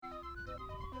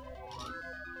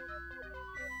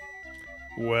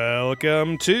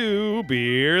Welcome to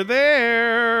Beer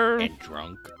There, And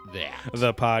Drunk That.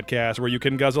 the podcast where you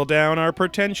can guzzle down our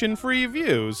pretension-free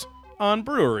views on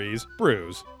breweries,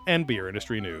 brews, and beer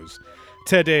industry news.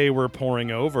 Today we're pouring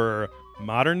over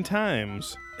Modern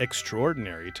Times,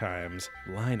 Extraordinary Times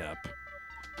lineup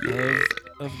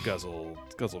of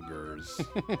guzzlers.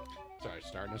 Sorry,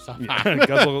 starting us off. Yeah,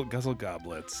 guzzle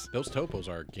goblets. Those topos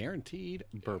are guaranteed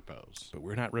burpos. But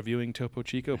we're not reviewing Topo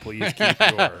Chico. Please keep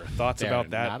your thoughts They're about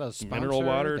not that a sponsor. mineral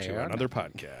water They to are another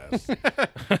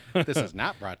podcast. This is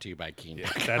not brought to you by Keen. Yeah,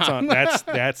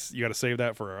 that's you got to save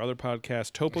that for our other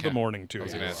podcast, Topo the Morning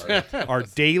to our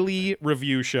daily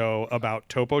review show about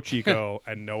Topo Chico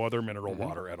and no other mineral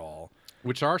water at all.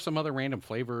 Which are some other random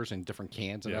flavors and different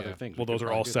cans and other things. Well, those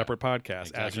are all separate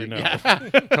podcasts, as you know. Yeah.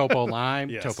 Topo Lime,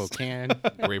 Yes. Topo Can.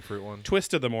 Grapefruit one.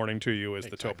 Twist of the Morning to You is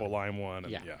the Topo Lime one.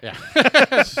 And Yeah.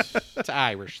 It's an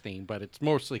Irish theme, but it's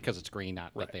mostly because it's green,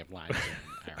 not that they have limes in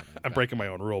Ireland. I'm breaking my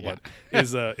own rule, but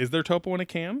is there Topo in a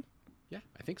can? Yeah,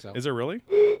 I think so. Is there really?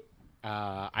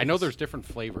 I know there's different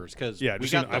flavors because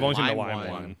I've only seen the lime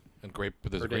one. And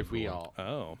but there's Or a did grapefruit we one. all?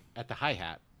 Oh. At the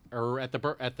Hi-Hat or at the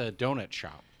donut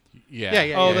shop.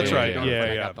 Yeah. Oh, that's right. Donut Yeah,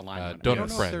 Friend. I yeah. got the lime one. I Donut don't know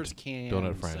if Friend. there's cans.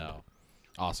 Donut Friend. So.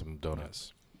 Awesome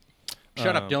donuts.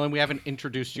 Shut up, Dylan. We haven't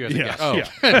introduced you as a Yeah. guest. Oh,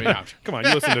 yeah. Come on,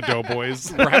 you listen to Doughboys.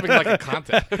 We're having like a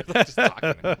contest. Just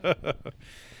talking.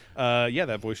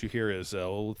 That voice you hear is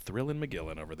old Thrillon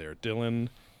McGillon over there. Dillon,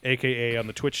 a.k.a. on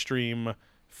the Twitch stream,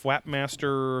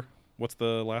 Flatmaster. What's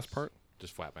the last part?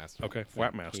 Just flat master. Okay, He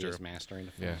Flatmaster. is mastering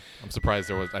the Yeah. I'm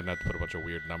surprised I didn't have to put a bunch of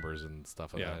weird numbers and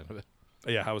stuff on Yeah. that.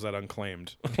 Yeah, how is that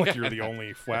unclaimed? Like you're the only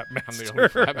I'm Flatmaster. the only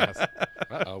flat master.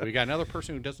 Uh-oh, we got another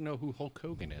person who doesn't know who Hulk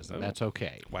Hogan is, and that's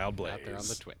okay. Wild Blaze. Out there on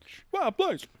the Twitch. Wild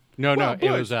Blaze. No, Wild it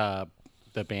Blaze. was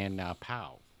the band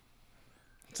Pow.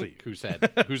 Let's see. Who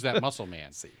said, who's that muscle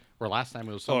man? See. Where last time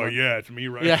it was Oh, someone yeah, it's me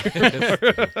right yeah,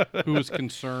 here. who was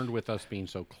concerned with us being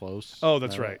so close. Oh,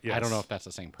 that's right, I yes. don't know if that's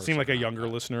the same person. Seemed like or a not, younger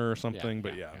but listener or something,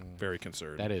 but yeah. very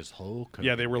concerned. That is Hulk Hogan.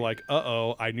 Yeah, they were like,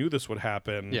 uh-oh, I knew this would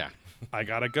happen. Yeah. I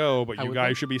gotta go, but I you would guys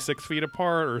think- should be 6 feet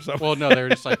apart or something. Well, no, they're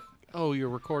just like, oh, your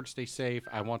record, stay safe.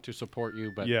 I want to support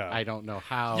you, but Yeah. I don't know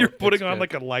how. You're it's putting on good."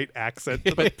 like a light accent.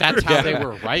 But that's how they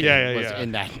were writing. Yeah. Was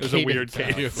in that. There's a weird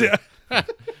cadence. cadence. Yeah.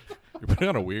 You're putting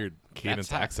on a weird cadence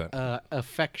That's accent.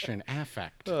 affection,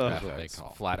 affect. That's what they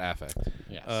call. Flat affect.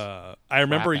 Yes. I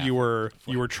remember Flat you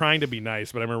were trying to be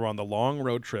nice, but I remember on the long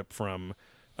road trip from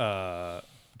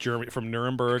Germany, from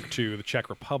Nuremberg to the Czech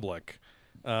Republic,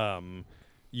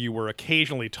 you were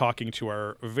occasionally talking to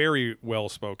our very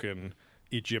well-spoken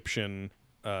Egyptian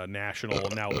national,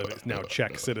 now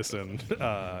Czech citizen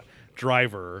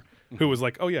driver, who was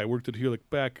like, "Oh yeah, I worked at Hewlett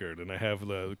Packard, and I have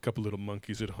a couple little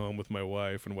monkeys at home with my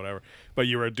wife and whatever." But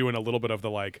you were doing a little bit of the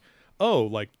like, "Oh,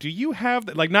 like, do you have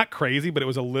like not crazy, but it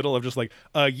was a little of just like,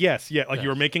 yes, yeah." Like you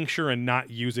were making sure and not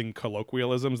using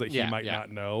colloquialisms that he might not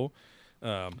know.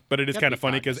 But it is kind of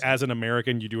funny because as an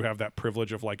American, you do have that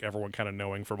privilege of like everyone kind of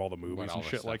knowing from all the movies all and the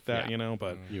shit stuff, like that, yeah. you know.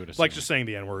 But You would it's like assume. just saying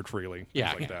the N-word freely,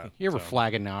 Yeah. things like that. You ever So,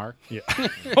 flag a nar? Yeah.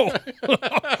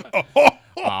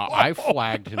 I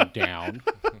flagged him down.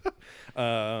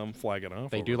 Flagging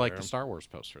off. They over do like there. the Star Wars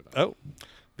poster, though.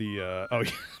 Oh,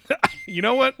 you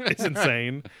know what? It's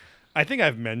insane. I think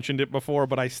I've mentioned it before,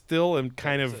 but I still am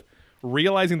kind of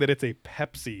realizing that it's a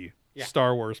Pepsi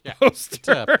Star Wars poster. It's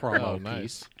a promo Oh,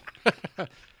 nice. piece.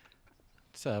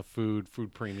 It's a food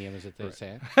premium, as they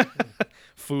say.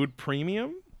 Food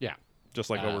premium, Yeah. just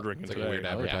like what we're drinking It's like today. a weird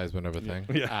advertisement of a thing.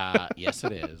 Yes,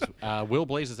 it is. Will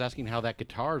Blaze is asking how that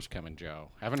guitar's coming, Joe.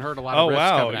 Haven't heard a lot Oh of riffs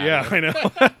wow, coming out yeah, of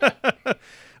it.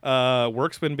 I know.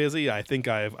 Work's been busy. I think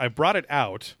I brought it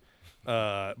out,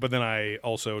 but then I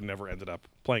also never ended up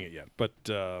playing it yet. But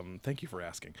thank you for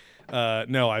asking.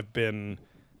 No, I've been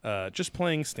just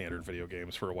playing standard video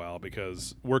games for a while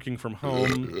because working from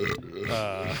home.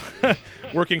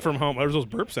 There's those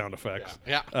burp sound effects.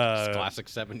 Yeah. It's classic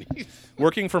 70s.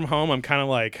 Working from home, I'm kind of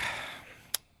like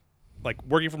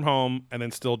working from home and then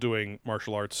still doing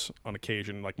martial arts on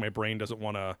occasion. Like my brain doesn't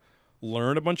want to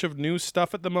learn a bunch of new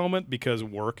stuff at the moment because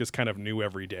work is kind of new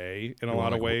every day in a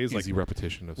lot of ways. Easy Like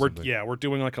repetition of we're something. we're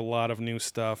doing like a lot of new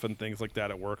stuff and things like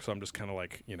that at work. So I'm just kind of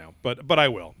like, but I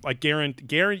will. Like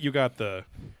guarantee you got the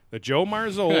Joe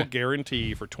Marzol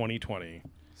guarantee for 2020.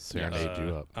 Serenade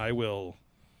you up. I will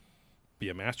be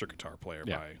a master guitar player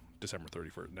by December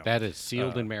 31st. No. That is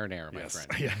sealed in marinara, my Yes.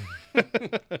 friend.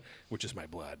 Yeah. Which is my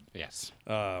blood. Yes.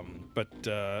 But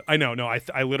I know. No,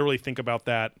 I literally think about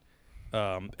that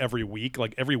every week.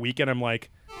 Like every weekend, I'm like,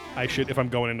 I should, if I'm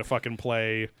going in to fucking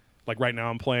play. Like right now,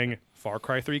 I'm playing Far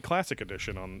Cry 3 Classic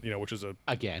Edition on, which is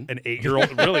Again. an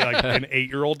 8-year-old, really like an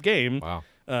 8-year-old game. Wow.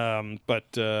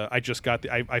 But I just got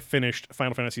I finished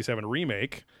Final Fantasy VII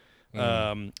Remake,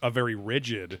 a very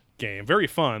rigid game, very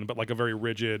fun, but like a very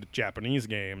rigid Japanese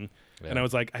game. Yeah. And I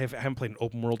was like, I haven't played an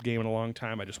open world game in a long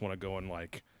time. I just want to go and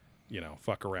like,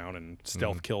 fuck around and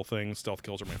stealth kill things. Stealth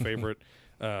kills are my favorite.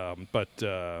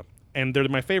 And they're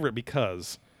my favorite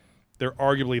because they're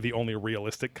arguably the only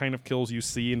realistic kind of kills you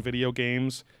see in video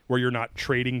games where you're not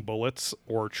trading bullets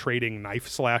or trading knife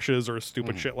slashes or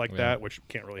stupid shit like that, which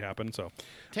can't really happen. So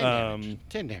 10 damage.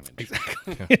 10 damage.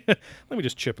 Exactly. Let me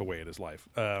just chip away at his life.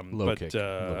 Low kick.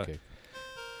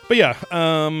 But yeah,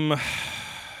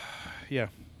 yeah,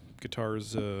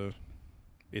 guitars.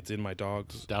 It's in my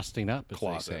dog's Dusting up, as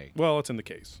closet. they say. Well, it's in the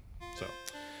case. So,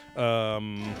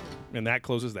 and that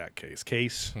closes that case.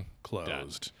 Case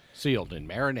closed. Sealed in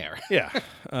marinara. Yeah.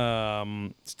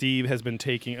 Steve has been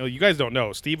taking. Oh, you guys don't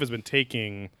know. Steve has been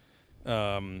taking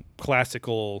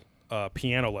classical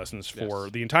piano lessons for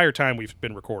the entire time we've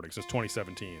been recording since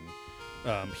 2017.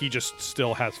 He just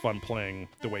still has fun playing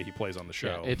the way he plays on the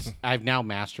show. Yeah, I've now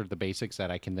mastered the basics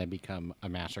that I can then become a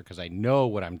master because I know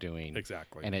what I'm doing.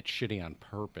 Exactly. And it's shitty on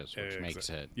purpose, which makes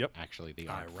it actually the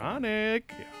art form.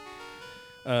 Ironic. Yeah.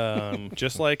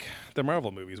 Just like the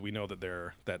Marvel movies, we know that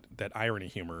that irony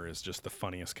humor is just the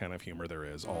funniest kind of humor there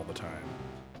is all the time.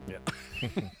 Yeah.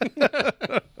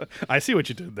 I see what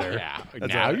you did there. Yeah.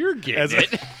 Now you're getting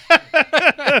it.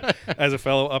 As a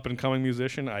fellow up-and-coming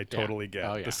musician, I totally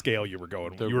get the scale you were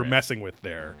going. The You were riff. messing with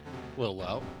there. Little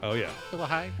low, Oh yeah. little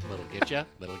high, little getcha,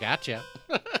 little gotcha.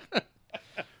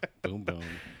 Boom, boom,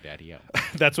 daddy-o.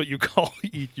 That's what you call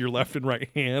your left and right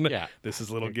hand. Yeah. This is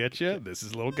little getcha. This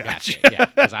is little gotcha. Yeah,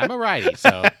 because I'm a righty,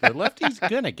 so the lefty's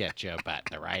gonna get you, but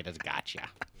the right has got you.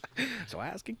 So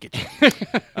ask and get you.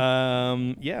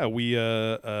 Yeah, we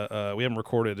haven't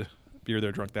recorded Beer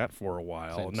There Drunk That for a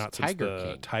while. Since Not Tiger since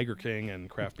the King. Tiger King and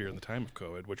craft beer in the time of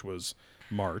COVID, which was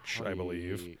March, I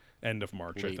believe. Late- End of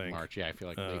March, I Late think. March, yeah, I feel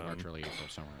like late March, early April,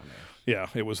 somewhere around there. Yeah,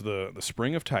 it was the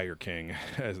spring of Tiger King,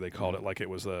 as they called it. Like it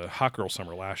was the hot girl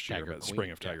summer last year, Tiger but Queen, spring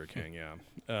of Tiger King, yeah.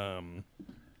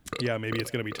 Yeah, maybe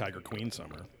it's going to be Tiger Queen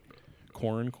summer.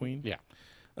 Corn Queen? Yeah.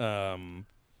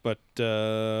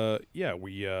 Yeah,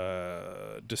 we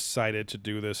decided to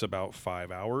do this about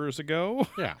 5 hours ago.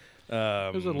 Yeah.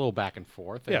 It was a little back and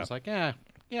forth. It yeah. was like, yeah,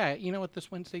 you know what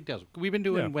this Wednesday does? We've been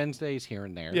doing Wednesdays here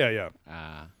and there. Yeah.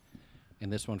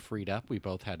 And this one freed up. We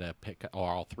both had to pick, or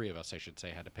all three of us, I should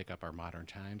say, had to pick up our Modern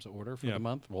Times order for the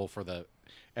month. Well, for the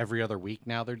every other week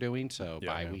now they're doing, so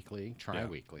bi-weekly,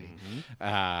 tri-weekly.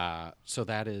 So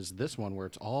that is this one where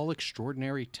it's all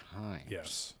Extraordinary Times.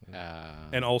 Yes.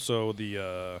 And also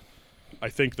I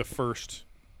think the first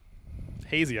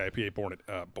Hazy IPA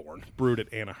brewed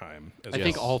at Anaheim. I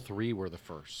think all three were the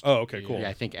first. Oh, okay, cool. Yeah,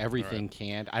 I think everything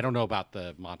canned. I don't know about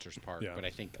the Monsters Park, Yeah. but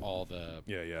I think all the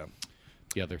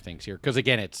other things here. Because,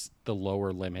 again, it's the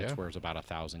lower limits where it's about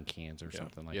 1,000 cans or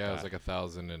something like that. Yeah, it's like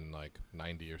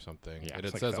 1,090 or something. Yeah, And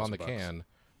it's it like says on the $1,000. can,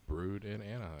 brewed in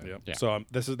Anaheim. Yep. Yeah. So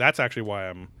that's actually why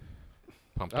I'm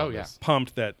Pumped Oh, on yeah. this.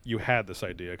 pumped that you had this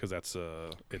idea because it's Yeah, a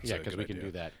because good we can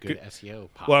idea. do that good SEO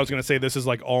pop. Well, I was going to say this is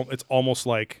like it's almost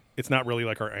like it's not really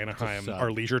like our Anaheim, sub. our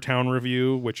Leisure Town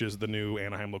review, which is the new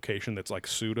Anaheim location that's like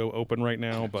pseudo open right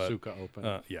now. But Suka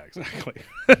open. yeah, exactly,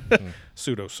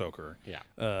 pseudo soaker. Yeah.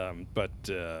 But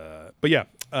yeah,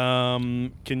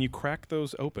 can you crack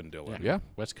those open, Dillon? Yeah.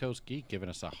 West Coast Geek giving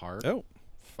us a heart. Oh,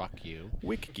 Fuck you.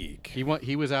 Wick Geek.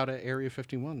 He was out at Area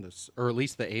 51 or at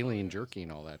least the alien jerky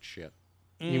and all that shit.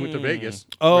 He went to Vegas.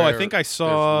 Oh, I where think I there's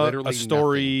saw a literally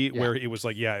story nothing. where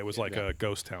Yeah. it was like a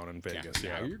ghost town in Vegas.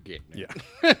 Now Yeah, you're getting it.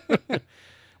 yeah.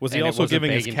 Was he And it also wasn't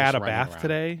giving his begging, cat just a running bath around.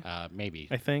 today? Maybe.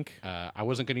 I think. I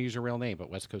wasn't going to use your real name, but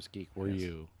West Coast Geek, were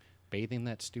you bathing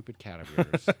that stupid cat of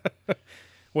yours?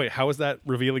 Wait, how is that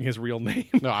revealing his real name?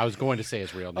 No, I was going to say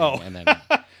his real name, Oh. and then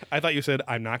I thought you said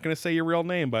I'm not going to say your real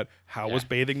name, but how was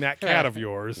bathing that cat of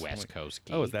yours? West Coast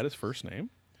Geek. Oh, is that his first name?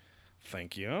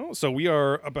 Thank you. So we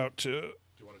are about to.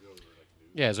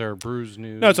 Yeah, is there brews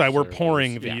news? No, it's all right. We're or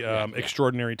pouring news? the Yeah.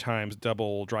 Extraordinary Times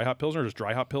Double Dry-Hopped Pilsner. Just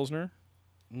Dry-Hopped Pilsner?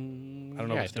 I don't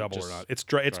know if it's I think double or just not.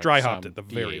 It's dry-hopped some at the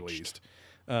very de-aged. least.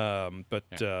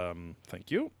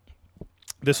 Thank you.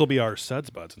 This will be our Suds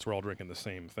Bud since we're all drinking the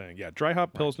same thing. Yeah,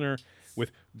 dry-hopped Pilsner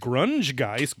with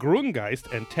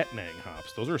Grungeist, and Tetnang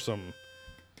hops. Those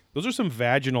are some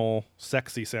vaginal,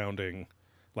 sexy-sounding,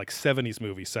 like 70s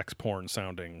movie sex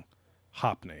porn-sounding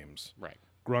hop names. Right.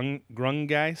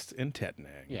 Grungeist and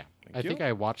Tetnang. Yeah. Thank I you. think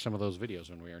I watched some of those videos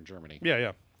when we were in Germany.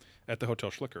 Yeah. At the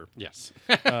Hotel Schlicker. Yes.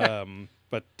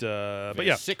 But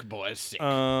yeah. Sick boys, sick.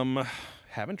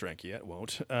 Haven't drank yet,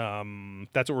 won't.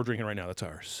 That's what we're drinking right now. That's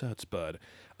our Suds Bud.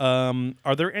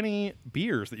 Are there any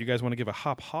beers that you guys want to give a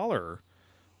hop holler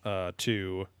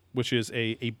to, which is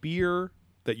a beer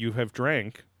that you have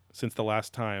drank since the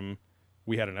last time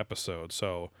we had an episode.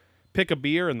 So pick a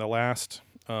beer in the last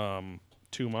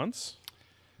 2 months.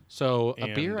 So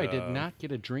a beer I did not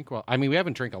get a drink while. I mean, we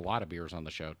haven't drank a lot of beers on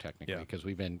the show technically because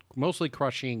we've been mostly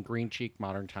crushing Green Cheek,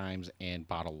 Modern Times, and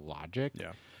Bottle Logic.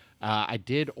 Yeah. I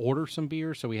did order some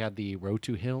beer. So we had the Road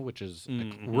to Hill, which is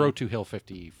Road to Hill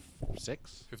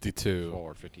 56? 52.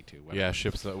 Or 52. Whatever. Yeah,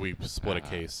 ships that we split a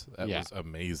case. That was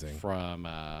amazing. From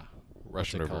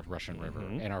Russian River. Russian River.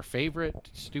 And our favorite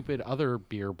stupid other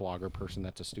beer blogger person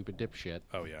that's a stupid dipshit.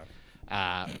 Oh,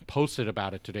 yeah. Posted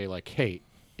about it today like, hey,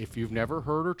 if you've never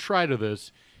heard or tried of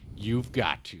this, you've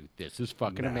got to. This is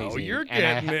fucking amazing. You're and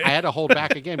getting it. I had to hold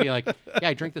back again and be like, yeah,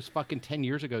 I drank this fucking 10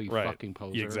 years ago, you fucking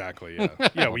poser. Exactly, yeah.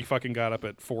 Yeah, we fucking got up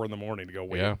at 4 a.m. to go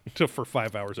wait for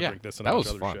 5 hours to drink this and that all was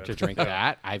this other fun. shit. To drink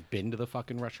that. I've been to the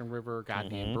fucking Russian River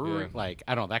goddamn brewery. Yeah. Like,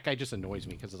 I don't know. That guy just annoys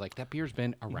me because it's like, that beer's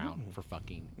been around for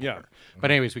fucking Yeah. But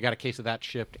anyways, we got a case of that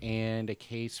shipped and a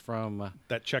case from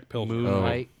That Czech Pilsner.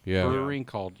 Moonlight yeah. Brewing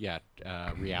called,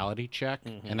 Reality Check.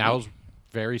 And that was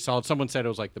very solid. Someone said it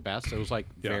was like the best. It was like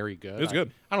very good. It was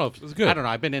good. I don't know if it was good. I don't know.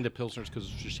 I've been into pilsners because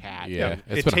it's just had. Yeah, It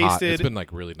it's been hot. tasted- It's been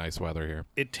like really nice weather here.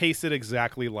 It tasted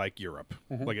exactly like Europe.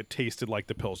 Like it tasted like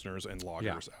the Pilsners and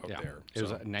lagers out there. It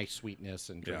was So, a nice sweetness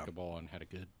and drinkable and had a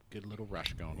good little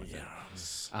rush going with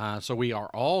it. So we are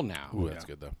all now Ooh, that's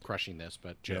good though. crushing this.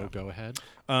 But Joe, go ahead.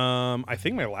 I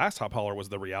think my last hop holler was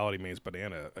the Reality Maze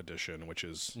Banana Edition, which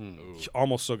is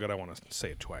almost so good I want to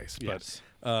say it twice. Yes.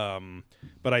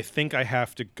 But I think I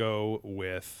have to go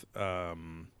with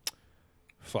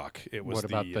it was What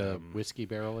about the whiskey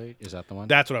barrel age? Is that the one?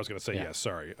 That's what I was going to say. Yeah. Yes,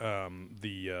 sorry.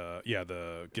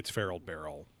 The Gets Farrelled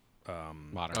Barrel.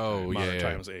 Modern Oh, Times. Modern yeah.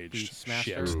 Times aged Beastmaster?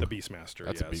 shit. Ooh. The Beastmaster.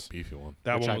 That's yes. a beefy one.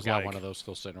 That Which one I've was got like one of those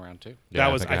still sitting around too. Yeah,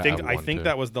 that was. I think have one, too.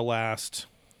 that was the last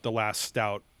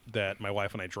stout that my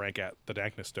wife and I drank at the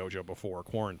Dankness Dojo before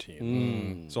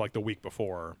quarantine. So like the week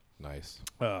before. Nice.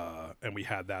 And we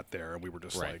had that there, and we were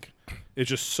just like, it's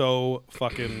just so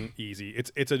fucking easy.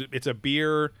 It's a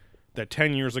beer that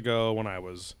 10 years ago when I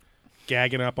was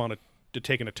gagging up on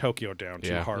taking a Tokyo down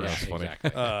too hard. That's funny.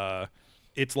 Exactly.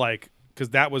 It's like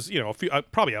because that was a few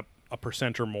probably a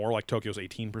percent or more, like Tokyo's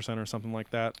 18% or something like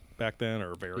that back then,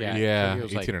 or very Yeah, it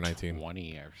was 18 like or 19.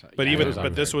 20 or something. But Yeah, even it was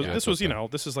but this was yeah, this it's was okay.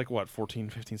 this is like what 14,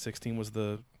 15, 16 was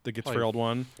the Gets Probably Farrelled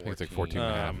one. I think it's like 14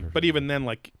 and a half. But even then,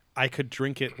 like I could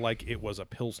drink it like it was a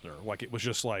Pilsner, like it was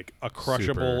just like a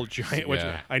crushable Super, giant. Which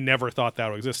yeah. I never thought that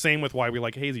would exist. Same with why we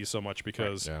like hazy so much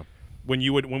because Yeah. when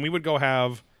we would go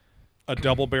have a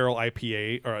double barrel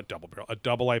IPA or a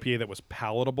double IPA that was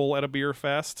palatable at a beer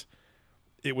fest.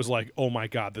 It was like, oh my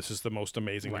god, this is the most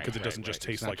amazing because it doesn't just It's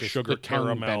taste not like just sugar the tongue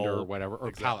caramel bender or whatever, or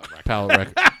palate wreck. Palate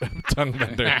wreck. Tongue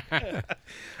bender. I'm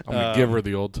going to give her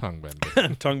the old tongue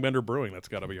bender. tongue bender brewing. That's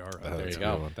got to be all right. There That's you a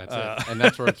good go. one. That's it. And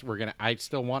that's where we're gonna. I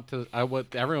still want to.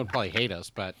 Everyone probably hate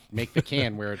us, but make the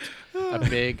can where it's a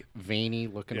big veiny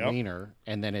looking Yep. wiener,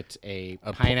 and then it's a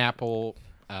pineapple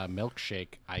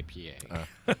milkshake IPA.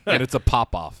 And it's a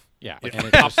pop-off. Yeah, And and it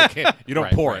it's pops the can. You don't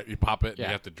Right, pour right. it. You pop it. And yeah,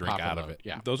 you have to drink pop out and of load. it.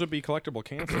 Yeah, Those would be collectible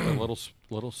cans, a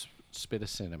little spit of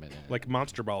cinnamon in it. like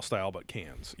Monster Ball style, but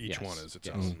cans. Each Yes, one is its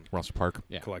yes. own Russell Park.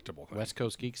 Yeah. collectible thing. West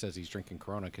Coast Geek says he's drinking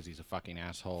Corona because he's a fucking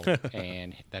asshole,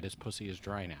 and that his pussy is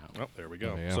dry now. Oh, there we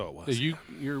go. Oh, yeah. So it was.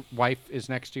 Your wife is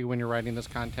next to you when you're writing this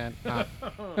content. Huh?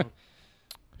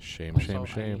 Shame, Also, shame, I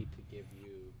shame. need to give you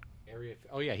Area.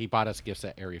 Oh yeah, he bought us gifts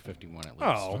at Area 51 at least.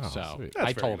 Oh, so sweet. That's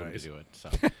I told very him nice. to do it.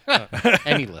 So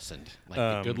and he listened, like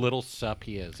the good little sup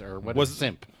he is, or what was- is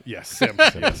simp? Yes, simp.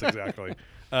 Yes, exactly.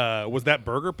 Was that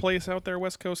burger place out there,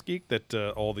 West Coast Geek, that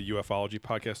all the ufology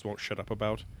podcasts won't shut up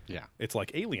about? Yeah. It's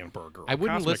like Alien Burger. I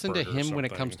wouldn't Cosmic listen to Burger or him when it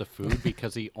something. comes to food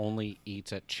because he only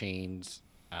eats at chains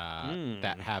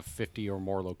that have 50 or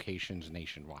more locations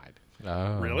nationwide.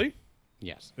 Oh. Really?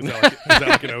 Yes. Is that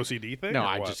like an OCD thing? No, or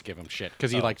I what? just give him shit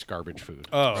because he likes garbage food.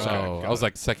 Oh, So- okay. Oh, I was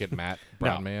like second Matt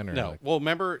Brown man. Or no. like, Well,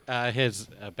 remember his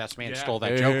best man Yeah. stole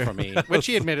that Yeah. joke from me, which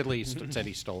he admittedly said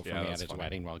he stole from Yeah, me at that's his funny.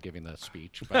 wedding while giving the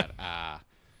speech. But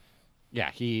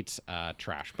yeah, he eats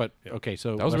trash. But okay,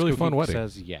 so That was a really West fun Coast wedding.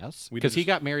 Says yes We because did he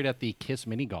got married at the Kiss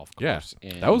mini golf yeah, course.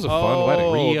 in that was a fun wedding.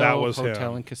 Oh, Rio that was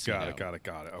Hotel him. and Casino. Got it.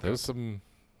 Okay. There was some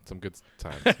good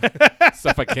times.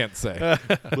 Stuff I can't say.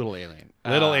 Little alien.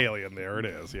 Little alien. There it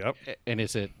is. Yep. And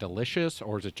is it delicious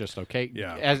or is it just okay?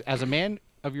 Yeah. As a man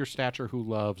of your stature who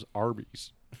loves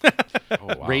Arby's, Oh,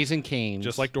 wow. Raising Cane's,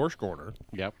 Just like Dorsch Corner.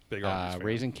 Yep. Big Arby's fan.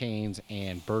 Raising Cane's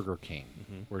and Burger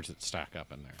King. Where does it stack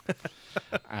up in there?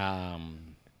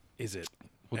 Is it?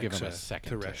 We'll give him a second.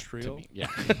 Terrestrial. Yeah.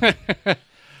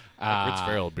 Ritz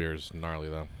Farrell beer is gnarly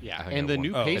though. Yeah, I think and the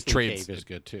new Paisley Cave is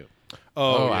good too.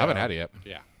 Oh, I haven't had it yet.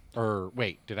 Yeah. Or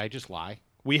wait, did I just lie?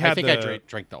 We had I think I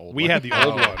drank the old one. We had the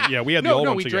old one. Yeah, we had the old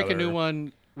one No, we together. drank a new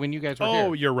one when you guys were here.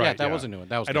 Oh, you're right. Yeah, that was a new one.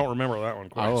 That was I don't remember that one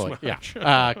quite as much.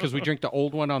 Yeah, because we drank the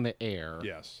old one on the air.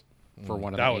 Yes. For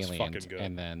one of that the was aliens, fucking good.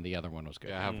 and then the other one was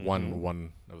good. Yeah, I have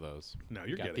one of those. No,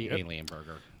 you're got getting the it. alien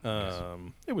burger.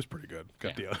 It was pretty good.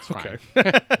 Got Yeah, the okay.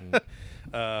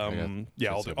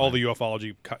 All the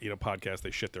ufology podcasts,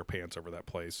 they shit their pants over that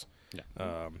place.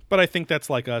 Yeah. But I think that's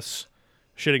like us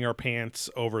shitting our pants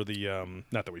over the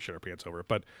not that we shit our pants over it,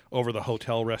 but over the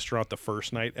hotel restaurant the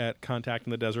first night at Contact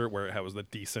in the Desert, where it was the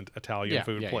decent Italian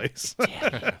food place.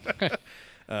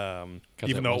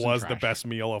 Even though it was the best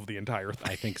meal of the entire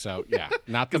thing. I think so. Yeah,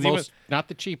 not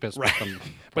the cheapest, right?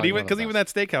 But even that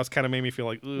steakhouse kind of made me feel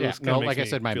like, yeah. No, like I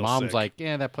said, my mom's like,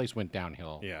 yeah, that place went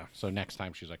downhill. Yeah. So next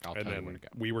time she's like, I'll tell you where to go.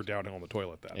 We were downhill on the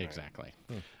toilet that night. Exactly.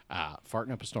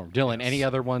 Farting up a storm. Dillon, any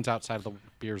other ones outside of the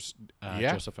beers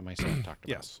Joseph and myself talked about?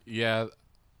 Yes. Yeah.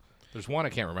 There's one I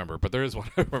can't remember, but there is one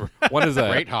I remember. One is a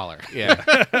Great Holler.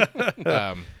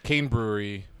 Yeah. Cane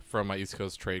Brewery from my East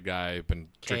Coast trade guy. Been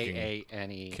drinking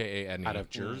K-A-N-E out of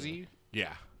Jersey.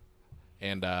 Yeah.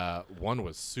 And one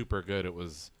was super good. It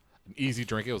was an easy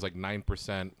drink. It was like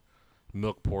 9%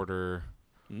 milk porter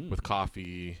with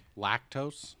coffee.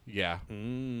 Lactose? Yeah.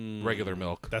 Regular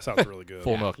milk. That sounds really good.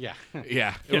 Full milk. Yeah.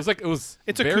 Yeah. It's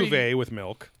a very, cuvee with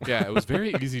milk. Yeah. It was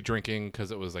very easy drinking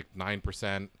because it was like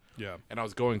 9%. Yeah. And I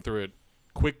was going through it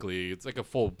quickly. It's like a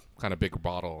full kind of big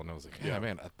bottle. And I was like, yeah,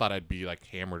 man, I thought I'd be like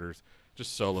hammered or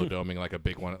just solo doming like a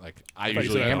big one. Like I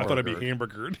thought I'd be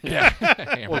hamburgered. Yeah.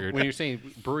 Hamburgered. Well, when you're saying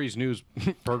breweries, news,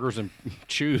 burgers, and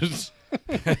chews.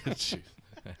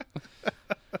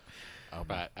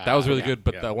 But, that was really good.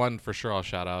 But the one for sure I'll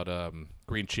shout out,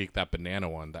 Green Cheek, that banana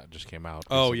one that just came out.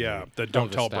 Oh, recently. yeah. The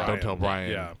Don't Tell Brian. Don't Tell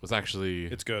Brian. Yeah. Was actually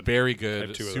it's good. Very good. I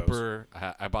had 2 of Super.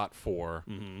 I bought 4.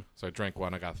 So I drank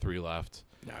 1. I got 3 left.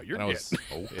 Now you're I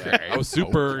was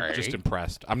super just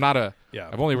impressed. I'm not I've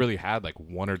only really had like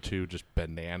 1 or 2 just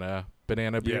banana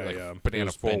beer,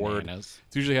 banana forward. Bananas.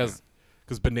 It usually has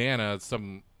because banana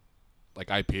some like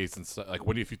IPAs and stuff. Like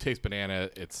if you taste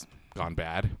banana, it's gone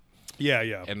bad.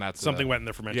 Yeah. And that's something went in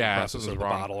the fermenting process of the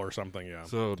bottle or something. Yeah.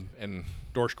 So and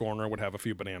Dorsch Corner would have a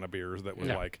few banana beers that was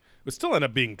it would still end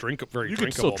up being very drinkable. You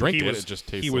could still drink it. It just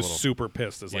tastes. He was super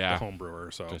pissed as like the home brewer.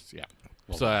 So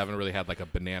so I haven't really had like a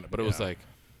banana, but it was like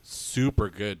super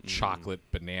good chocolate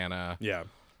banana. Yeah.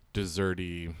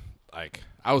 Desserty. Like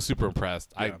I was super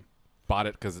impressed. I bought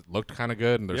it because it looked kind of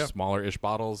good and they're smaller-ish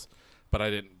bottles, but I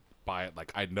didn't buy it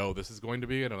like I know this is going to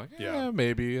be, and I'm like,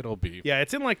 maybe it'll be. Yeah,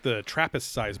 it's in like the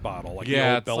Trappist size bottle, like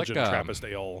the old Belgian like Trappist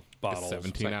ale bottle.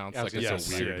 17 ounce. Like it's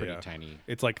a weird, pretty tiny.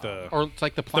 It's like the or it's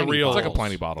like the Pliny it's like a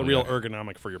Pliny bottle. The real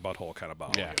ergonomic for your butthole kind of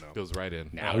bottle. Yeah, goes right in.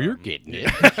 Now you're getting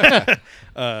it.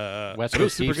 West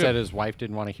Coast Steve said his wife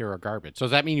didn't want to hear our garbage. So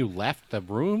does that mean you left the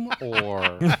room or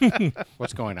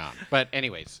what's going on? But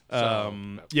anyways, that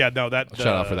shout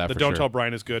out for that. The Don't Tell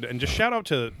Brian is good, and just shout out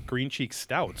to Green Cheek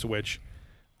Stouts, which.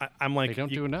 I'm like, they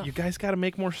don't do enough. You guys got to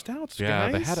make more stouts,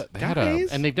 guys. They had a,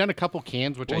 and they've done a couple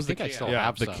cans, which I think I still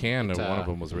have. The can of one of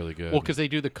them was really good. Well, because they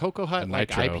do the Cocoa Hut like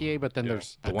IPA, but then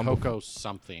there's a Cocoa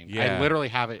something. Yeah. I literally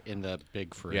have it in the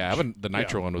big fridge. Yeah, the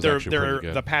Nitro one was actually pretty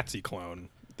good. The Patsy clone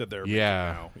that they're making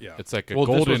now. Yeah, it's like a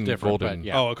golden. A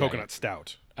coconut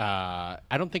stout. I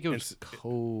don't think it was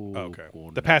coconut.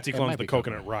 Okay, the Patsy clone's the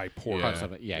coconut rye port.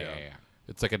 Yeah.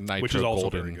 It's like a nitro which is also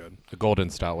golden, very good. The golden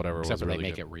stout, whatever. Except was really they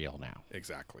make good. it real now.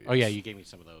 Exactly. Oh yeah, you gave me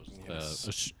some of those.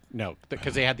 Yes.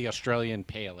 Because they had the Australian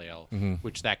Pale Ale,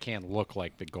 which that can look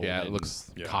like the golden. Yeah, it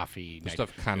looks coffee.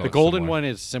 Stuff kind of. The golden one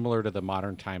is similar to the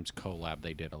Modern Times collab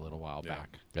they did a little while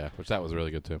back. Yeah, which that was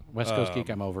really good too. West Coast Geek,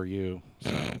 I'm over you.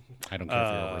 So I don't care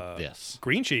if you're over this.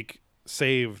 Green Cheek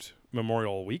saved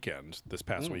Memorial Weekend this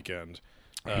past weekend.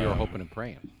 You were hoping and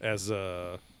praying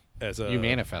you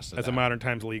manifested as a Modern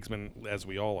Times leaguesman, as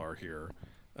we all are here.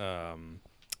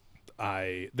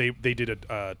 They did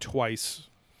a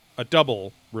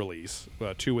double release,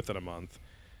 2 within a month,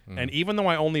 and even though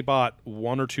I only bought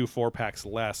 1 or 2 4-packs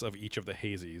less of each of the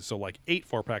hazies, so like 8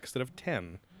 4-packs instead of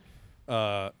 10,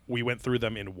 we went through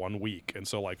them in 1 week, and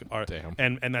so like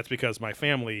and that's because my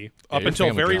family up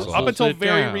until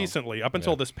very recently, up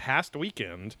until this past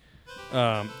weekend.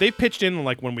 They pitched in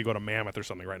like when we go to Mammoth or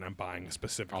something, right? And I'm buying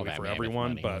specifically for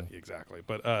everyone, but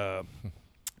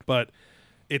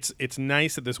it's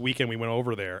nice that this weekend we went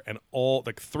over there and all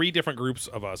like 3 different groups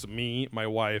of us, me, my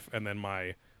wife, and then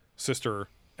my sister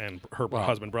and her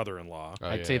husband, brother-in-law.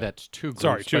 I'd say that's 2 groups.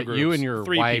 Sorry, 2 groups. You and your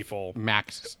 3 wife, people.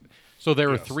 Max. So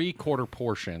there are 3/4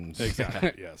 portions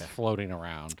exactly yes floating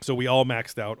around. So we all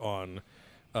maxed out on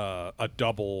a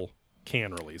double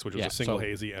can release, which was a single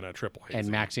hazy and a triple hazy. And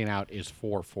maxing out is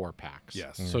 4 4-packs.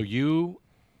 Yes. So you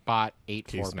bought 8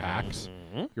 4-packs.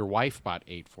 Your wife bought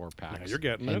 8 4-packs. Yeah, you're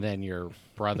getting and it. then your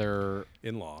brother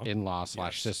in-law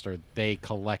sister, they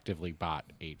collectively bought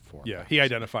 8 4-packs. Yeah, he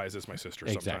identifies as my sister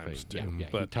exactly. sometimes too. Yeah,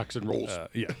 but he tucks and rolls.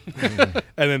 And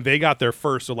then they got there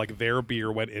first, so like their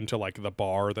beer went into like the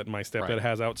bar that my stepdad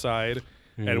has outside,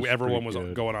 and everyone was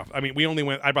going off. I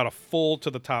mean, I bought a full to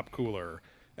the top cooler.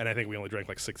 And I think we only drank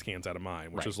like 6 cans out of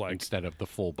mine, which is like instead of the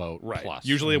full boat plus.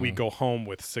 Usually we go home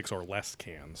with 6 or less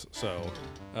cans. So,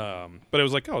 but it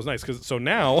was like, it was nice so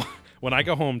now when I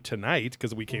go home tonight,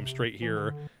 because we came straight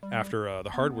here after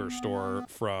the hardware store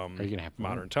from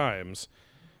Modern Times,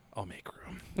 I'll make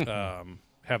room.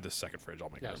 Have this second fridge,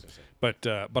 I'll make room.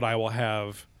 But I will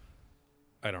have,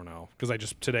 I don't know,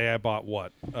 because today I bought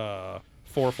what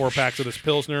 4 4-packs of this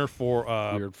Pilsner,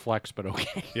 weird flex, but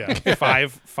okay. Yeah,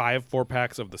 5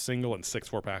 4-packs of the single and 6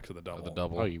 4-packs of the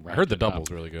double. Oh, I heard the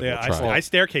double's really good. Yeah, I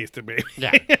staircased it, baby.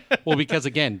 Yeah. Well, because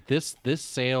again, this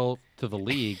sale to the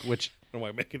league, which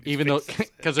even though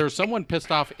because there was someone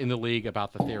pissed off in the league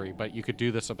about the theory, but you could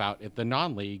do this about the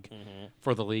non-league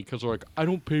for the league because they're like, I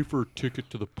don't pay for a ticket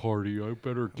to the party. I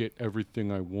better get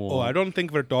everything I want. Oh, I don't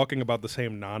think we're talking about the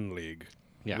same non-league.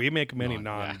 Yeah. We make many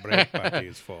non-bread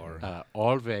patties for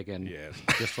all vegan,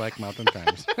 just like Mountain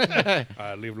Times.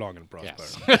 Live long and prosper.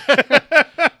 Yes.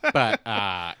 But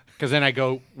because then I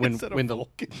go when the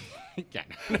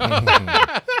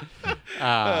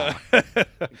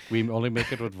we only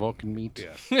make it with Vulcan meat.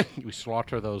 Yes. We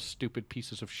slaughter those stupid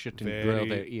pieces of shit and grill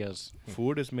their ears.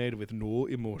 Food is made with no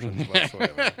emotions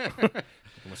whatsoever.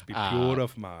 It must be pure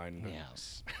of mind.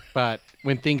 Yes. But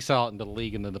when things sell out in the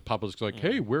league and then the public's like,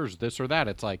 hey, where's this or that?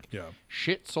 It's like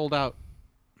shit sold out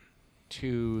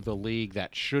to the league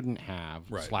that shouldn't have,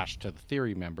 / to the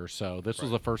theory members. So this was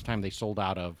the first time they sold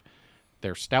out of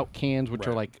their stout cans, which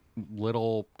are like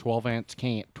little 12-ounce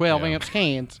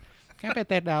cans. Can't bet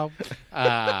that now.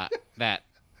 That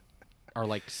are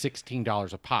like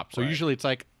 $16 a pop. So usually it's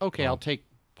like, okay, I'll take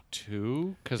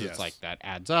 2 because it's like that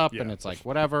adds up and it's like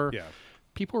whatever. Yeah.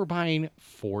 People were buying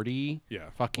 40,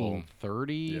 fucking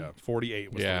 30. Yeah,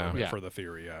 48 was the limit for the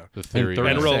theory, The theory.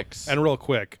 And real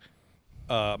quick,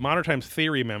 Modern Times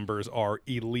theory members are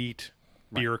elite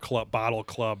beer club, bottle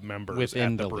club members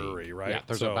within at the league. brewery, right? Yeah,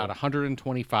 there's about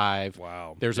 125.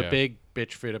 Wow. There's a big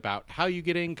bitch fit about how you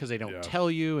get in because they don't tell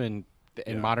you. And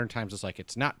in Modern Times, it's like,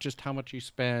 it's not just how much you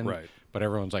spend. Right. But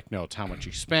everyone's like, no, it's how much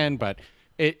you spend. But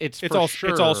it's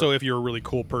also if you're a really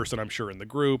cool person, I'm sure, in the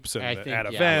groups and at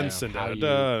events and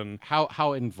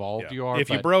how involved you are. If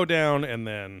you bro down and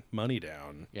then money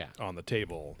down on the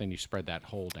table, then you spread that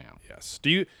hole down. Yes. Do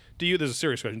you? This is a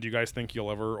serious question. Do you guys think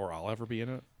you'll ever or I'll ever be in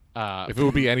it? If it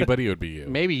would be anybody, it would be you.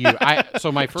 Maybe you.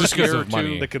 So my first year or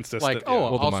two, the consistent, like,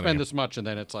 I'll spend this much, and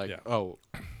then it's like,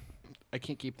 I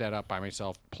can't keep that up by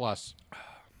myself. Plus,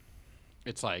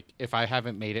 it's like if I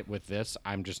haven't made it with this,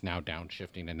 I'm just now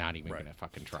downshifting and not even gonna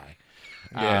fucking try.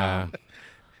 Yeah.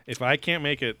 If I can't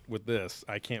make it with this,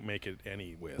 I can't make it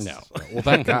any with. No. Well,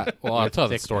 that guy. Well, I'll tell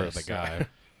the story of the guy.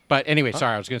 But anyway,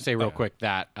 sorry, I was gonna say real quick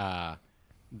that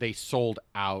they sold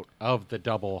out of the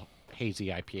double hazy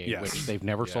IPA, which they've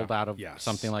never sold out of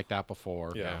something like that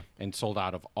before, and sold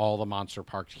out of all the Monster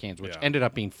Park cans, which ended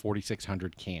up being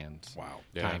 4,600 cans. Wow!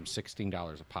 Times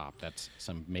 $16 a pop. That's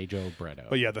some major breado.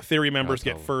 But the theory members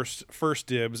get first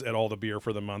dibs at all the beer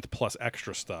for the month plus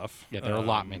extra stuff. Yeah, their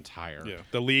allotment's higher. Yeah,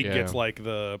 the league gets like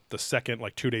the second,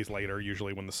 like 2 days later,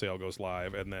 usually when the sale goes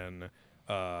live, and then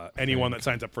anyone that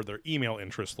signs up for their email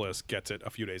interest list gets it a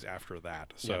few days after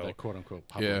that. So the quote unquote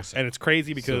public and it's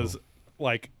crazy because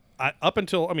up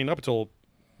until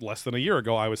less than a year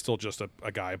ago, I was still just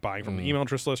a guy buying from the email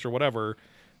interest list or whatever.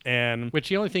 And which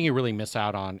the only thing you really miss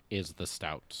out on is the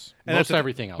stouts. And most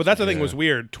everything else. But that's the thing was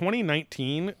weird.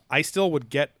 2019, I still would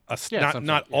get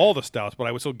not all the stouts, but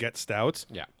I would still get stouts.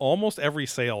 Yeah. Almost every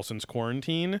sale since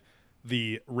quarantine,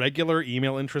 the regular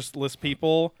email interest list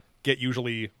people get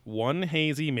usually one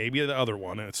hazy, maybe the other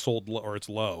one, and it's sold or it's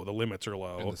low. The limits are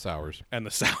low. And the sours.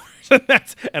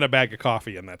 And a bag of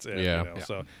coffee, and that's it. Yeah. You know?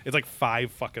 So it's like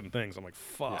 5 fucking things. I'm like,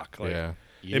 fuck.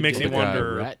 It makes me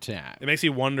wonder. It makes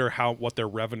you wonder what their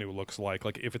revenue looks like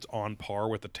if it's on par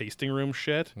with the tasting room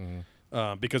shit.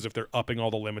 Because if they're upping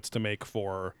all the limits to make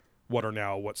for what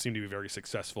seem to be very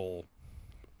successful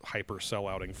hyper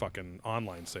sellouting fucking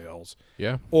online sales.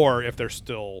 Yeah. Or if they're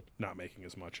still not making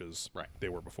as much as they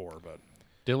were before. But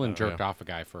Dillon jerked off a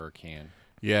guy for a can.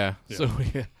 Yeah.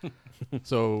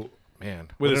 So man,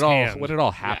 With his hand. when it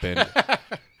all happened.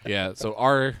 Yeah, so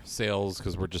our sales,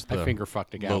 because we're just the I finger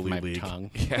fucked a guy with my league. tongue.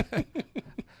 Yeah.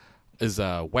 Is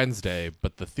Wednesday,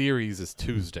 but the theories is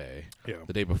Tuesday,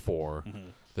 the day before. Mm-hmm.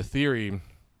 The theory,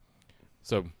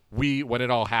 so when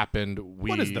it all happened,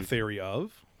 What is the theory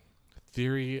of?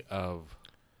 Theory of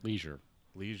leisure.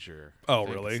 Oh,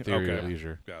 really? Theory of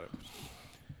leisure. Got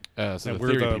it. So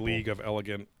we're the League of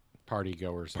Elegant Party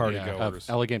goers. Partygoers. Of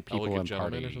elegant people Elegant and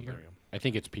party. or something? I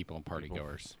think it's people and party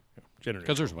goers.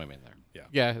 Because there's women there.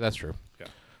 Yeah, that's true.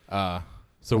 Yeah.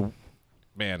 So,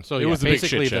 man, so it was a big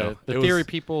basically shit show. The theory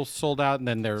people sold out, and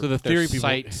then their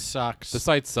site sucks. The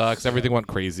site sucks. Everything went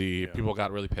crazy. People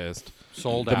got really pissed.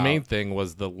 Sold out. The main thing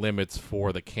was the limits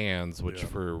for the cans, which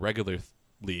for regular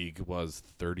league was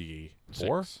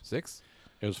 34? 6?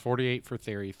 It was 48 for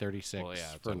theory, 36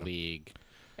 for league,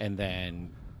 and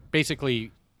then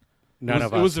basically none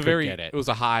of us could get it. It was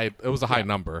a high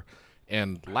number.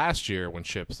 And last year, when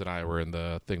Chips and I were in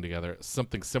the thing together,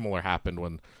 something similar happened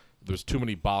when there's too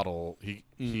many bottle.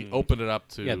 He opened it up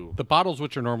to the bottles,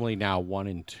 which are normally now 1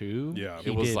 and 2. Yeah,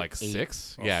 it was like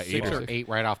 6. Oh, yeah, 6 or 8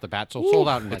 right off the bat. So it sold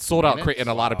out. It sold out, and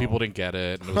a lot of people didn't get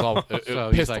it. And it was all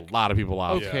it pissed a lot of people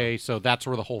off. Okay, so that's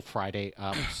where the whole Friday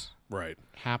ups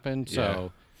happened.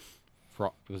 So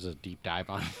it was a deep dive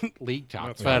on league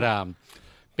talk, but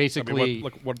basically,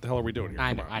 what the hell are we doing here?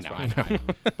 I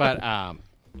know.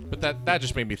 But that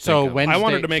just made me think. So I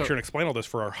wanted to make sure and explain all this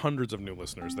for our hundreds of new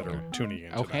listeners that are tuning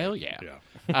in. Oh, today. hell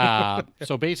yeah.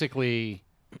 So basically,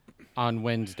 on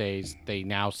Wednesdays, they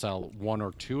now sell 1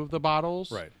 or 2 of the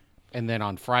bottles. Right. And then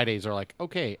on Fridays, they're like,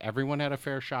 okay, everyone had a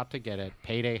fair shot to get it.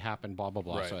 Payday happened, blah, blah,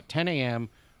 blah. Right. So at 10 a.m.,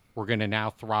 we're going to now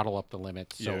throttle up the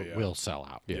limits so it will sell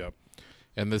out. Yeah. Yep.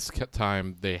 And this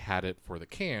time, they had it for the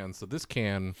cans. So this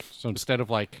can... So instead of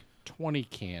like 20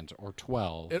 cans or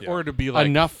 12... Or to be like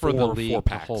enough for the 4 league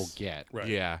packs. to whole get. Right.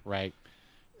 Yeah. Right.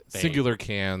 Singular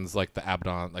cans, like the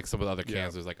Abaddon, like some of the other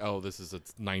cans, there's like, oh, this is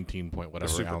its 19 point whatever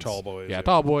the super ounce. tall boys. Yeah,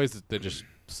 tall boys, they just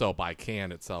sell by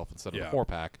can itself instead of a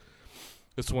 4-pack.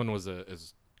 This one is a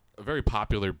very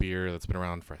popular beer that's been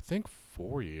around for, I think,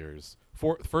 4 years.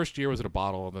 First year was in a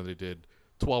bottle, and then they did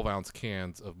 12-ounce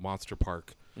cans of Monster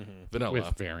Park vanilla.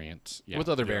 With variants. Yeah. With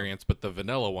other variants, but the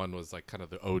vanilla one was like kind of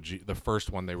the OG, the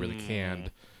first one they really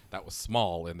canned that was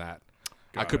small in that.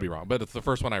 I could be wrong, but it's the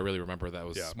first one I really remember that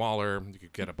was smaller. You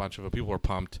could get a bunch of it. People were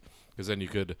pumped because then you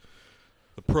could.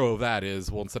 The pro of that is,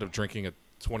 well, instead of drinking a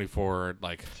 24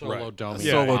 like solo dome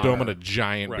and a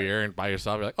giant beer and by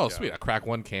yourself, you're like, oh sweet, I crack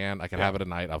 1 can, I can have it at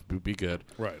night, I'll be good.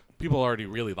 Right. People already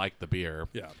really liked the beer.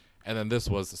 Yeah. And then this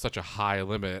was such a high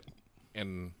limit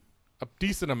and a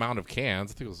decent amount of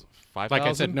cans. I think it was 5,000. Like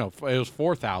I said, no, it was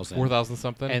 4,000. 4,000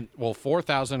 something. And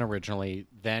 4,000 originally.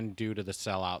 Then due to the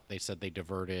sellout, they said they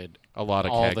diverted a lot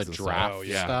of all kegs the and draft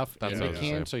stuff That's in what the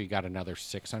can. So you got another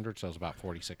 600. So it was about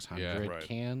 4,600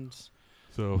 cans.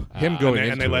 So him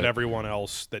going and they let everyone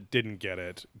else that didn't get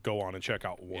it go on and check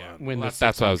out one. When that's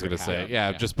what I was going to say.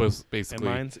 Yeah, just basically,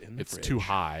 mine's in the it's fridge. too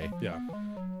high. Yeah.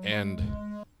 And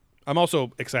I'm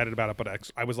also excited about it, but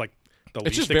I was like the least.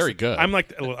 It's just very good.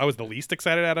 I was the least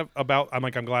excited about. I'm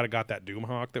glad I got that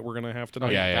Doomhawk that we're gonna have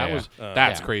tonight.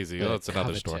 That's crazy. That's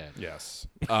another story. Yes.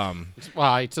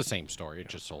 Well, it's the same story. It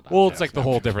just sold out. Well, it's like the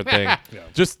whole different thing.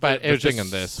 Just but the thing in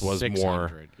this was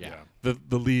more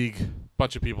the league.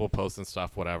 Bunch of people posting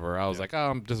stuff, whatever. I was like, oh,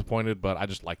 I'm disappointed, but I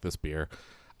just like this beer.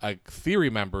 A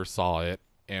Theory member saw it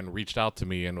and reached out to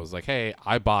me and was like, hey,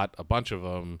 I bought a bunch of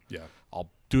them. Yeah, I'll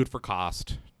do it for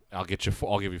cost. I'll give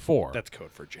you 4. That's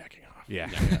code for jacking off. Yeah.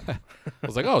 I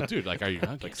was like, oh, dude, like, are you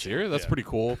like serious? That's pretty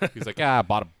cool. He's like, yeah, I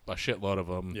bought a shitload of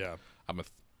them. Yeah.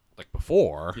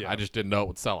 Before, I just didn't know it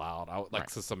would sell out.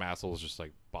 So some assholes just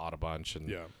like bought a bunch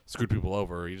and screwed people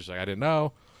over. He just like, I didn't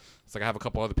know. It's like I have a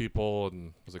couple other people,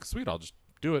 and I was like, sweet, I'll just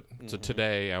do it. So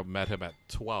today I met him at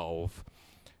 12,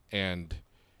 and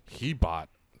he bought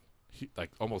like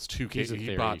almost 2 cases.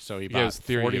 He bought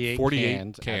 48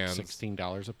 cans at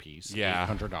 $16 a piece. Yeah,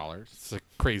 $100. It's like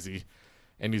crazy.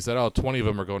 And he said, "Oh, 20 of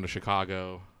them are going to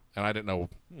Chicago," and I didn't know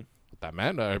what that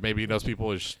meant. Or maybe he knows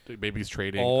people. Maybe he's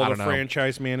trading. All I don't the know.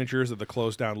 franchise managers of the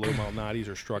closed down Lou Malnati's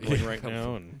are struggling right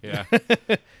now. And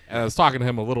and I was talking to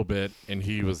him a little bit, and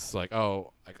he was like,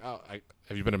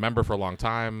 have you been a member for a long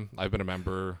time? I've been a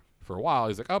member for a while.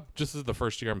 He's like, oh, this is the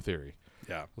first year I'm Theory.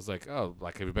 Yeah. I was like, oh,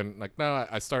 like, have you been like, no,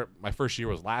 my first year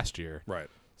was last year. Right.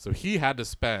 So he had to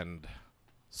spend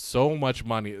so much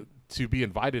money to be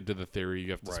invited to the Theory.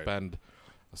 You have to spend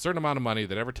a certain amount of money.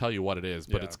 They never tell you what it is,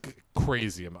 but it's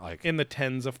crazy. Like in the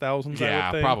tens of thousands. Yeah,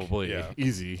 I would think. probably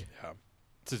easy. Yeah.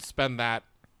 To spend that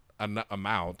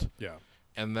amount. Yeah.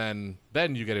 and then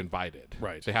you get invited.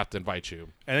 Right. They have to invite you.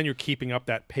 And then you're keeping up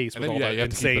that pace with all that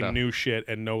insane new shit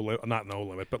and not no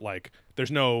limit, but like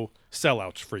there's no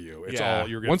sellouts for you. It's all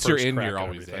you're once you're in, you're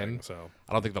always in. So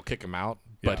I don't think they'll kick him out.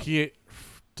 But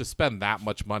to spend that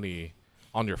much money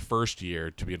on your first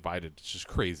year to be invited, it's just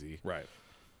crazy. Right.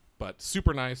 But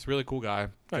super nice, really cool guy.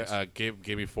 Nice. Gave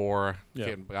me 4,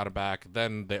 got him back.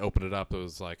 Then they opened it up. It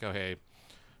was like, oh hey,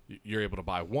 you're able to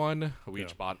buy one. We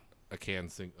each bought a can,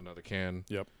 another can.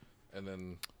 Yep. And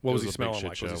then what was he smelling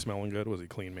like? Was he smelling good? Was he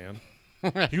clean, man?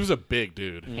 He was a big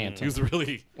dude. He was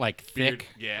really like thick,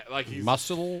 like he's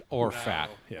muscle or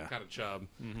fat. Yeah, kind of chub,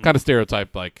 kind of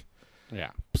stereotype, like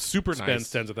super spends nice.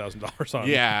 Tens of thousands of dollars on.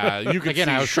 Yeah, you could again.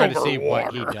 see I was trying to see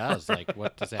what he does. Like,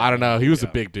 what does that? I don't know. He was a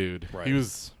big dude. Right. He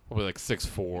was probably like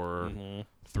 6'4",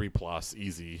 3+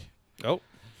 easy. Oh,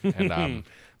 and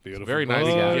beautiful. Very nice.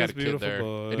 He had a kid beautiful there,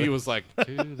 boys. and he was like,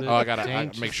 "Oh, I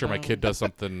gotta make sure my kid does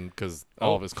something because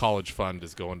all of his college fund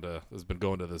has been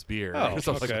going to this beer." Oh, or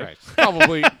something okay. like that.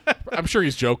 Probably. I'm sure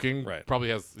he's joking. Right.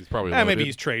 He's probably. Maybe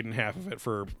he's trading half of it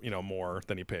for more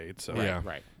than he paid. So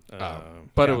Right.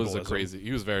 But it was a crazy.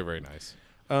 He was very, very nice.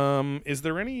 Is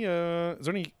there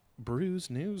any brews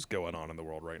news going on in the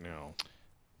world right now?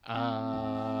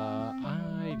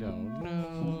 I don't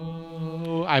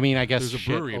know. I mean, I guess there's a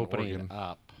brewery opening in Oregon.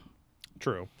 up.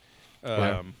 True.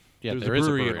 Yeah, there's there a is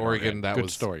brewery in Oregon that Good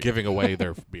was story. giving away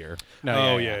their beer.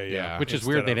 No, yeah. Which is Instead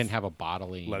weird. They of didn't have a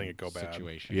bottling letting it go bad.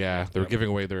 situation. Yeah, they're giving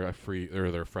away their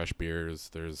their fresh beers.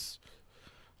 There's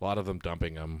a lot of them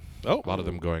dumping them. Oh, a lot of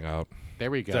them going out. There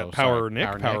we go. Is that Power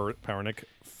Sorry, Nick? Power Nick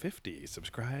 50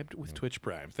 subscribed with Twitch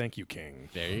Prime. Thank you, King.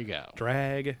 There you go.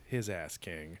 Drag his ass,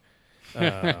 King. Eat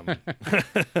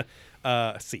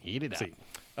it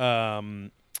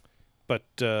up. But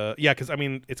because I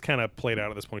mean, it's kind of played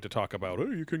out at this point to talk about, oh,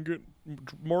 you can get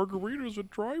margaritas at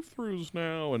drive-thrus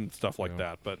now and stuff like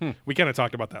that. But we kind of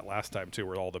talked about that last time too,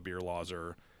 where all the beer laws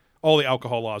all the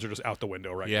alcohol laws are just out the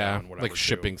window right now. And whatever, like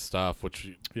shipping stuff, which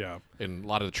in a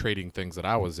lot of the trading things that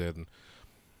I was in,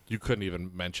 you couldn't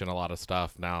even mention a lot of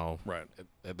stuff. Now, right?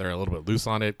 They're a little bit loose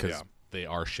on it because they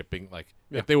are shipping. Like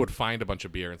if they would find a bunch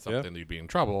of beer and something, you'd be in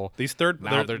trouble. These they're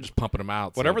just pumping them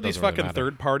out. Whatever so these fucking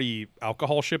third-party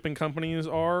alcohol shipping companies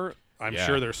are, I'm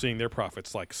sure they're seeing their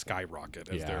profits like skyrocket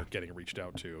as they're getting reached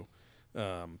out to.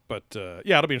 But it'll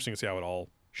be interesting to see how it all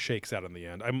shakes out in the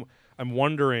end. I'm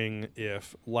wondering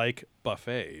if, like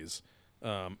buffets,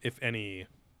 if any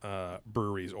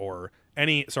breweries or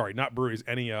any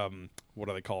what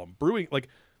do they call them? Brewing, like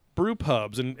brew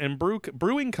pubs and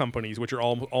brewing companies, which are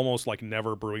almost like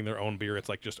never brewing their own beer. It's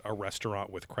like just a restaurant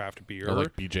with craft beer, or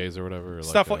like BJ's or whatever. Or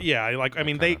stuff I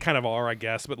mean, they kind of are, I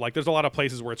guess, but like there's a lot of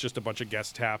places where it's just a bunch of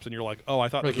guest taps, and you're like, oh, I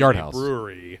thought like this Yard was House. a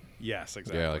brewery. Yes,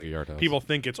 exactly. Yeah, like a Yard House. People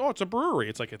think it's a brewery.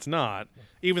 It's like it's not,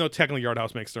 even though technically Yard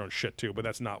House makes their own shit too. But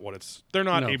that's not what it's. They're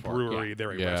not a brewery.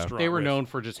 They're a restaurant. They were with known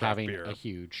for just having beer. a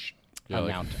huge.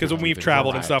 Because when we've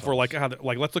traveled and stuff, we're like,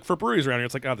 let's look for breweries around here.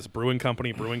 It's like, this brewing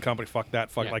company, fuck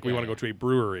that, we want to go to a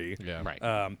brewery. Yeah,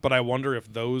 right. But I wonder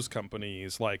if those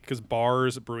companies, like, because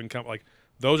bars, brewing company, like,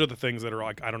 those are the things that are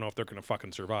like, I don't know if they're going to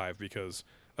fucking survive because,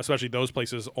 especially those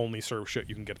places only serve shit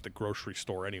you can get at the grocery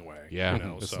store anyway.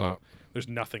 Yeah, so there's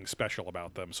nothing special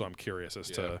about them. So I'm curious as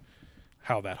to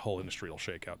how that whole industry will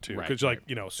shake out too. Because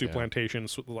Soup Plantation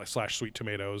 / Sweet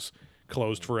Tomatoes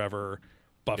closed forever.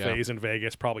 Buffets in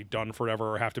Vegas probably done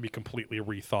forever or have to be completely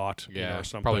rethought. Or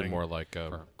something. Probably more like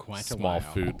small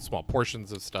food, small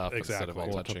portions of stuff instead of all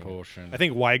touching. I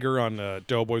think Weiger on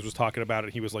Doughboys was talking about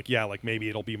it. He was like, like maybe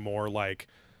it'll be more like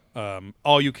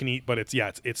all you can eat, but it's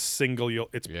single.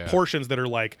 It's portions that are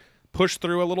like push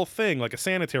through a little thing, like a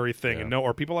sanitary thing, and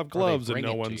or people have gloves and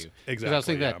no one's exactly. I was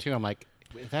thinking that too. I'm like,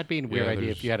 that'd be a weird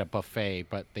idea if you had a buffet,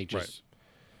 but they just.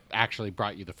 Actually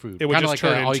brought you the food. It would just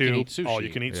turn into all you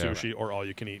can eat sushi or all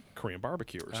you can eat Korean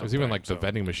barbecue or something. There's even like the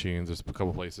vending machines. There's a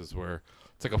couple places where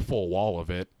it's like a full wall of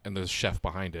it, and there's a chef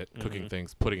behind it cooking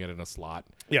things, putting it in a slot.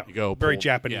 Yeah, you go very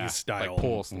Japanese style. Like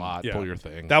pull a slot, pull your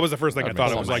thing. That was the first thing I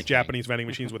thought. It was like Japanese vending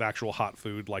machines with actual hot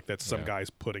food, like that's some guys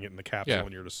putting it in the capsule,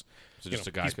 and you're just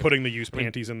a guy. He's putting the used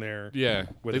panties in there. Yeah,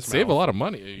 they save a lot of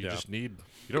money. You just do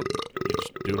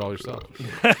it all yourself.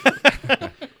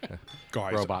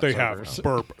 Guys, robot they servers. have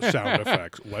burp sound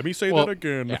effects. Let me say that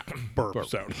again. Burp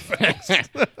sound effects.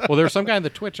 Well, there was some guy on the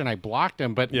Twitch, and I blocked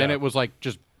him, but then it was like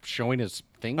just showing his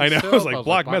things. I know. Still. I was like,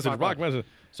 block message.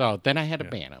 So then I had to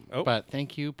ban him. Oh. But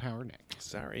thank you, Power Nick.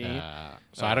 Sorry.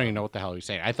 So I don't even know what the hell he's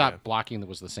saying. I thought blocking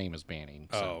was the same as banning.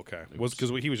 So okay. Was because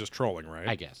he was just trolling, right?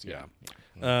 I guess. Yeah.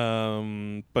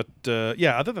 But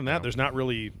other than that, there's not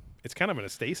really. It's kind of in a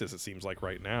stasis. It seems like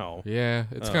right now. Yeah,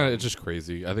 it's it's just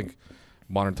crazy. I think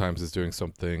Modern Times is doing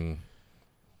something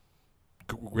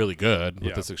really good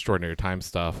with this Extraordinary Times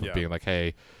stuff of being like,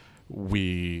 hey,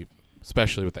 we,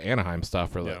 especially with the Anaheim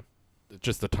stuff, or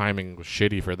just the timing was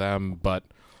shitty for them, but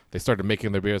they started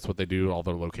making their beers what they do all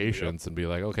their locations and be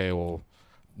like, okay, well,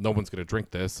 no one's going to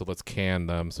drink this, so let's can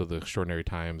them. So the Extraordinary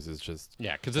Times is just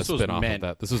because this was meant of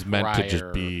that. This was meant to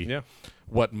just be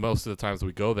what most of the times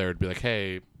we go there would be like,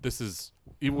 hey, this is,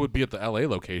 it would be at the LA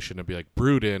location and be like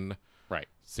brewed in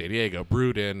San Diego,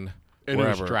 brewed in and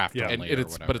wherever. It was draft only or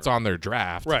it's, but it's on their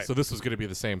draft. Right. So this was going to be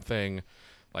the same thing.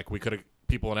 Like we could have,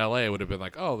 people in LA would have been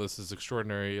like, oh, this is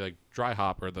Extraordinary like dry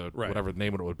hop or the whatever the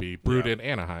name of it would be, brewed in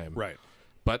Anaheim. Right.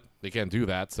 But they can't do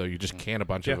that, so you just can a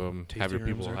bunch of them, have your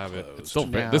people have it. It's still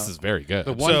Now, this is very good.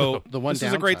 The one this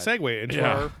is a great segue into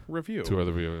our review. To our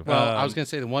review. Well, I was going to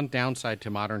say the one downside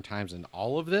to Modern Times in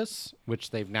all of this,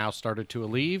 which they've now started to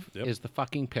alleviate, is the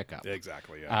fucking pickup.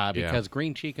 Exactly. Because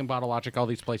Green Cheek and Bottle Logic, all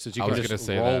these places, you I can was just gonna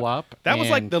say roll that. up. That was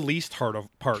like the least hard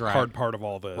part of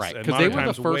all this, right? And Because they were the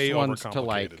Times first way ones to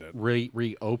like overcomplicated it.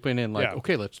 reopen and like,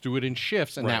 okay, let's do it in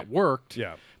shifts, and that worked.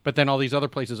 Yeah. But then all these other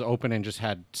places open and just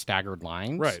had staggered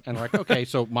lines. Right. And like, okay,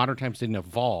 so Modern Times didn't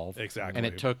evolve. Exactly. And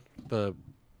it took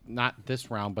not this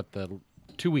round, but the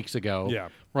 2 weeks ago. Yeah.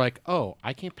 We're like, oh,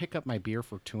 I can't pick up my beer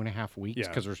for 2.5 weeks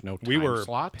because there's no time we were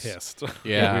slots. Pissed.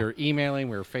 Yeah. We were emailing,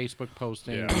 we were Facebook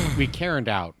posting. We Karen'd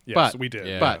out. Yes, but we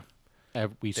did. But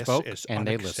we spoke is and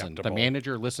they listened. The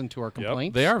manager listened to our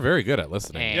complaints. They are very good at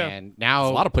listening. And now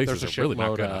a lot of places there's are really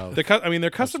not shitload good. of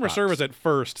their customer spots. service at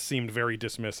first seemed very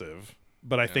dismissive,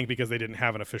 but I think because they didn't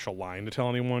have an official line to tell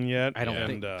anyone yet. I don't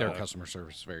think their customer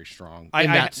service is very strong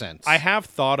in that sense. I have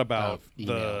thought about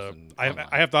I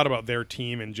I have thought about their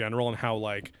team in general and how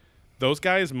like those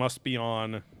guys must be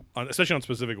on especially on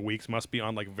specific weeks, must be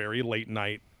on like very late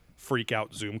night freak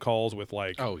out Zoom calls with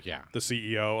like the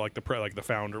CEO, like the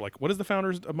founder, like what is the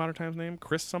founder's of Modern Times name?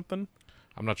 Chris something?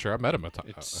 I'm not sure. I met him a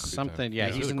It's something. Yeah,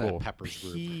 he's really in cool. the Peppers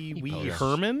group. Pee-wee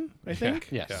Herman, I think.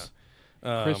 Yes.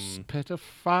 Yeah. Chris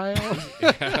Pedophile.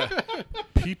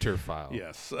 Peter File.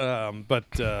 Yes.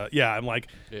 But I'm like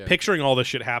picturing all this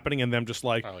shit happening and them just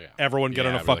like everyone get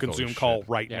on a fucking Zoom call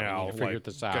right now. We figured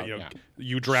this out.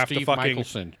 You draft Steve a fucking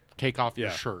Michelson. Take off your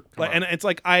shirt. And it's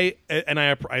like I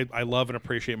love and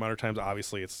appreciate Modern Times.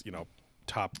 Obviously, it's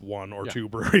top 1 or 2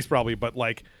 breweries probably, but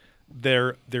like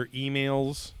their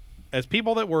emails. As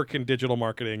people that work in digital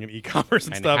marketing and e-commerce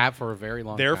and stuff, have for a very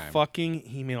long their time. fucking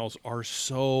emails are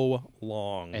so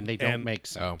long, and they don't make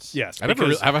sense. Yes,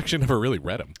 I've actually never really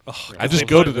read them. I just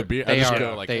go to the beer. I just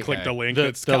go like click the link.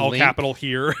 It's all link, capital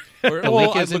here. The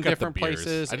link is in different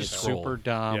places. It's scroll. super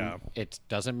dumb. Yeah. It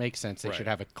doesn't make sense. They should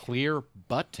have a clear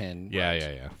button.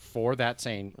 For that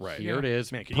saying, here it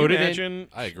is. Man, can put you it imagine? in.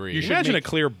 I agree. You imagine a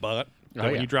clear butt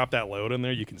that when you drop that load in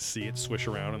there, you can see it swish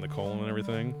around in the colon and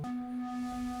everything.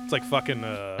 It's like fucking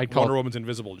Wonder Woman's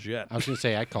invisible jet. I was going to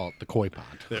say, I call it the koi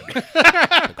pond.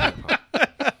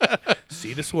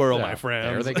 See the swirl, my friend.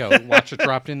 There they go. Watch it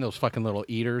drop in. Those fucking little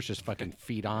eaters just fucking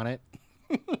feed on it.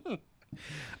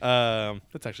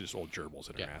 That's actually just old gerbils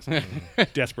in her ass.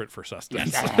 Desperate for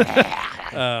sustenance.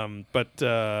 But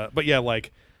yeah,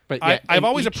 like... But I've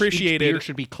always appreciated each beer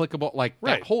should be clickable. Like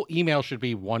that whole email should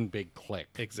be one big click.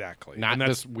 Exactly. Not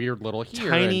this weird little here.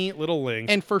 Tiny little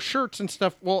links. And for shirts and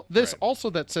stuff, well, this also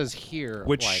that says here.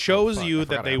 Which shows you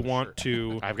that they want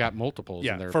to... I've got multiples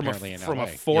and they're from apparently in from LA. a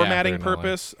formatting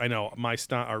purpose. I know my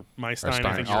Stein, I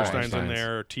think your Stein's in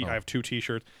there. I have 2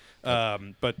 T-shirts.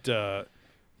 But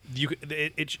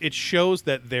it shows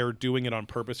that they're doing it on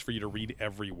purpose for you to read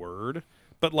every word.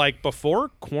 But like before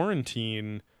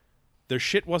quarantine... their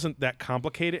shit wasn't that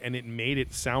complicated, and it made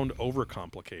it sound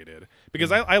overcomplicated. Because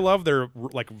I love their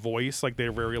like voice, like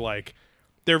they're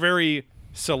very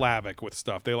syllabic with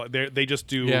stuff. They just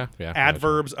do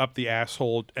adverbs up the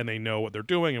asshole, and they know what they're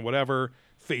doing and whatever.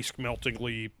 Face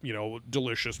meltingly,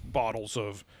 delicious bottles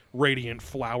of radiant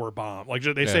flower bomb. Like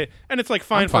they say, and it's like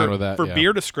fine with that, for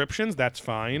beer descriptions. That's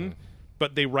fine.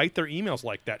 But they write their emails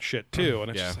like that shit too, and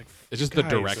it's just like it's just the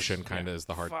direction kind of is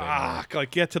the hard thing.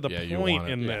 Like get to the point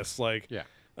in this, like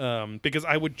because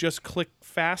I would just click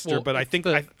faster, but I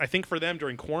think for them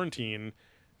during quarantine,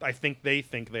 I think they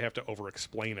have to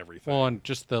over-explain everything. Well, and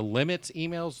just the limits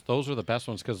emails, those are the best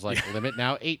ones because like limit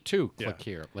now 8.2, click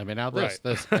here, limit now this,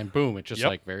 and boom, it's just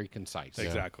like very concise.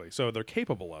 Exactly. So they're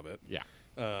capable of it. Yeah.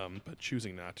 But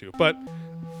choosing not to. But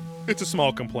it's a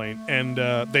small complaint, and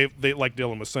they like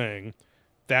Dillon was saying.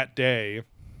 That day,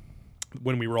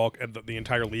 when we were all, the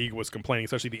entire league was complaining,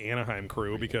 especially the Anaheim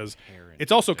crew, because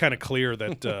it's also kind of clear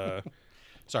that.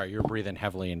 Sorry, you're breathing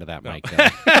heavily into that mic.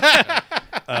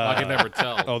 I can never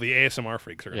tell. Oh, the ASMR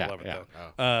freaks are gonna love it.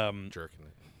 Though. Jerking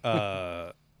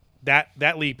it.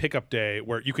 that league pickup day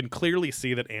where you can clearly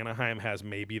see that Anaheim has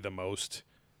maybe the most.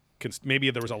 Maybe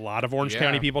there was a lot of Orange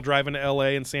County people driving to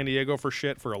L.A. and San Diego for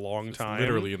shit for a long time.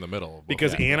 Literally in the middle.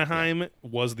 Because Anaheim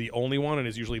was the only one and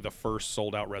is usually the first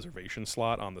sold-out reservation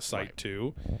slot on the site,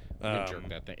 too. Jerk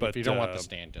that thing. But if you don't want the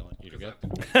stand, Dillon, you get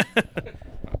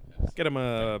get him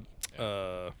a...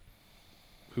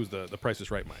 who's the Price is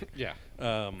Right Mike. Yeah.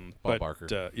 Bob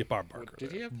Barker. Bob Barker.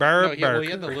 Did he have? Barker.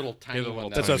 He had the little tiny one.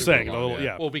 That's what I'm saying.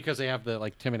 Well, because they have the,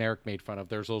 like, Tim and Eric made fun of.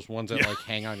 There's those ones that, like,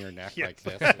 hang on your neck like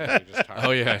this. And you just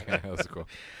that's cool.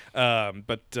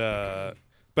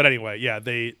 But anyway, yeah,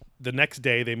 the next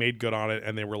day they made good on it,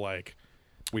 and they were like,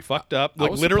 we fucked up.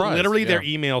 Like, surprised. literally their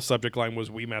email subject line was,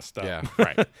 we messed up. Yeah.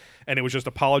 Right. And it was just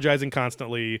apologizing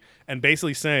constantly and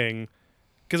basically saying...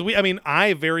 Because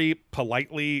I very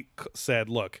politely said,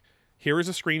 look, here is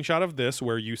a screenshot of this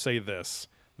where you say this.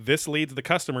 This leads the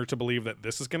customer to believe that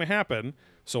this is going to happen.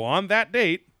 So on that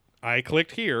date, I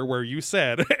clicked here where you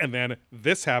said, and then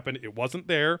this happened. It wasn't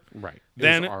there. Right.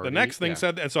 Then the next thing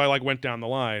said, and so I went down the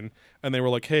line, and they were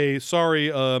like, hey,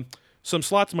 sorry, some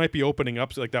slots might be opening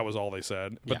up. So, that was all they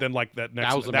said. But then late that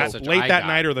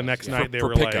night or the next night, they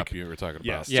were pickup like, you were talking about.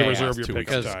 Yes, to reserve your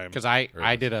pickup time. Because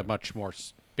I did a much more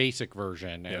basic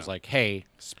version. It was like, hey,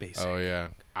 oh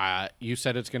yeah, you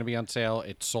said it's going to be on sale.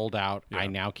 It's sold out. I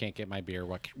now can't get my beer.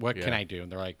 What can I do?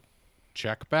 And they're like,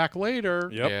 check back later.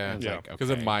 Yeah, Because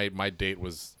then my date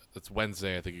was it's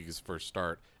Wednesday. I think you could first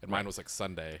start, and mine was like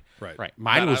Sunday. Right.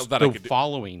 Mine was the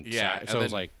following. Yeah, so it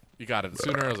was like you got it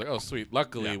sooner. I was like, oh sweet.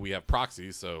 Luckily we have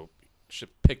proxies, so shit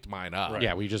picked mine up.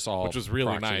 Yeah, we just all which was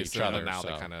really nice. Each other, now they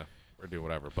kind of or do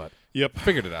whatever, but yep,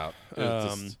 figured it out.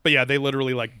 But yeah, they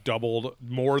literally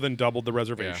more than doubled the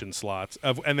reservation slots.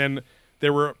 And then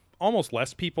there were almost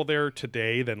less people there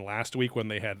today than last week when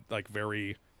they had like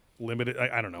very limited.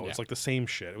 I don't know. It's like the same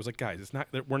shit. It was like, guys, it's not.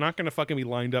 We're not going to fucking be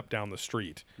lined up down the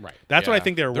street. Right. That's what I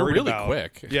think they're worried really about.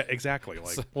 Quick. Yeah, exactly.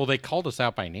 Like, well, they called us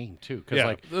out by name too,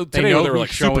 because today they know they were who's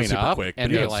like super, showing up, quick,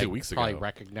 and they 2 weeks probably ago.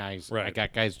 recognize. Right. I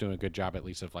got guys doing a good job at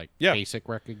least of basic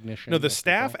recognition. No, the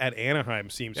staff at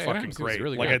Anaheim seems fucking great.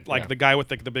 Really like good. the guy with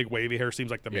the big wavy hair seems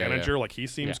like the manager. Like he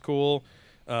seems cool.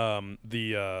 What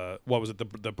was it?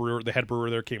 The brewer, the head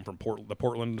brewer there came from the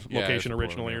Portland location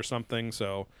originally or something.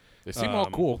 So they seem all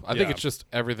cool. I think it's just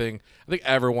everything. I think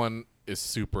everyone is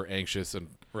super anxious and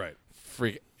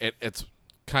freak. It's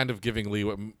kind of giving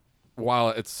leeway. While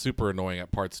it's super annoying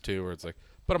at parts too, where it's like,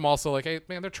 but I'm also like, hey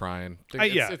man, they're trying.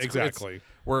 Exactly.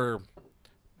 We're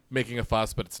making a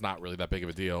fuss, but it's not really that big of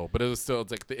a deal. But it's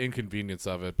like the inconvenience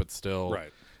of it, but still,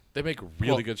 they make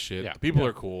really good shit. Yeah. People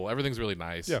are cool. Everything's really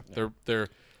nice. Yeah. They're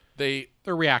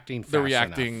reacting. They're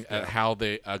reacting enough. at how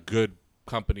a good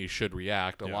company should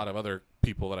react. A lot of other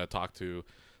people that I talk to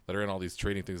that are in all these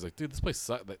trading things, like, dude, this place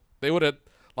sucks. They would have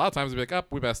a lot of times they'd be like, "Oh,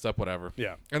 we messed up, whatever."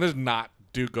 Yeah. And there's not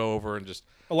go over and just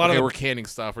a lot of we're canning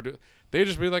stuff or they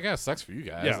just be like, "Yeah, it sucks for you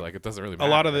guys." Yeah. Like it doesn't really matter.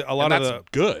 A lot of the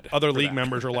good other league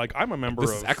members are like, I'm a member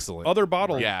this of is excellent. other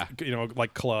bottle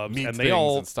like clubs, Meats and they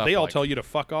all and stuff tell you to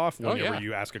fuck off whenever yeah.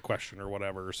 you ask a question or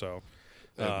whatever. So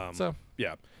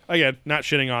yeah. Again, not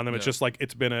shitting on them. It's just like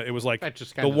it was like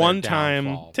the one time.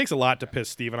 It takes a lot to piss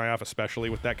Steve and I off, especially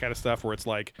with that kind of stuff where it's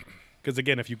like, because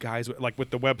again, if you guys like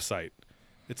with the website,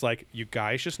 it's like you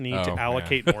guys just need to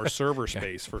allocate more server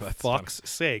space for fuck's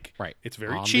sake. Right. It's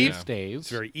very cheap. It's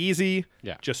very easy.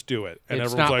 Yeah. Just do it. And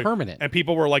it's everyone's not like, permanent. And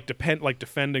people were like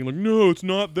defending, like, no, it's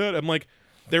not that. I'm like,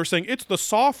 they were saying it's the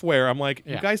software. I'm like,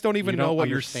 you guys don't even know what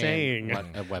you're saying what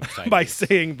a website by is.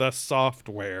 saying the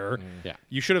software. Yeah.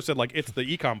 You should have said like it's the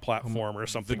ecom platform or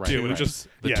something too. It was just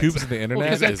the tubes of the internet.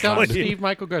 Because that's how Steve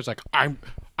Michael goes like,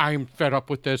 I'm fed up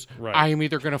with this. Right. I am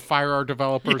either going to fire our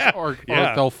developers or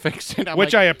they'll fix it.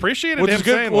 Which I appreciated him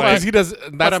saying. Well, because he does.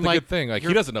 That's the like, good thing. Like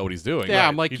he doesn't know what he's doing. Yeah,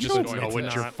 I'm like, he you just don't know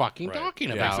what you're fucking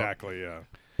talking about. Exactly. Yeah.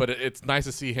 But it's nice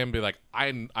to see him be like,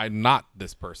 I'm not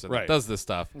this person that does this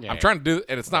stuff. Yeah, I'm trying to do it,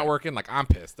 and it's not working. Like, I'm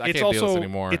pissed. I can't do this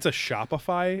anymore. It's a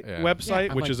Shopify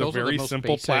website, which like, is a very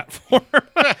simple basic. platform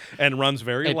and runs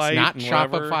very light. It's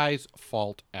not Shopify's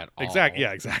fault at all. Exactly.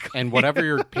 Yeah, exactly. And whatever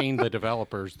you're paying the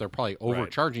developers, they're probably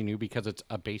overcharging you because it's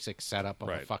a basic setup of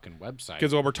a fucking website.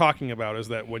 Because what we're talking about is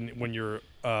that when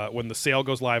the sale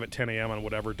goes live at 10 a.m. on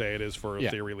whatever day it is for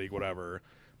Theory League, whatever,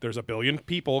 there's a billion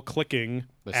people clicking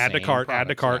add to cart, add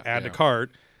to cart, add to cart,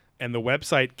 and the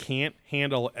website can't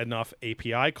handle enough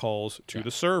API calls to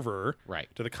the server,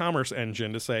 to the commerce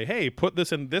engine to say, hey, put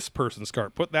this in this person's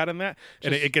cart, put that in that.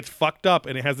 And it gets fucked up,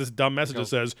 and it has this dumb message that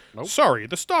says, sorry,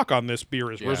 the stock on this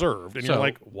beer is reserved. And you're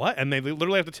like, what? And they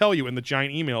literally have to tell you in the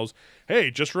giant emails,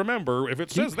 hey, just remember, if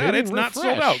it says that, it's not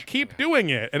sold out. Keep doing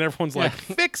it. And everyone's like,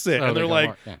 fix it. And they're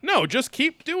like, no, just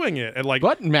keep doing it. And like,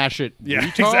 button mash it,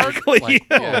 retard. Exactly. Like,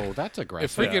 oh, that's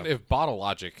aggressive. If Bottle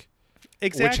Logic...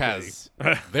 Exactly. Which has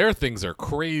their things are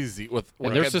crazy with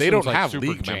they don't like have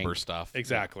league member stuff.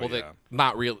 Exactly. Well,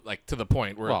 not real like to the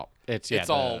point where it's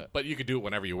all. But you can do it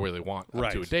whenever you really want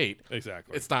up to a date.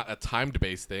 Exactly. It's not a timed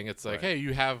based thing. It's like, hey,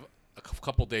 you have a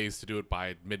couple days to do it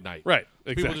by midnight. Right.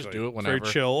 Exactly. People just do it whenever.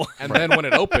 Very chill. And then when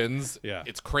it opens,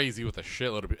 it's crazy with a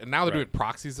shitload of. And now they're doing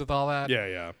proxies with all that.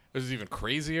 Yeah. This is even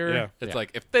crazier. Yeah. It's like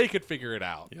if they could figure it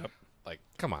out. Yep. Like,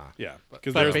 come on. Yeah.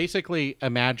 But basically,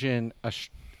 imagine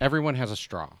everyone has a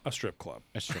straw. A strip club.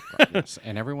 A strip club, yes.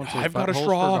 And everyone says, I've got a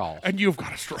straw, and you've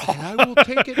got a straw. And I will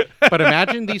take it. But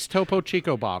imagine these Topo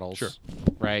Chico bottles,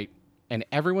 right? And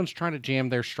everyone's trying to jam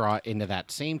their straw into that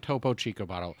same Topo Chico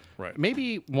bottle. Right.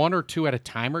 Maybe one or two at a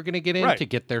time are going to get in to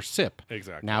get their sip.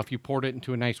 Exactly. Now, if you poured it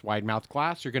into a nice wide-mouthed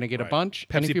glass, you're going to get a bunch.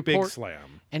 Pepsi and if you Big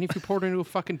Slam. And if you pour it into a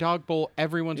fucking dog bowl,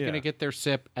 everyone's going to get their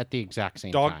sip at the exact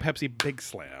same time. Dog Pepsi Big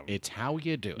Slam. It's how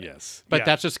you do it. Yes. But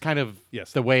that's just kind of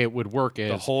the way it would work. Is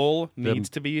the hole needs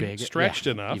to be stretched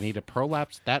enough. You need to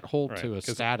prolapse that hole to a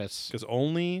status. Because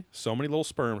only so many little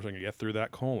sperms are going to get through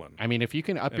that colon. I mean, if you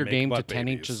can up your game to 10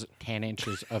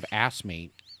 inches of ass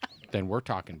meat, then we're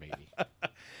talking baby.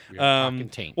 We're talking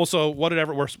taint. Well, so what did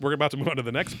we're about to move on to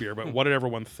the next beer, but what did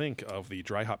everyone think of the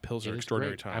Dry-Hopped Pilsner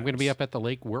Extraordinary Times? I'm going to be up at the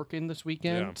lake working this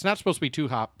weekend. Yeah. It's not supposed to be too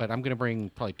hot, but I'm going to bring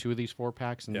probably 2 of these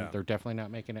 4-packs, and they're definitely not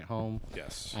making it home.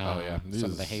 Yes.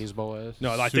 Some of the Haze boys.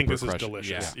 No, I think this is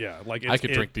delicious. Yeah. Like I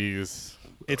could drink these.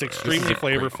 It's extremely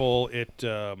flavorful.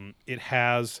 It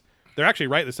has... They're actually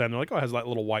right this time. They're like, it has that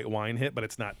little white wine hit, but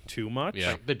it's not too much.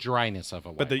 Yeah, the dryness of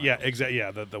a white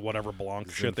wine. The whatever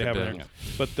Blanc shit they have in there.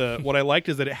 But what I liked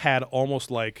is that it had almost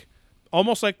like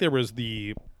there was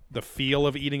the feel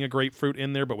of eating a grapefruit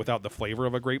in there, but without the flavor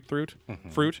of a grapefruit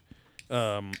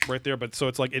right there. But so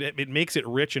it's like it makes it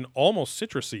rich and almost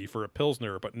citrusy for a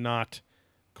Pilsner, but not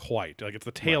quite. Like it's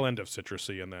the tail end of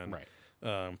citrusy, and then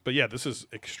but yeah, this is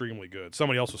extremely good.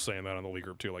 Somebody else was saying that on the league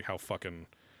group too, like how fucking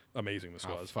amazing this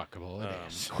was. Fuckable it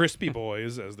is. Crispy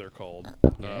boys, as they're called,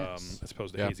 as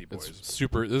opposed to hazy boys.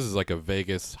 Super. This is like a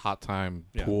Vegas hot time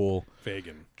pool.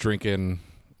 Vegan. Drinking,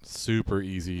 super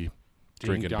easy.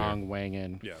 Drinking dong,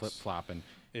 wanging, flip flopping.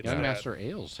 Young Master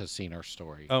Ales has seen our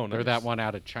story. Oh, nice. They're that one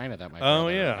out of China that my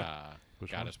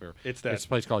got us beer. It's a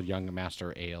place called Young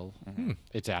Master Ale. Mm-hmm.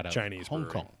 It's out of Chinese Hong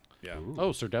brewery. Kong. Yeah. Ooh.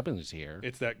 Oh, Sir Dubbin is here.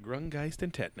 It's that Grungeist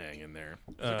and Tetnang in there.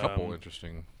 There's a couple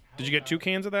interesting. Did you get 2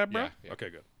 cans of that, bro? Yeah. Okay,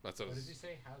 good. What did he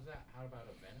say? How's that? How about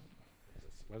a Venom?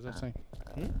 What does that say?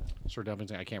 Sir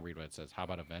Dubbin's. I can't read what it says. How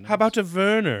about a Venom? How about a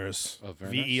Verner's? A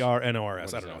Verner's?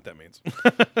 Vernors. I don't know what that means.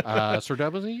 Sir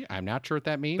Dubbin's. I'm not sure what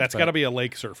that means. That's got to be a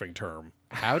lake surfing term.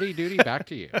 Howdy doody. Back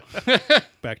to you.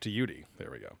 Back to Udy. There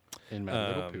we go. In my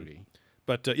little pooty.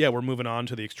 But we're moving on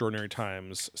to the Extraordinary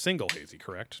Times single hazy,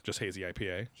 correct? Just hazy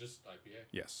IPA. Just IPA.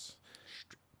 Yes.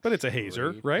 But it's a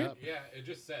hazer, right? Yeah, it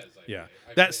just says IPA.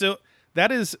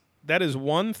 Yeah. That is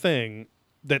one thing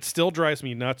that still drives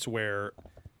me nuts, where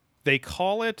they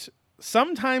call it.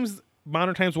 Sometimes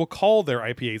Modern Times will call their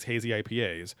IPAs hazy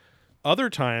IPAs. Other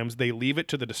times they leave it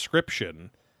to the description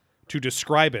to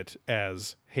describe it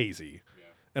as hazy. Yeah.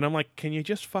 And I'm like, can you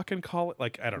just fucking call it?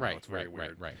 Like, I don't know. It's very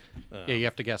weird. Right. Yeah, you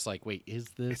have to guess. Like, wait, is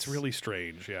this? It's really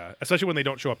strange. Yeah, especially when they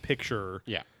don't show a picture.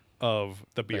 Yeah. Of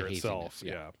the beer itself.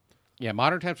 Yeah,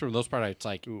 Modern Times for the most part, it's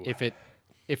like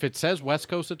if it says West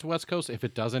Coast, it's West Coast. If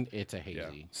it doesn't, it's a hazy.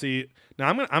 Yeah. See, now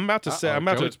I'm about to say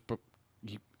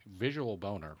visual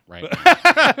boner right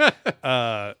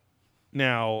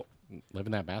now.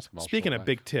 Living that basketball. Speaking of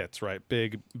big tits, right?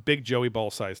 Big Joey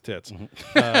ball sized tits.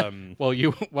 Mm-hmm. Well,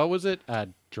 what was it?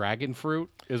 Dragon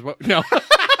fruit is what? No.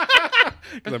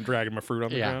 Because I'm dragging my fruit on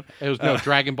the ground. It was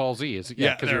Dragon Ball Z.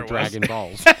 Because you're dragging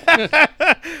balls.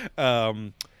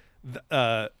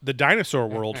 The dinosaur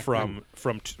world from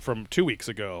 2 weeks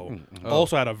ago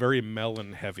also had a very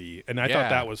melon heavy, and I thought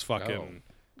that was fucking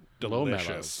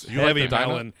delicious. You heavy like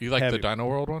melon. You like the Dino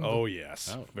World one? Oh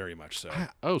yes, very much so.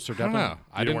 So definitely.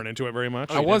 You weren't into it very much.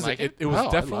 I wasn't. Like it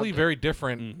was definitely very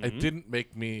different. Mm-hmm. It didn't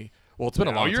make me. Well, it's been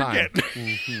a long time.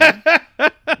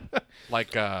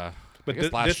 Like.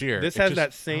 But last year. This has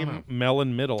that same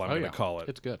melon middle, I'm going to call it.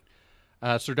 It's good.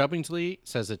 Sir Dubbingsley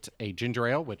says it's a ginger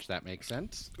ale, which that makes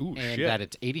sense. Ooh, and shit. that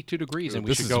it's 82 degrees, and we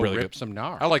This should is go really rip good. some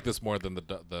gnar. I like this more than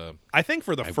the. I think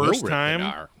for the I first will rip the time,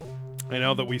 gnar. I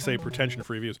know that we say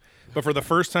pretension-free reviews, but for the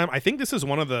first time, I think this is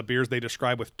one of the beers they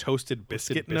describe with toasted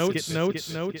biscuit notes.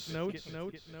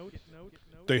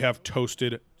 They have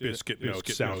toasted biscuit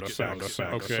notes. Sound effects.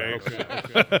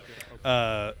 Okay.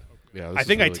 Yeah, I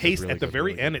think I taste at the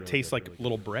very end. It tastes like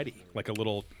little bready, like a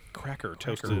little cracker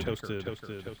toasted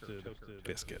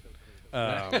biscuit.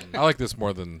 I like this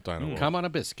more than Dino World. Come on a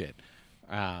biscuit.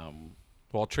 Well,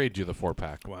 I'll trade you the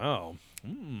 4-pack. Wow.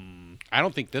 I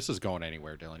don't think this is going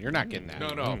anywhere, Dylan. You're not getting that.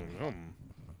 No.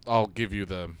 I'll give you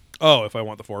the. Oh, if I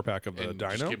want the 4-pack of the and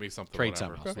Dino. Just give me something. Trade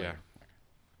whatever. something else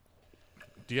Yeah.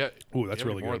 Do you? Ooh, that's do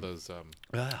you really have any more good. of those.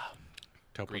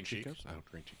 Topo Green Chicos? cheeks? Oh,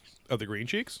 green cheeks. Of the green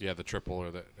cheeks? Yeah, the triple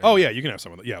or the. Oh yeah, you can have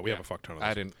some of that. Yeah, we have a fuck ton of those.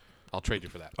 I didn't. I'll trade you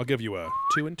for that. I'll give you a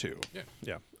 2 and 2.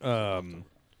 Yeah. Yeah.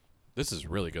 This is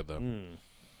really good though.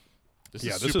 This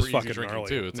Yeah, is this super is easy fucking drinking gnarly.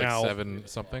 too. It's Now- like 7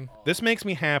 something. This makes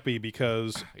me happy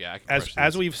because Yeah, I can as crush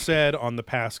as these. we've said on the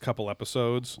past couple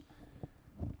episodes,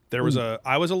 there was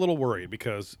I was a little worried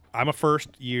because I'm a first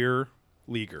year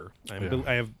leaguer.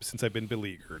 I have since I've been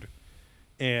beleaguered,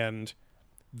 and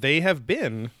their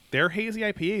hazy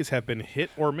IPAs have been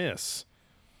hit or miss.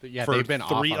 Yeah, for they've been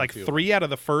off on a few of them. 3 out of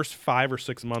the first 5 or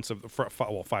 6 months of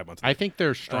 5 months. I think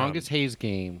their strongest haze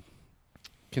game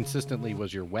consistently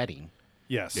was your wedding.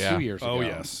 Yes. Yeah. 2 years ago. Oh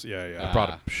yes. Yeah. Yeah. brought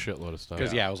a shitload of stuff.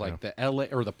 Because it was like the LA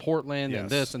or the Portland and Yes.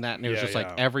 this and that, and it was Yeah, just yeah.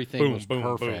 like everything Boom, was boom,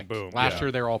 boom, perfect. boom. Last Yeah.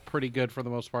 year they were all pretty good for the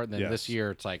most part, and then Yes. this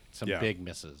year it's like some Yeah. big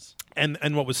misses. And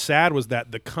what was sad was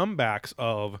that the comebacks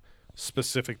of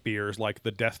specific beers, like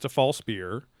the Death to False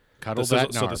beer, Cuddle the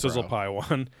that sizzle, gnar, the Sizzle bro. Pie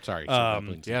one, Sorry.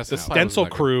 Yes, the that was Stencil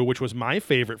not good. Crew, which was my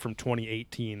favorite from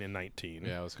 2018 and 19,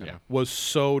 Yeah, it was kind of. was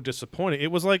so disappointing.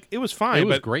 It was fine. It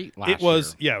was but great last It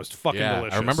was year. it was fucking Yeah, I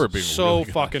delicious. remember it being so really good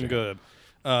last fucking year.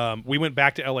 good. We went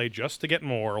back to LA just to get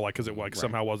more, like because it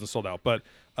somehow wasn't sold out. But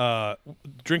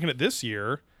drinking it this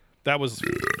year, that was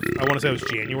I want to say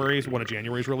it was one of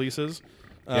January's releases.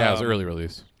 Yeah, it was early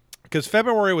release. Because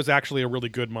February was actually a really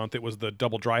good month. It was the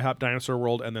Double Dry-Hop Dinosaur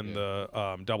World and then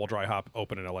the Double Dry-Hop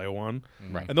Open in LA one.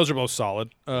 Right. And those are both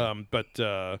solid. But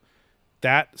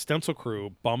that Stencil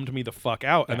Crew bummed me the fuck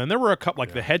out. And then there were a couple,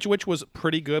 like the Hedge Witch was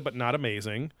pretty good, but not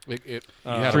amazing. You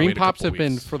had to Dream wait a Pops couple have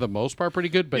been weeks. for the most part pretty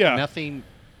good, but Yeah. nothing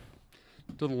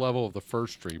to the level of the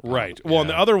first Dream Pop. Right. Well, and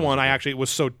the Yeah, other one, it was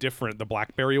so different. The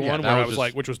Blackberry one, that where I was was just-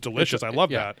 like, which was delicious. I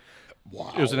love yeah. that.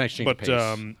 Wow. It was a nice change But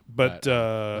of pace. but Let me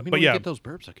know but when you yeah. get those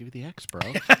burps, I'll give you the X, bro.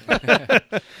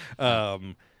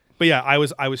 But yeah, I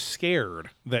was scared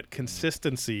that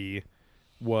consistency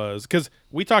was because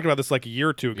we talked about this like a year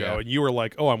or two ago, Yeah. and you were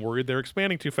like, "Oh, I'm worried they're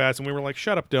expanding too fast," and we were like,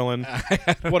 "Shut up, Dylan."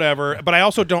 Whatever. But I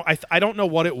also don't. I don't know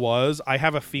what it was. I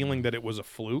have a feeling that it was a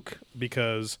fluke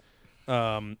because,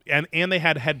 and they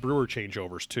had brewer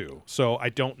changeovers too. So I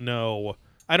don't know.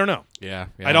 I don't know. Yeah.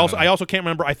 I also can't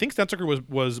remember. I think Stencil Crew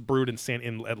was brewed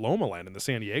at Loma Land in the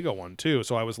San Diego one too.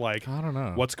 So I was like, I don't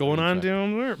know. what's going on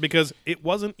down there? Because it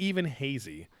wasn't even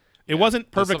hazy. It wasn't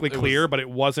perfectly it was- clear, but it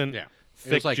wasn't Yeah.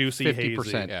 thick, It was like juicy, 50%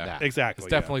 hazy. that. Exactly.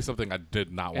 It's definitely something I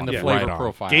did not want And the to flavor write on.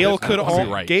 profile. Gail It's could not- I'll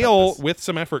be right, Gail but this- with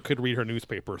some effort could read her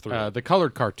newspaper through. the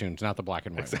colored cartoons, not the black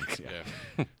and white ones.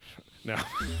 Yeah.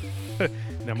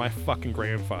 Now my fucking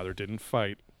grandfather didn't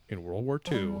fight in World War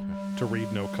II to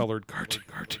read no colored cartoon.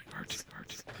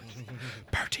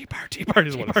 Party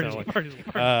is what it sounded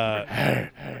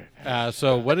like.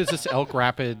 So what is this Elk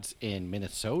Rapids in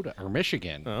Minnesota or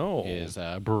Michigan? Oh. Is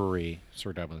a brewery,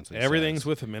 Sir Dublin says. Everything's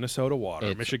with Minnesota water,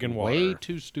 It's Michigan water. way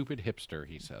too stupid hipster,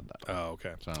 he said that. Oh,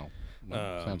 okay. So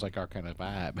sounds like our kind of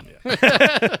vibe.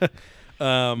 Yeah.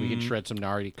 We can shred some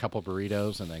gnarly couple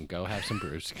burritos and then go have some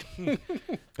brews.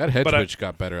 That hedge But I- witch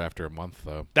got better after a month,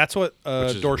 though. That's what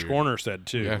is Dorsch weird. Corner said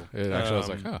too. Yeah, it actually was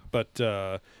like, huh. But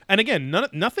and again,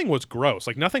 nothing was gross.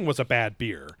 Like nothing was a bad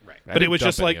beer. Right. I But it didn't was dump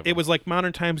just any like of it them. was like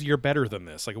Modern Times. You're better than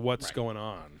this. Like what's going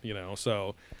on?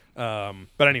 So.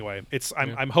 But anyway,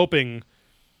 I'm hoping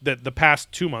that the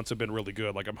past 2 months have been really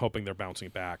good. Like I'm hoping they're bouncing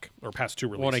back. Or past 2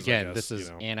 releases. Well, and I again, guess, this is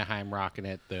you know. Anaheim rocking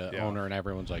it. The Yeah. owner and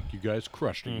everyone's like, "You guys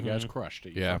crushed it. You guys crushed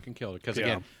it. You Yeah. fucking killed it." Because Yeah.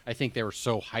 again, I think they were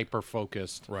so hyper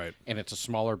focused, Right. And it's a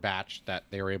smaller batch that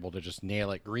they were able to just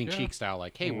nail it, green cheek style.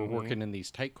 Like, hey, we're working in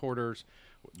these tight quarters.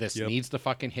 This Yep. needs to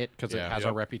fucking hit because Yeah. it has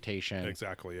Yep. a reputation.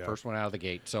 Exactly. Yeah. First one out of the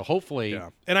gate. So hopefully, Yeah.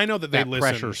 And I know that they that listen.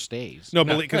 pressure stays. No,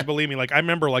 because believe me, like I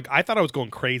remember, like I thought I was going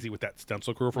crazy with that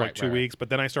Stencil Crew for like Right, 2 right. weeks, but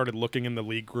then I started looking in the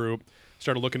league group,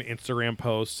 started looking at Instagram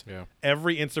posts. Yeah.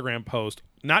 Every Instagram post,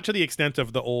 not to the extent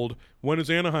of the old "When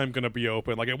is Anaheim going to be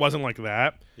open?" Like it wasn't like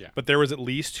that. Yeah. But there was at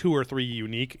least 2 or 3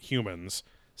 unique humans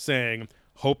saying,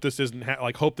 hope this isn't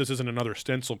hope this isn't another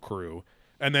stencil crew.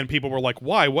 And then people were like,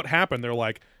 why? What happened? They're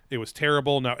like, it was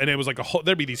terrible. No, and it was like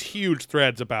there'd be these huge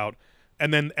threads about,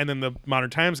 and then the Modern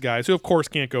Times guys, who of course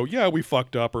can't go, yeah, we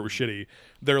fucked up or it was shitty.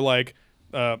 They're like,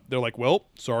 well,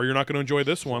 sorry, you're not going to enjoy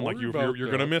this one. Like you're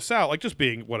going to miss out. Like just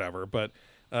being whatever. But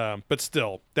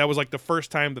still, that was like the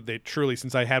first time that they truly,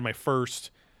 since I had my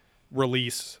first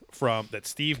release that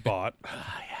Steve bought,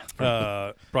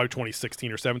 probably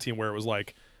 2016 or 17, where it was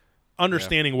like,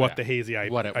 understanding what the hazy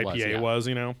IPA was,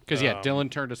 you know? Because, Dillon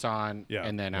turned us on,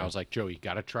 and then I was like, Joey, you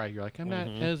got to try. You're like, I'm not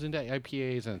as into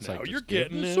IPAs. And it's like, you're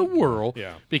getting this a whirl.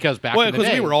 Yeah. Because back in the day.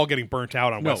 Because we were all getting burnt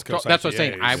out on West Coast that's IPAs. what I'm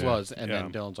saying. I was. And then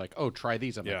Dillon's like, oh, try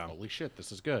these. I'm like, holy shit,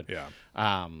 this is good. Yeah.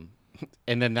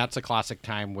 And then that's a classic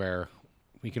time where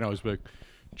we can always be like,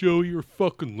 Joey, you're a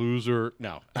fucking loser.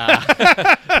 No.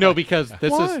 No, because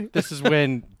this is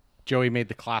when Joey made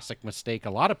the classic mistake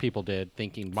a lot of people did,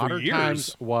 thinking Modern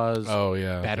Times was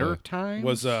better times.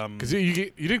 Was because you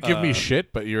didn't give me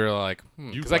shit, but you're like,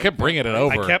 because I kept bringing it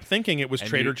over. I kept thinking it was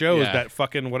Trader Joe's, that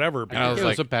fucking whatever. And I was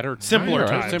like, a better time. Simpler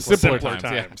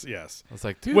times. Yes. I was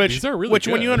like, dude, these are really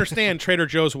good. When you understand, Trader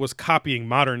Joe's was copying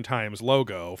Modern Times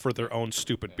logo for their own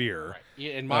stupid beer.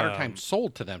 Right. And Modern Times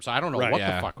sold to them, so I don't know what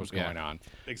the fuck was going on.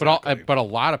 Exactly. But a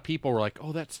lot of people were like,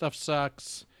 oh, that stuff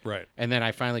sucks. Right. And then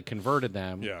I finally converted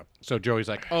them. Yeah. So Joey's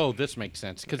like, oh, this makes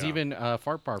sense. Because even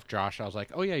Fart Barf Josh, I was like,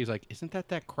 oh, yeah. He's like, isn't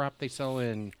that crap they sell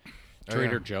in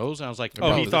Trader Joe's? And I was like,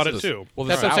 oh, he thought it too. Well,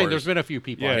 that's what I'm saying. There's been a few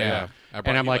people. Yeah.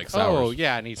 And I'm like, oh,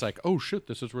 yeah. And he's like, oh, shit,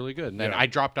 this is really good. And then I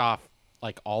dropped off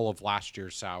like all of last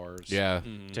year's sours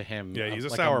to him he's a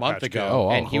like sour a month patch ago.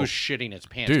 kid. And he was shitting his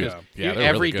pants. Dude,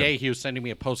 every day he was sending me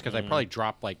a post because I probably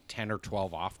dropped like 10 or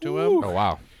 12 off to him. Oh,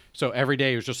 wow. So every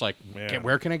day he was just like,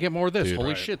 where can I get more of this? Dude,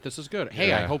 Holy shit, this is good.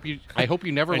 Hey, I hope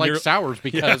you never like sours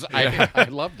because I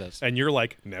love this. And you're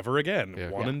like, never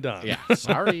again. One and done. Yeah,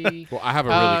 sorry. Well, I have a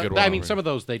really good one. I mean, some of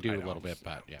those they do a little bit,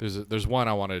 but There's one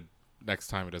I wanted next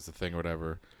time it does the thing or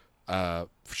whatever.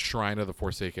 Shrine of the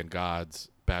Forsaken Gods,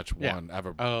 batch 1. I have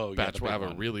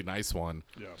a really nice one.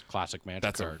 Yeah. Classic Magic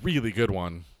That's card. a really good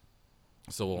one.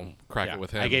 So we'll crack it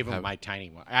with him. I gave him my tiny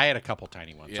one. I had a couple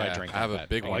tiny ones. So I drank. I have a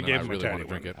big one. I gave him really want to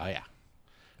drink it. Oh yeah.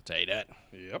 Say that.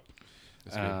 Yep.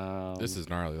 This is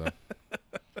gnarly though.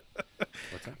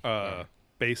 What's that?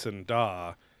 Basin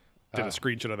Da did a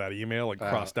screenshot of that email and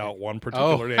crossed out one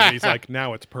particular name. And he's like,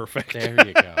 now it's perfect. There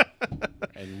you go.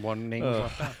 And one name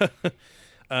was left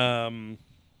out.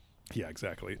 Yeah,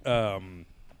 exactly.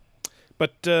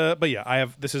 But yeah, I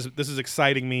have this is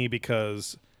exciting me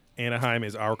because Anaheim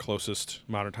is our closest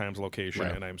Modern Times location,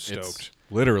 and I'm stoked. It's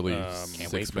literally Can't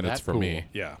 6 minutes from me.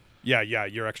 Yeah,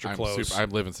 you're extra close. I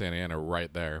live in Santa Ana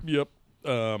right there. Yep.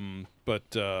 But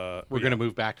we're gonna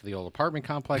move back to the old apartment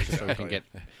complex so we can get.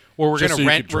 Well, we're gonna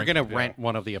rent. We're gonna rent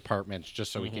one of the apartments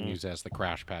just so we can use it as the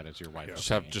crash pad, as your wife. Just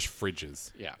have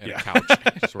fridges. And a couch.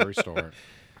 That's where we store it.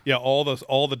 Yeah, all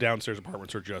the downstairs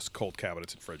apartments are just cold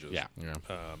cabinets and fridges. Yeah.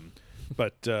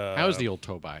 But how's the old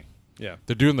Tobai? Yeah,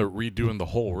 they're redoing the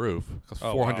whole roof. Costs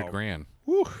 $400,000.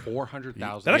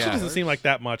 400,000. That actually doesn't seem like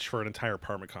that much for an entire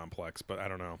apartment complex, but I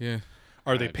don't know. Yeah.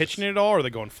 Are they pitching it at all, or are they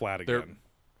going flat again?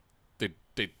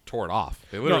 They tore it off.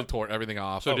 They literally tore everything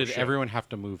off. So did everyone have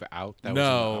to move out? That was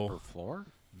on the upper floor.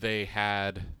 They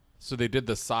did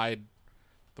the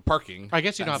parking. I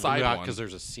guess you don't have to move out because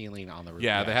there's a ceiling on the roof.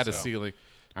 Yeah, they had a ceiling.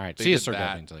 All right, see you, Sir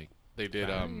Devingsley. They did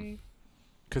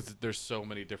because there's so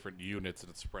many different units and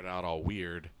it's spread out all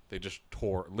weird. They just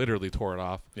literally tore it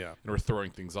off. Yeah, and we're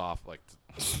throwing things off like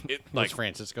was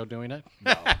Francisco doing it?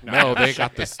 No, they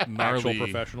got this gnarly actual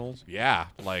professionals. Yeah,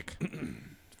 like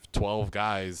 12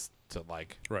 guys to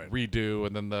redo,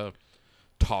 and then the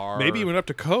tar. Maybe even up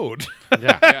to code.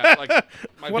 Yeah. Like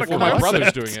my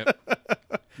brother's doing it.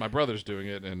 My brother's doing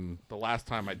it, and the last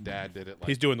time my dad did it,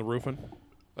 he's doing the roofing.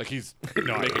 Like he's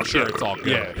making sure it's all good.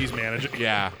 Yeah, he's managing.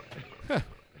 Yeah.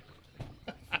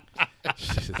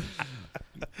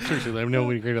 Seriously, let him know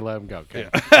when you're going to let him go. Okay,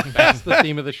 that's the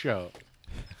theme of the show.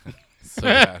 So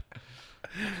bad.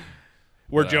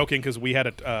 We're joking because we had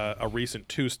a recent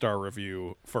 2-star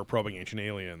review for Probing Ancient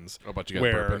Aliens. Oh, but you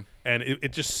guys burping? And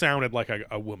it just sounded like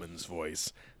a woman's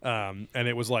voice. And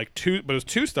it was like but it was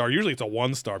 2-star. Usually it's a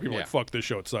 1-star. People are like, fuck this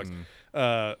show, it sucks.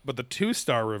 But the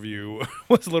 2-star review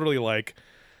was literally like,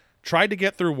 tried to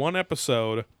get through one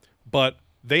episode, but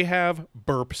they have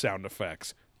burp sound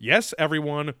effects. Yes,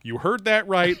 everyone, you heard that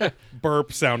right.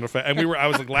 Burp sound effect, and I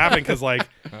was like laughing because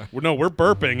we're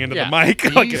burping into the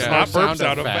mic. Like it's not burp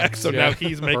sound effects. So now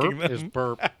he's making them. Is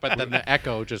burp, but then the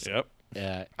echo just.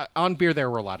 On beer,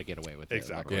 there were a lot to get away with.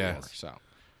 Exactly. So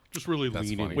just really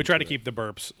leaning. We try to keep the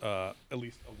burps at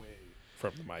least away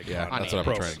from the mic. Yeah, on that's what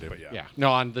I'm trying to do. But Yeah.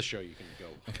 No, on this show you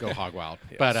can go hog wild.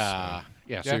 Yes. But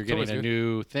so you're getting totally a good.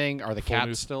 new thing. Are the Full cats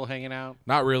new- still hanging out?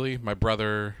 Not really. My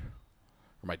brother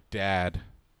or my dad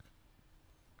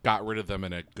got rid of them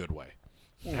in a good way.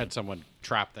 Had someone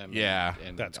trap them? Yeah.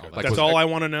 and That's all good. that That's was all like- I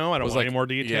want to know. I don't was want like- any more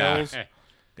details. Eh.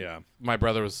 Yeah. My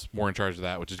brother was more in charge of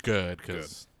that, which is good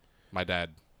because my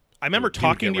dad. I remember He would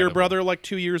talking get to your rid of brother like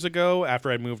 2 years ago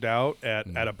after I moved out at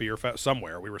a beer fest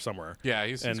somewhere. We were somewhere. Yeah,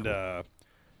 he's And cool.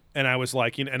 and I was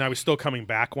like, and I was still coming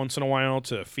back once in a while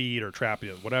to feed or trap,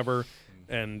 whatever,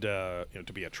 and to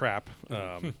be a trap,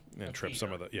 and trip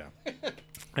some of the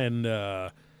and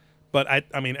but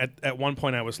I mean at one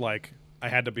point I was like, I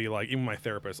had to be like, even my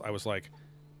therapist, I was like,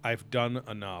 I've done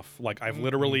enough. Like I've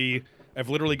literally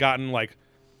gotten like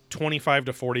 25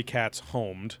 to 40 cats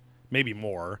homed, maybe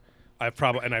more. I've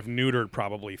neutered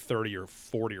probably 30 or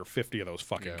 40 or 50 of those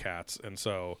fucking cats, and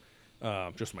so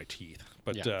just my teeth.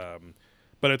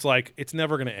 But it's like it's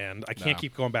never gonna end. I can't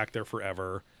keep going back there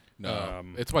forever. No,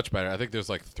 it's much better. I think there's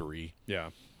like 3. Yeah.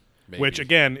 Maybe. Which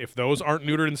again, if those aren't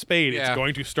neutered and spayed, it's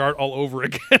going to start all over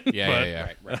again.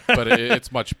 Yeah. But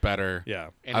it's much better. Yeah.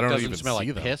 And I don't it doesn't even smell see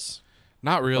like them. piss.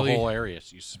 Not really. The whole area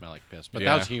used to smell like piss, but Yeah.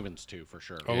 that was humans too, for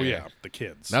sure. Oh Yeah. yeah, the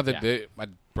kids. Now that my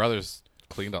brother's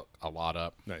cleaned a lot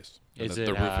up. Nice. And Is the it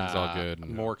roofing's all good.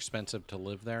 And more expensive to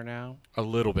live there now? a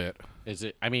little bit. Is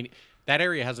it? I mean, that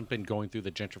area hasn't been going through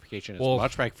the gentrification as Well-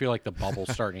 much, but I feel like the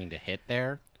bubble's starting to hit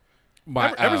there. Ever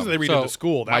since they redid so the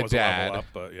school, that my was a dad, level up.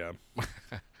 But yeah.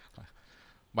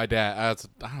 My dad.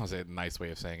 I don't know, say a nice way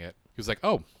of saying it. He was like,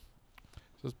 "Oh,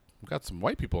 so we've got some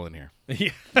white people in here."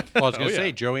 Yeah. Well, I was going to Oh, say,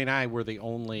 yeah. Joey and I were the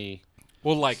only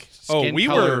Well, like,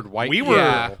 skin-colored white we people. were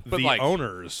Yeah, but the like-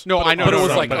 owners. No, I know, but no, it was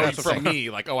no, like but oh, that's from what I'm me.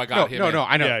 Like, oh, I got him. No, in.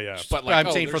 I know. Yeah, yeah. But like, I'm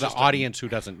oh, saying for there's the just audience who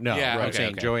doesn't know. Yeah, I'm okay,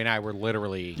 saying okay. Joey and I were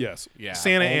literally Yes. Yeah.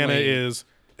 Santa Ana Only- is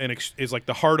is like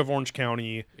the heart of Orange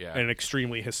County Yeah. and an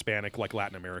extremely Hispanic, like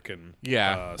Latin American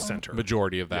center.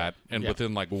 majority of that, and Yeah.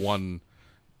 within like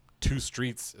 2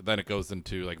 streets, then it goes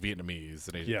into like Vietnamese,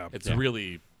 and it's Yeah.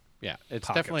 really it's Pockets.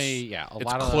 definitely a it's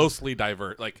lot of closely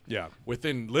diverse. Like Yeah.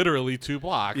 within literally 2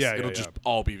 blocks, Yeah, it'll yeah, just yeah.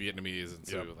 all be Vietnamese, and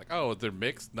so Yep. like they're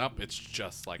mixed. Nope, it's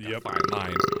just like a Yep. fine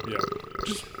line, Yeah.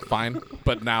 just fine.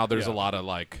 But now there's Yeah. a lot of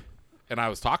like, and I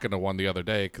was talking to one the other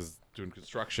day because doing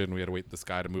construction, we had to wait this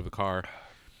guy to move the car.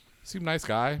 Seemed nice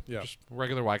guy, Yeah. just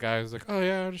regular white guy. He's like, "Oh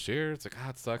yeah, I'm just here." It's like,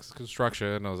 "Ah, it sucks, it's construction."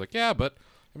 And I was like, "Yeah, but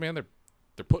I mean,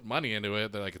 they're putting money into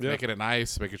it. They're like Yeah. making it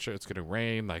nice, making sure it's gonna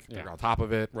rain. Like Yeah. they're on top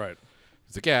of it." Right.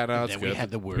 He's like, "Yeah, no, it's then good." we had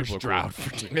the worst People are drought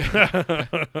cool.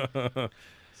 for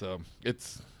So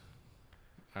it's,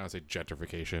 I don't say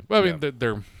gentrification. Well, I mean, Yeah.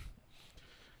 they're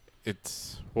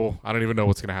well, I don't even know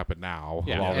what's gonna happen now.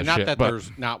 Yeah, with all and this not shit, that but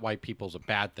there's not white people's a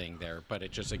bad thing there, but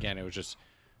it just it was just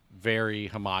very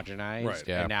homogenized. Right.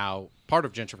 Yeah. And now part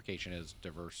of gentrification is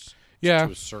diverse Yeah.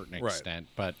 to a certain Right. extent,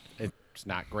 but it's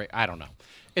not great. I don't know.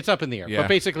 It's up in the air. Yeah. But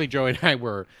basically, Joey and I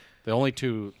were the only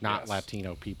 2 not Yes.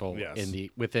 Latino people Yes.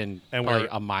 within And probably we're-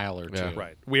 a mile or 2. Yeah.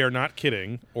 Right. We are not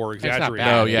kidding or not exaggerating.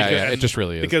 bad. no, yeah, Because- yeah, it just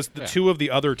really is. Because the Yeah. 2 of the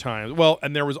other times, well,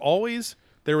 and there was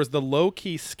the low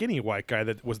key skinny white guy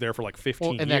that was there for like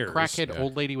 15 and years. that crackhead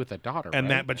old lady with a daughter. And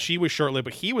right? but she was short lived.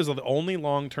 But he was the only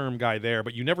long term guy there.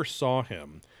 But you never saw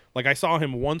him. Like I saw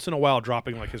him once in a while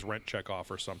dropping like his rent check off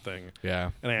or something.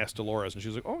 yeah, And I asked Dolores, and she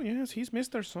was like, "Oh yes, he's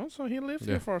Mr. So he lived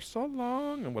Yeah. here for so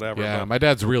long and whatever." yeah. But- My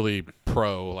dad's really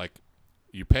pro. Like,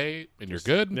 you pay and you're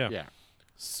good. yeah. yeah.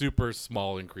 Super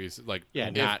small increase. Like, Yeah,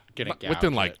 if- not gonna within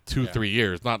gouge like it. 2-3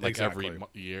 years, not like Exactly. every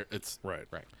year. It's Right.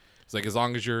 Right. It's like as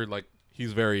long as you're like,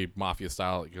 he's very mafia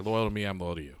style. Like, you're loyal to me, I'm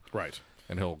loyal to you, Right.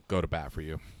 and he'll go to bat for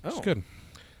you. It's Oh. good.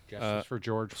 Justice for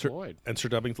George Floyd. And Sir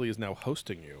Dubbingsley is now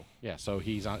hosting you. Yeah, so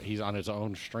he's on his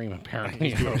own stream apparently.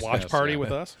 He's doing a watch party with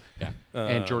us. Yeah.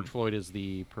 And George Floyd is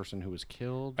the person who was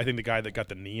killed. I think the guy that got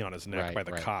the knee on his neck Right, by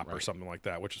the right, cop or right. something like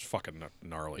that, which is fucking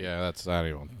gnarly. Yeah, that's not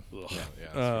even. Ugh. Yeah,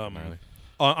 that's fucking gnarly.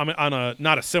 I mean, on a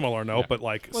not a similar note, Yeah. but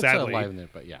like Let's sadly, liven it,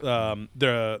 but yeah.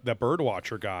 the bird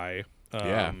watcher guy,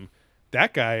 Yeah.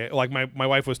 that guy, like my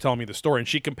wife was telling me the story, and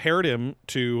she compared him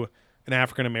to an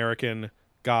African American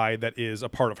guy that is a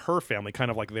part of her family,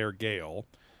 kind of like their Gail,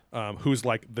 who's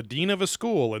like the dean of a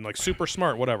school and like super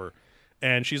smart, whatever.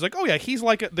 And she's like, "Oh yeah, he's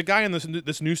like the guy in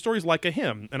this news story is like a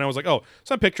him." And I was like, "Oh,"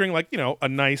 so I'm picturing like a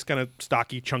nice kind of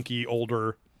stocky, chunky,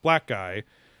 older black guy.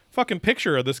 Fucking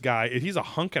picture of this guy. He's a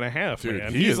hunk and a half, Dude,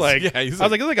 man. he He's is- like, yeah, he's I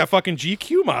was like, a fucking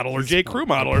GQ model or J. Crew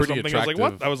model or pretty something. I was like, what?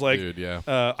 attractive I was like, dude,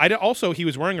 yeah. also he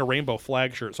was wearing a rainbow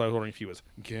flag shirt, so I was wondering if he was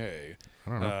gay. I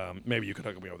don't know. Maybe you could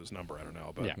hook me up with his number. I don't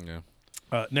know, but Yeah.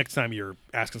 Yeah. next time you're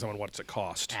asking someone what's it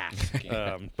cost.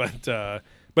 Asking.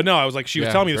 But no, I was like, she was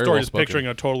Yeah, telling me the very story, well just spoken. picturing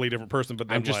a totally different person. But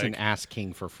then I'm just like, an ass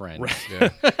king for friends. Yeah.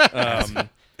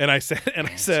 and I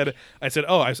said,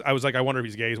 oh, I was like, I wonder if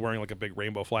he's gay. He's wearing like a big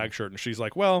rainbow flag shirt, and she's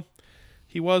like, well,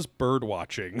 he was bird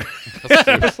watching.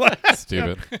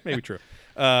 Stupid. Maybe true.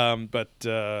 But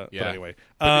anyway,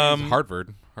 But he's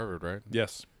Harvard, right?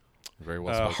 yes, Very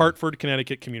well spoken. Hartford,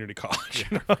 Connecticut Community College.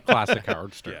 Classic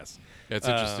Howard Stern. Yes. Yeah, it's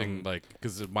interesting, like,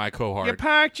 because my cohort. You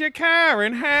parked your car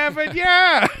in Harvard,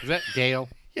 yeah. Is that Dale?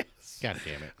 Yes. God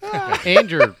damn it.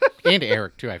 And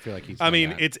Eric, too. I feel like he's I done mean,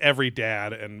 that. it's every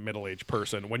dad and middle-aged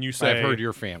person. When you say I've heard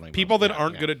your family. people that most,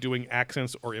 aren't good at doing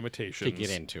accents or imitations. to get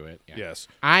into it. Yeah. Yes.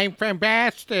 I'm from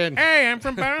Boston. Hey, I'm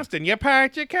from Boston. You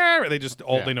parked your car. They just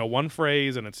they know one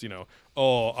phrase, and it's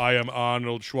oh, I am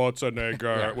Arnold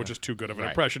Schwarzenegger, which is too good of an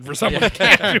impression for someone to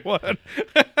catch one.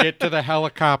 Get to the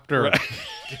helicopter.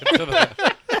 Get to the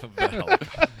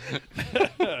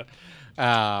helicopter.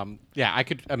 Yeah, I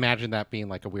could imagine that being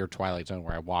like a weird Twilight Zone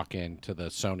where I walk into the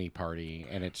Sony party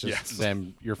and it's just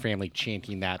them, your family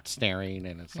chanting that, staring,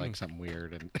 and it's like something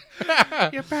weird. And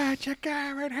You parked your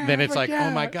car in Harvard. then it's like, oh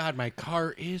my God, my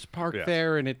car is parked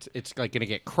there, and it's like going to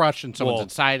get crushed, and someone's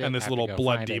inside it. And this I have to little go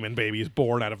blood find it. demon baby is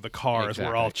born out of the car as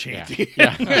we're all chanting.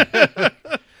 Yeah.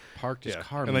 Parked his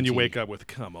car. And then means you he- wake up with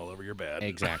cum all over your bed.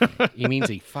 Exactly. He means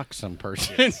he fucked some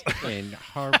person in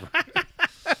Harvard.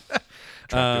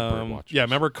 Yeah,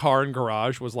 remember car and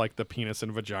garage was like the penis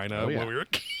and vagina when we were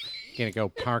Gonna go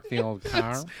park the old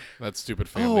car. That stupid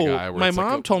family guy. Oh, Where my it's like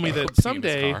mom a told me that penis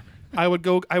someday car. I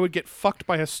would get fucked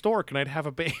by a stork and I'd have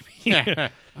a baby.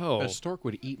 A stork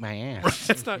would eat my ass.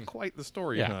 That's not quite the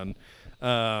story, Yeah.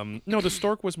 hon. No, the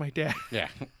stork was my dad. Yeah.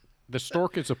 The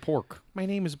stork is a pork. My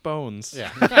name is Bones.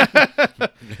 Yeah.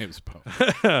 Name's Poe.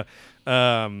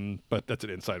 But that's an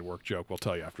inside work joke. We'll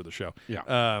tell you after the show.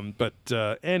 Yeah. But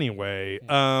anyway,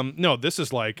 no, this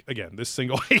is like, again, this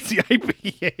single hazy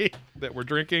IPA that we're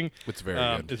drinking. It's very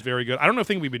good. It's very good. I don't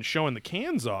think we've been showing the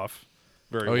cans off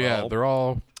very well. Oh yeah,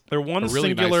 they're one a really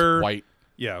singular nice white.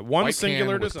 Yeah, one white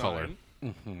singular can with design.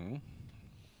 color. And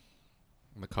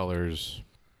the colors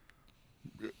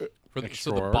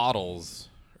so the bottles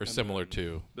are similar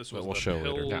to. This that was we'll the show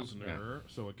later. Pilsner.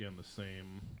 So again, the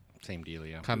same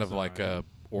dealio. Kind of like a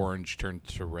orange turned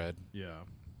to red. Yeah.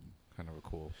 Kind of a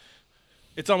cool.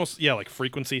 It's almost like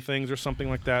frequency things or something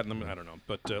like that, and then, I don't know,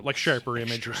 but like sharper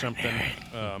image or something.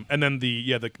 And then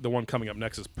the one coming up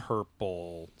next is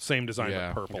purple, same design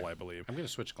but purple, I believe. I'm gonna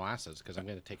switch glasses because I'm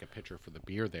gonna take a picture for the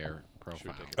beer there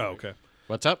profile. Oh, okay.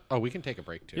 What's up? Oh, we can take a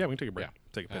break too. Yeah, we can take a break.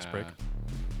 Take a piss break.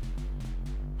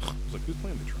 It's like, who's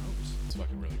playing the drums? It's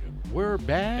fucking really good. We're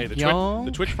back, Hey, the y'all.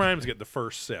 Twitch Primes get the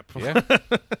first sip. Yeah.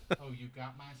 Oh, you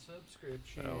got my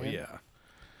subscription. Oh yeah.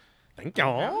 Thank you.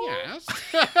 Yes.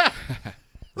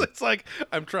 It's like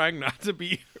I'm trying not to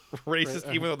be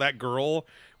racist, even though that girl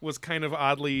was kind of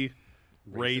oddly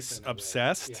race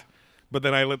obsessed. Yeah. But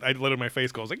then I lit in my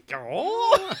face, goes like,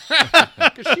 oh.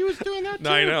 Because she was doing that too.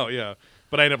 No, I know, yeah.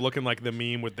 But I end up looking like the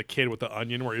meme with the kid with the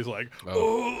onion, where he's like,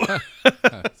 oh.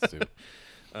 Stupid.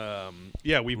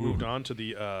 Yeah, we moved on to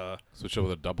the Switch over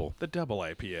the double. double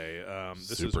IPA.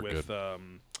 This Super is with good.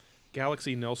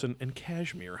 Galaxy, Nelson, and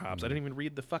Cashmere hops. I didn't even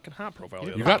read the fucking hop profile.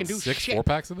 You the got other day. 6 shit.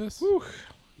 4-packs of this? Whew.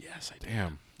 Yes, I did.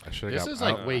 Damn. I should have This got.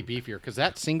 is like way beefier because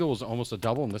that single was almost a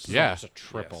double and this is Yeah. almost a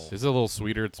triple. Yes. This is a little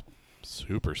sweeter. It's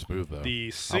super smooth though.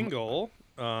 The single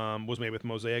was made with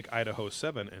Mosaic Idaho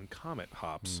 7 and Comet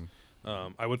hops.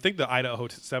 I would think the Idaho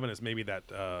 7 is maybe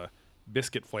that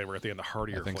biscuit flavor at the end, the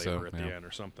heartier think flavor so, at the yeah. end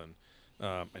or something.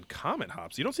 And Comet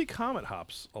hops. You don't see Comet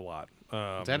hops a lot.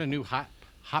 Is that a new hop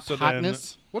so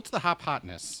hotness? What's the hop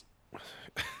hotness?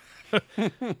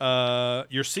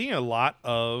 You're seeing a lot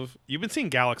of... You've been seeing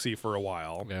Galaxy for a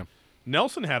while. Yeah.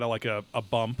 Nelson had a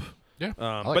bump. Yeah.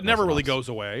 I like But never Nelson really hops. goes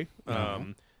away.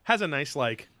 Has a nice,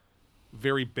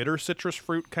 very bitter citrus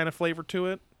fruit kind of flavor to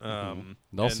it.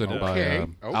 Nelson and, by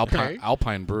Okay.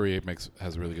 Alpine Brewery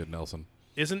has really good Nelson.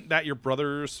 Isn't that your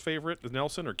brother's favorite, is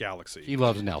Nelson or Galaxy? He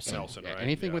loves Nelson. Nelson, Yeah, right?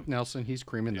 anything Yeah. with Nelson, he's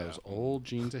creaming those old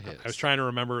jeans of his. I was trying to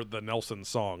remember the Nelson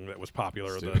song that was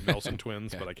popular, the Nelson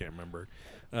Twins, but I can't remember.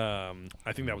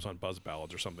 I think that was on Buzz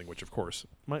Ballads or something, which, of course,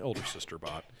 my older sister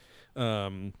bought.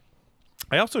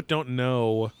 I also don't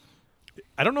know...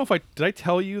 I don't know if did I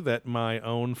tell you that my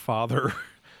own father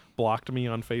blocked me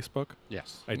on Facebook?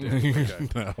 Yes. I did. Okay.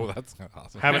 No, that's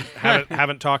awesome.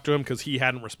 haven't talked to him because he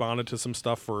hadn't responded to some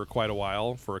stuff for quite a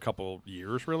while, for a couple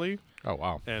years, really. Oh,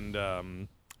 wow. And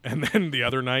then the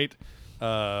other night,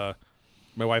 my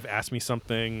wife asked me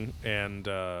something, and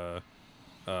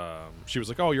she was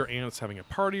like, "Oh, your aunt's having a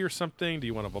party or something. Do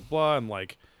you want to blah blah?"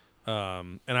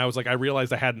 And and I was like, I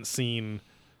realized I hadn't seen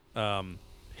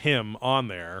him on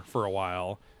there for a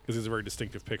while because he's a very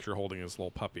distinctive picture holding his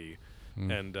little puppy. And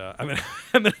then and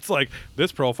then it's like,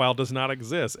 this profile does not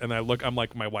exist. And I'm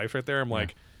like, my wife right there. I'm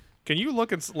like, can you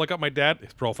look up my dad?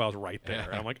 His profile's right there.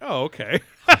 And I'm like, oh, okay.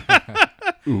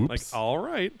 Like, all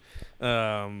right.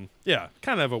 Yeah,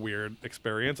 kind of a weird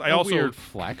experience. Weird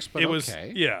flex, but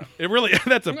okay. Yeah, it really,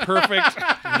 that's a perfect,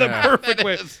 the perfect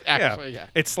way. Actually, yeah.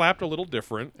 It slapped a little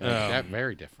different.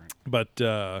 Very different. But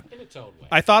in its own way.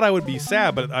 I thought I would be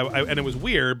sad, but and it was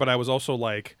weird, but I was also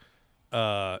like,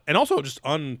 and also just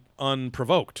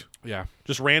unprovoked. Yeah.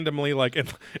 Just randomly, like,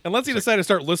 unless he decided to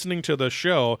start listening to the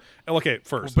show. Okay,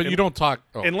 first. But you don't talk.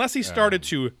 Unless he started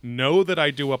to know that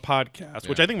I do a podcast,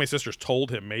 which I think my sisters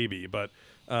told him maybe, but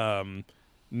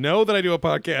know that I do a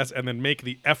podcast and then make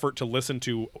the effort to listen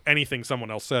to anything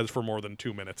someone else says for more than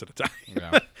 2 minutes at a time.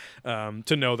 Yeah.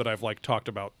 To know that I've, like, talked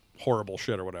about horrible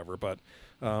shit or whatever. But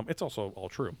it's also all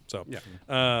true. So, yeah.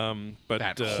 But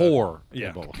that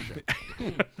horrible shit.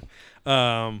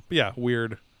 Yeah,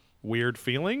 weird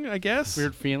feeling, I guess.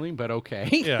 Weird feeling, but okay.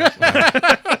 Yeah.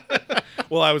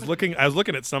 Well, I was looking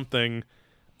at something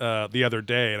the other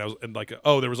day, and I was like,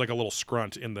 there was like a little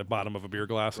scrunt in the bottom of a beer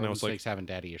glass, and I was like, having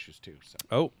daddy issues too.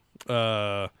 So.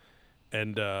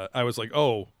 And I was like,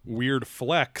 oh, weird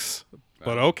flex,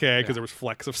 but okay, because there was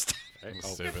flecks of stuff.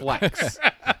 Flex.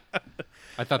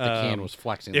 I thought the can was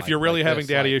flexing. If you're really having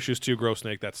daddy issues too, Grow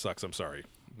Snake, that sucks. I'm sorry.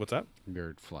 What's that?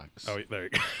 Weird flex. Oh, there you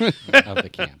go. Of the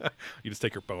can. You just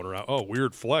take your boner out. Oh,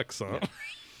 weird flex, huh? Yeah.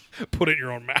 Put it in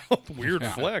your own mouth. Weird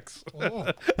flex.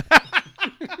 Oh.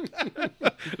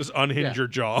 Just unhinge your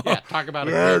jaw. Yeah, talk about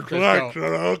it. Weird flex, but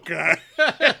okay.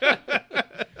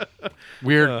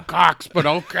 Weird cocks, but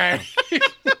okay.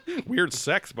 Weird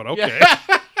sex, but okay.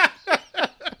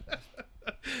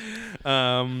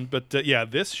 Yeah.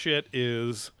 This shit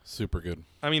is super good.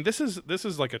 I mean, this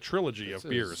is like a trilogy of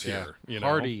beers here. You know,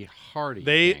 Hardy.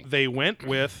 They went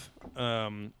with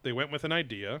an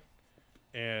idea,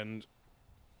 and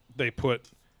they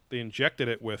injected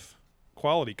it with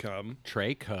quality cum.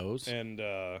 Treycos. And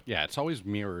yeah, it's always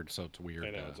mirrored, so it's weird.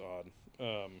 I know it's odd.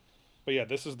 But yeah,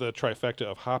 this is the trifecta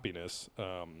of hoppiness.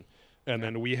 And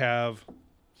then we have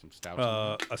some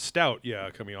stouts. a stout,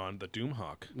 coming on, the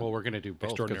Doomhawk. Well, we're gonna do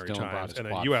both. Extraordinary Times, and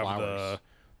then quad you have flowers.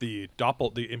 the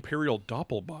Imperial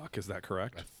Doppelbock. Is that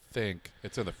correct? I think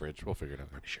it's in the fridge. We'll figure it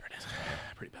out. Pretty sure it is.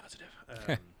 Pretty positive.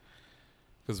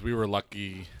 Because we were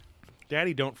lucky.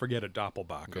 Daddy, don't forget a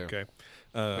Doppelbock. Yeah. Okay.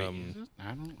 I'm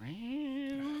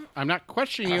not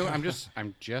questioning you. I'm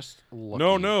just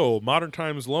looking. No. Modern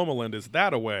Times Lomaland is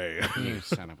that away. You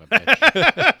son of a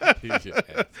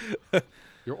bitch.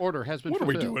 Your order has been What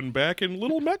fulfilled. are we doing back in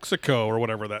Little Mexico or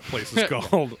whatever that place is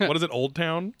called? What is it? Old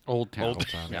Town? Old Town.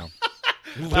 Yeah.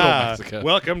 Little Mexico.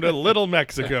 Welcome to Little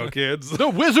Mexico, kids. The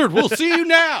wizard will see you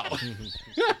now.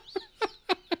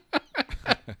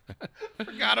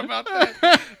 Forgot about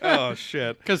that. Oh,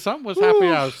 shit. Because something was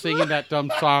happening. I was singing that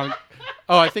dumb song.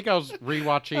 Oh, I think I was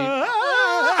rewatching.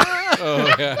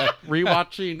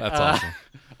 Rewatching. That's awesome.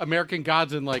 American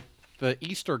Gods and like the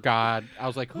Easter God. I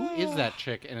was like, who is that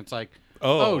chick? And it's like,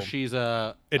 she's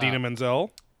Idina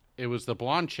Menzel. It was the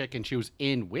blonde chick, and she was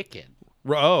in Wicked.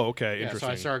 Oh, okay. Yeah, Interesting.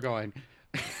 so I started going.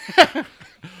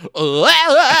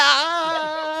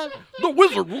 The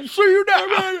wizard will see you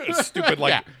now. Stupid,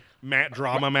 like, Matt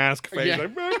drama mask face. Yeah.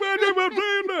 Like,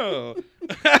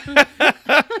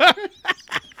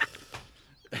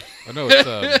 I know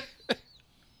it's.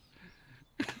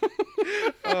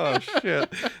 Oh,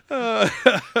 shit.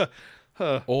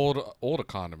 Old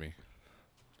economy.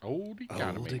 Old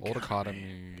economy. Old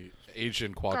economy.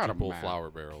 Asian quadruple flower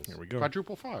barrels. Here we go.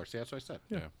 Quadruple flowers. See, that's what I said.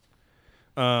 Yeah.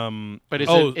 But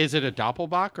is it a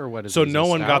Doppelbock or what is it? So Is it no a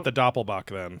one stout? got the Doppelbock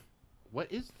then. What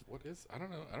is? I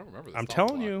don't know. I don't remember this. I'm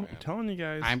telling you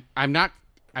guys. I'm not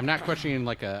questioning in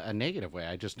like a negative way.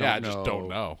 I just don't know. I just don't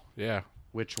know. Yeah.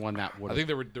 Which one that would? I think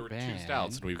there were two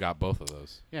stouts, and we've got both of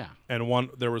those. Yeah. And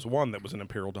there was one that was an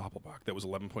Imperial Doppelbock that was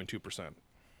 11.2%.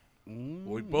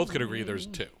 We both could agree there's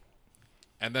two,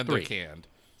 and then they're canned.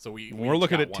 So we're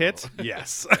looking at tits.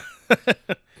 Yes.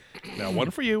 Now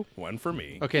one for you, one for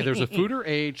me. Okay, there's a Fooder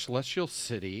Age Celestial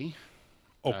City.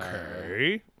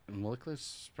 Okay.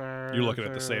 You're looking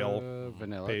at the sale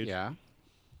vanilla page. Yeah.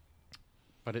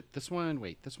 But this one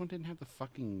didn't have the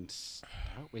fucking.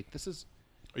 This is.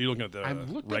 Are you looking at the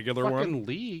I'm looking regular at fucking one?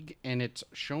 League, and it's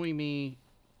showing the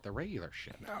regular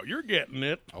shit. Now you're getting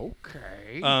it.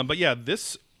 Okay. But yeah,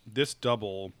 this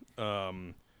double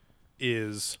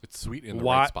is it's sweet in the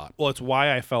right spot. Well, it's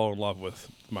why I fell in love with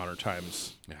Modern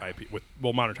Times IP.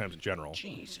 Modern Times in general.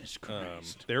 Jesus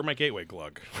Christ. They're my gateway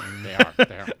glug. They are.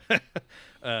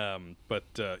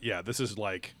 But yeah, this is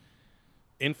like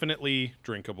infinitely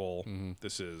drinkable.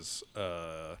 This is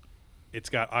it's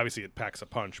got, obviously it packs a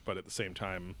punch, but at the same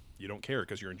time you don't care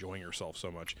because you're enjoying yourself so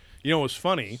much. You know what's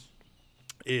funny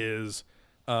is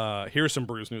here's some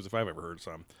brews news if I've ever heard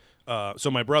some. So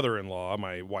my brother-in-law,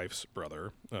 my wife's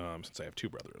brother, since I have two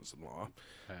brothers-in-law,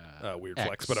 weird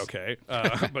flex, but okay.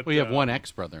 But we have one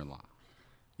ex-brother-in-law.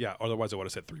 Yeah, otherwise I would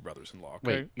have said three brothers-in-law.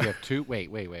 Okay? Wait, you have two?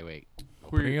 Wait.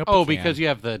 Because you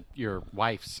have your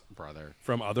wife's brother.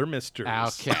 From other misters.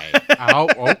 Okay.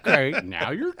 Okay.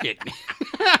 Now you're getting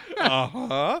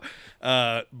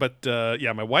it. But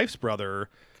yeah, my wife's brother,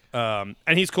 and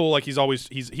he's cool. Like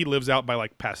he lives out by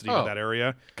like Pasadena, that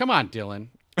area. Come on, Dillon.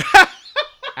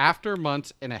 After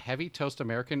months in a heavy toast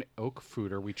American oak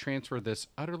fruiter, we transfer this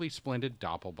utterly splendid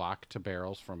Doppelbock to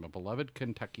barrels from a beloved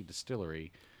Kentucky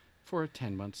distillery for a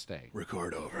 10-month stay.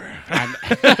 Record over.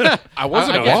 I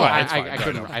wasn't wrong. I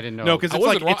couldn't. I didn't know. No, because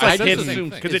it's like hidden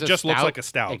because it just looks like a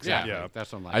stout. Exactly. Yeah.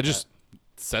 That's what I'm like. I just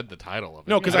said the title of it.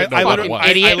 No, because I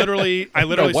literally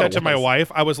said to my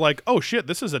wife, I was like, "Oh shit,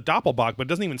 this is a Doppelbock," but it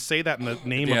doesn't even say that in the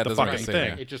name of the fucking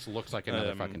thing. It just looks like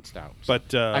another fucking stout.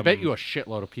 But I bet you a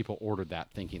shitload of people ordered that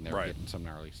thinking they were getting some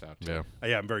gnarly stout. Too.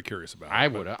 Yeah, I'm very curious about it. I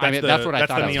would have. I mean, that's what I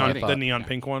thought. The neon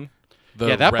pink one.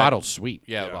 Yeah, that bottle's sweet.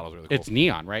 Yeah, the bottle's really cool. It's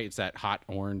neon, right? It's that hot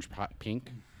orange, hot pink.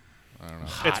 I don't know.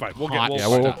 It's fine. We'll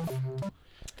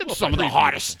It's some of the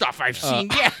hottest stuff I've seen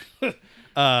yet.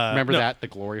 Remember that? The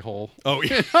glory hole? Oh,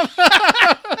 yeah.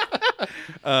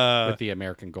 With the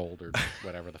American gold or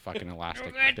whatever the fucking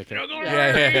elastic. Yeah.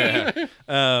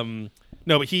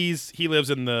 No, but he lives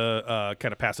in the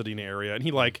kind of Pasadena area, and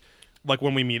he like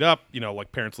when we meet up,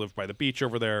 like parents live by the beach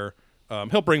over there.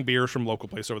 He'll bring beers from local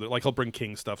place over there. Like he'll bring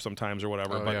King stuff sometimes or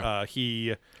whatever. Homage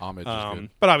is good.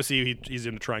 But obviously he's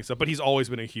into trying stuff. But he's always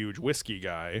been a huge whiskey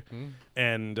guy,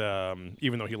 and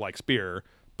even though he likes beer,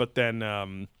 but then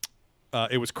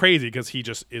it was crazy because he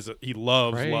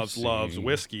loves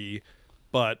whiskey.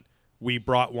 But we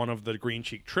brought one of the Green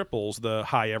Cheek triples, the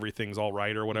High Everything's All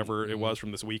Right or whatever it was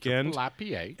from this weekend. Triple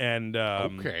IPA. And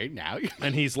okay, now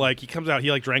and he's like, he comes out,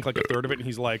 he like drank like a third of it, and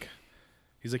he's like,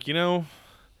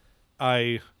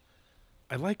 I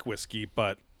like whiskey,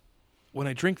 but when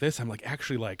I drink this, I'm like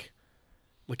actually like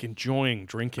enjoying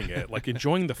drinking it, like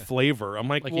enjoying the flavor. I'm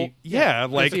like, well, yeah,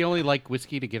 like does he only like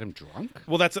whiskey to get him drunk?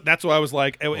 Well, that's what I was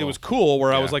like. It was cool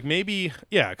where I was like, maybe,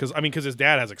 yeah, because his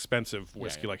dad has expensive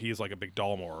whiskey, like he's like a big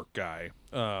Dalmore guy.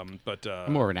 But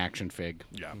I'm more of an action fig.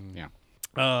 Yeah, yeah.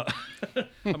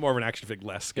 I'm more of an action fig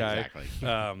less guy.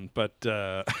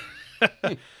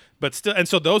 Exactly. But still, and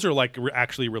so those are like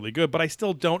actually really good. But I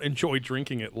still don't enjoy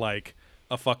drinking it like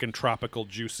a fucking tropical,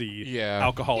 juicy,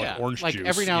 alcoholic orange like juice.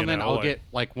 Every now and then I'll get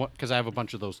like because I have a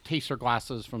bunch of those taster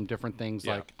glasses from different things.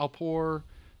 Yeah. Like I'll pour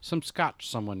some scotch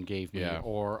someone gave me,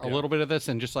 or a little bit of this,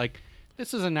 and just like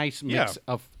this is a nice mix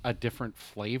of a different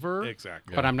flavor.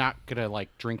 Exactly. But I'm not gonna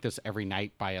like drink this every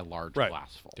night by a large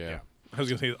glassful. Yeah. I was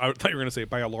gonna say. I thought you were gonna say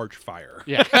by a large fire.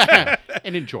 Yeah,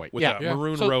 and enjoy it. With a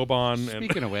maroon robe on.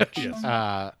 Speaking of which,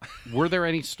 were there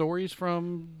any stories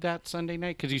from that Sunday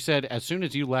night? Because you said as soon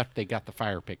as you left, they got the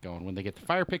fire pit going. When they get the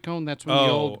fire pit going, that's when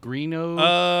the old Greeno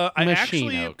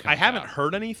Machino comes I haven't out.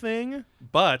 heard anything,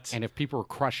 but and if people were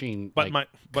crushing,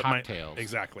 cocktails,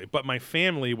 exactly. But my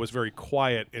family was very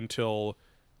quiet until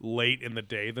late in the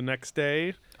day the next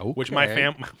day, which my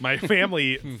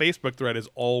family Facebook thread is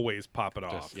always popping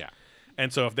off.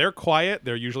 And so if they're quiet,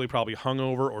 they're usually probably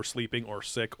hungover or sleeping or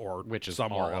sick or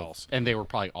somewhere else. And they were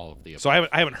probably all of the above. So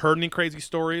I haven't heard any crazy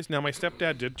stories. Now my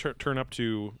stepdad did turn up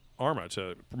to Arma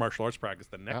to martial arts practice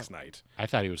the next night. I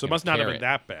thought he was. So it must not have been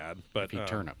that bad. But if he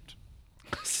turned up.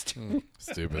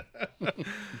 Stupid.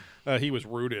 He was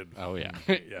rooted. Oh yeah,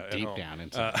 deep down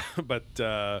inside. But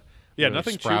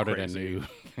nothing sprouted too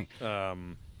crazy.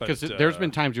 Because there's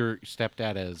been times your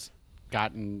stepdad has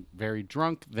gotten very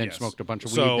drunk, then smoked a bunch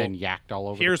of weed, then yacked all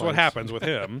over the place. Here's what happens with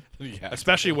him,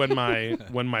 especially when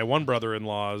my one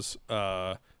brother-in-law's,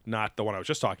 not the one I was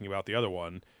just talking about, the other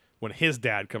one, when his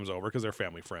dad comes over, because they're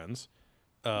family friends,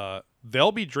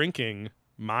 they'll be drinking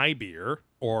my beer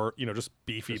or, just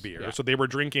beefy beer. Yeah. So they were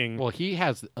drinking... Well, he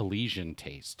has Elysian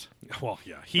taste. Well,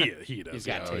 yeah, he does. He's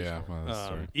got taste. Yeah.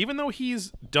 Well, even though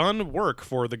he's done work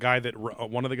for the guy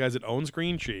one of the guys that owns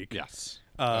Green Cheek. Yes.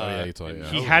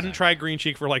 He hadn't tried Green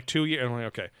Cheek for like 2 years. I'm like,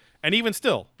 okay. And even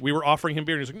still, we were offering him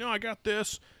beer, and he's like, no, I got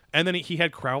this. And then he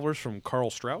had Crowlers from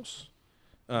Karl Strauss.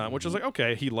 which is like,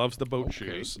 okay, he loves the boat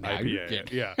shoes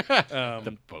IPA. Yeah.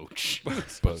 The boat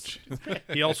Boat.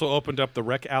 He also opened up the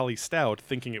Wreck Alley Stout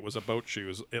thinking it was a boat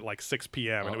shoes at like 6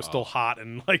 p.m. and it was still hot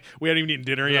and like we hadn't even eaten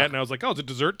dinner yet. And I was like, oh, is it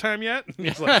dessert time yet? And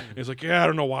he's like, yeah, I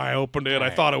don't know why I opened it. I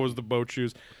thought it was the boat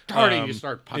shoes. Starting, you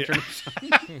start punching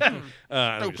him.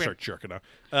 And we just start jerking out.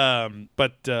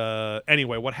 But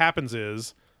anyway, what happens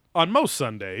is on most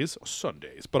Sundays,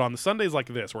 but on the Sundays like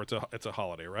this where it's a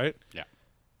holiday, right? Yeah.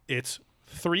 It's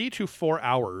 3 to 4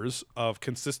 hours of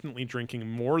consistently drinking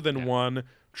more than one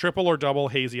triple or double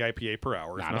hazy IPA per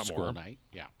hour, Not if not a school more. night.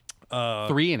 Yeah.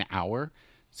 3 an hour.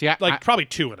 See, probably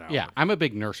 2 an hour. Yeah, I'm a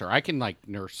big nurser. I can like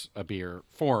nurse a beer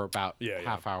for about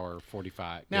half hour,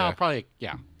 45. No, probably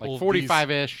like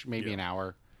 45-ish, maybe an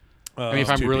hour. I mean, if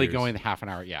I'm really going half an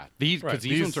hour, these ones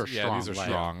are strong. Yeah, these are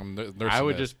strong. I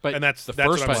would just, but and that's the that's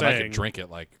first what I'm one saying. I could drink it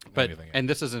like anything. And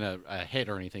this isn't a hit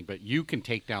or anything, but you can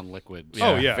take down liquids.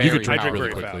 Oh yeah, very you could drink I drink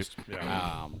really very quickly. fast.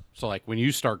 Yeah. So like when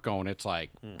you start going, it's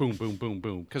like boom, boom, boom,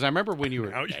 boom. Because I remember when you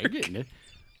were getting it.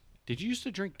 Did you used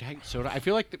to drink diet soda? I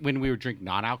feel like when we would drink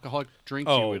non-alcoholic drinks,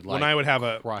 you would like when I would have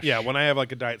crush. when I have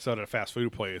like a diet soda at a fast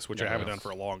food place, which I haven't done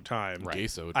for a long time. Gay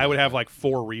soda. I would have like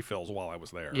 4 refills while I was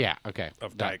there. Yeah, okay.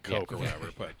 Of Diet Coke or whatever.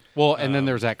 But well, and then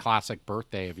there's that classic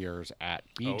birthday of yours at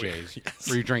BJ's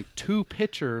where you drank 2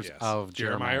 pitchers of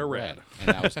Jeremiah Red, and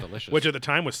that was delicious. which at the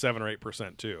time was 7 or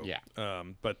 8% too. Yeah.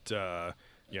 But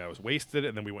I was wasted,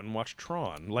 and then we went and watched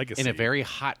Tron Legacy in a very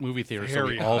hot movie theater, so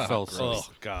we all fell asleep. Oh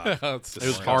God, it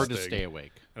was hard to stay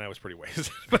awake. And I was pretty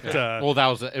wasted. But well, that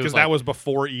was because that was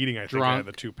before eating. I think I had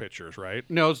the 2 pitchers, right?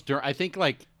 No, I think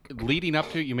like leading up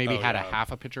to it, you maybe had a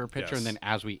half a pitcher, and then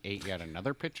as we ate, you had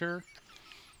another pitcher.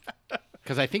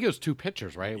 Because I think it was 2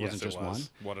 pitchers, right? It wasn't just one.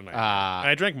 What a night! And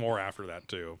I drank more after that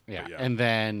too. Yeah, and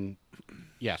then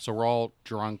so we're all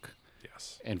drunk.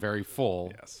 And very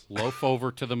full. Yes. Loaf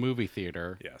over to the movie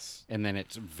theater. Yes. And then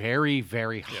it's very,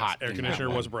 very hot. Air conditioner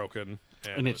was broken.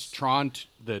 And it's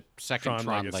the second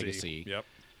Tron Legacy. Yep.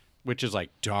 Which is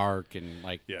like dark and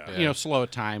like slow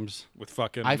at times. With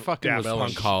fucking Daft Punk,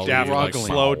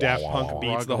 slow Daft Punk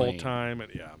beats the whole time.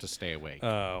 And, to stay awake.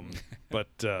 But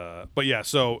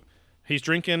so he's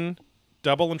drinking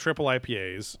double and triple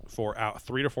IPAs for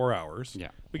 3 to 4 hours. Yeah.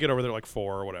 We get over there like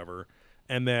 4 or whatever.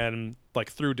 And then, like,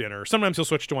 through dinner, sometimes he'll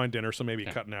switch to wine dinner, so maybe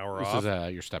cut an hour off. This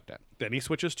is your stepdad. Then he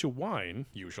switches to wine,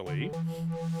 usually.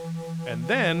 And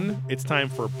then it's time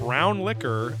for brown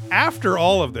liquor. After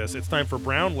all of this, it's time for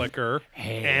brown liquor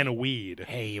and weed.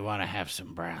 Hey, you want to have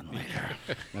some brown liquor?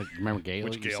 Remember Gail?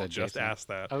 Which Gail just asked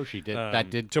that. Oh, she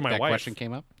did? To my wife. Question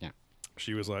came up? Yeah.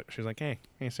 She was like, hey,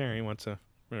 Sarah, you want to...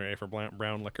 ready for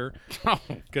brown liquor?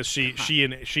 Because she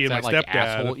and my like stepdad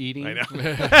asshole eating.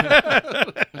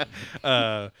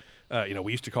 I know.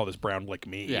 We used to call this brown lick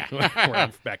me.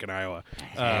 Back in Iowa.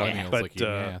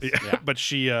 But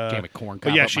she. Came a corn cob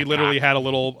but yeah, up she my literally cock. had a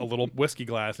little whiskey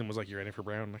glass and was like, "You ready for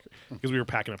brown liquor?" Because we were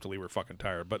packing up to leave. We were fucking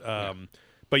tired.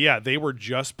 But yeah, they were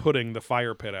just putting the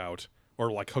fire pit out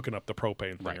or like hooking up the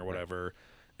propane thing or whatever.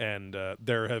 And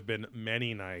there have been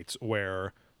many nights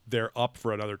where they're up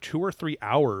for another 2 or 3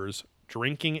 hours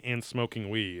drinking and smoking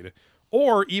weed.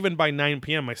 Or even by 9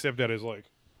 p.m., my stepdad is like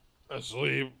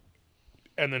asleep.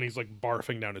 And then he's like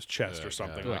barfing down his chest or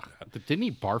something like that. But didn't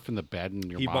he barf in the bed and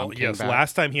your mom came back?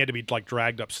 Last time he had to be like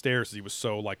dragged upstairs because he was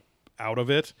so like out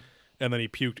of it. And then he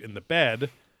puked in the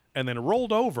bed and then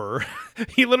rolled over.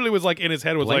 He literally was like in his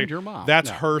head was Blamed like, your mom. that's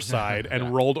her side,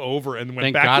 and rolled over and went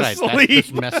Thank back God to sleep.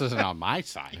 This mess isn't on my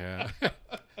side. Yeah.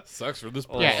 Sucks for this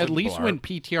person. Yeah, at least when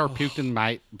PTR puked in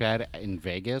my bed in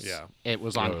Vegas, it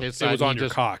was on his side. It was on your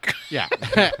cock. Yeah.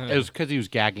 It was because he was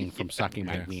gagging from sucking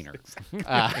my wiener.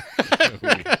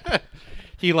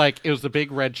 It was the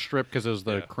big red strip because it was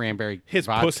the cranberry His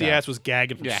vodka. pussy ass was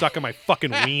gagging from sucking my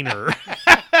fucking wiener.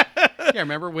 Yeah,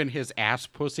 remember when his ass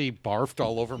pussy barfed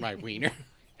all over my wiener?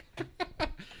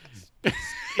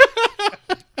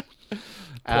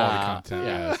 Quality content.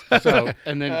 Yeah. So,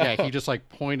 and then he just like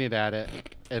pointed at it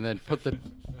and then put the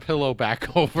pillow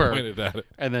back over. Pointed at it.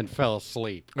 And then fell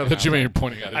asleep. I thought you meant you're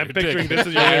pointing at it. I'm picturing this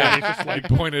as your he's just like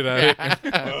pointed at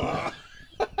it.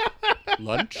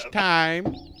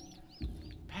 Lunchtime.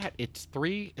 Pat, it's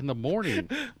 3 a.m.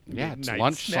 Yeah, it's Night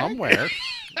lunch snack. somewhere.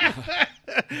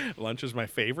 Lunch is my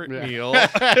favorite meal.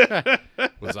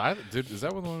 Was I? Dude, is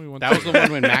that the one we went? That was the one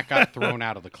when Matt got thrown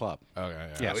out of the club.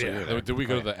 Okay. Yeah, so yeah. Did we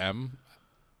go to the M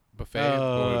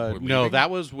buffet? No, that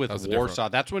was with Warsaw.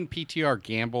 That's when PTR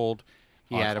gambled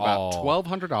He had about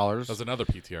 $1,200. That's another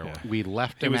PTR one. We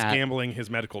left He him was at gambling his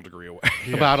medical degree away.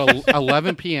 about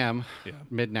 11 p.m.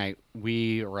 Midnight.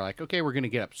 We were like, okay, we're going to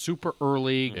get up super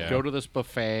early, go to this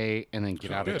buffet, and then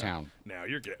get out of town. Now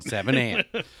you're good. 7 a.m.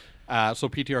 So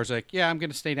PTR's like, yeah, I'm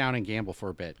going to stay down and gamble for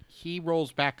a bit. He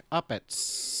rolls back up at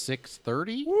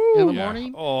 6:30 in the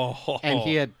morning. Oh, And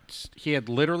he had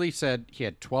literally said he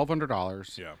had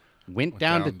 $1,200. Yeah. Went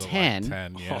down to 10,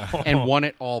 like 10 and won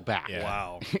it all back.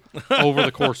 Wow. Over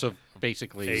the course of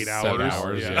basically 8 7 hours.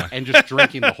 hours, Yeah. and just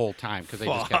drinking the whole time because they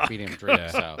just kept feeding him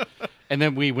drinks. So, and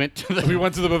then we went to the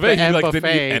buffet. the He buffet. didn't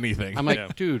eat anything. I'm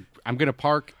like, dude, I'm gonna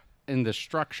park in the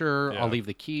structure. Yeah. I'll leave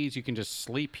the keys. You can just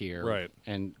sleep here, Right.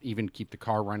 And even keep the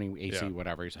car running, AC, Yeah.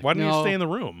 whatever. He's like, Why didn't no. you stay in the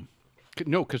room?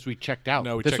 No, because we checked out.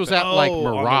 No, we this checked was out. at like Oh, on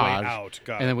the way Mirage, out.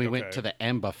 Got and then it. we Okay. went to the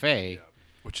M buffet.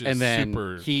 Which is And then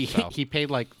super he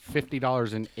paid like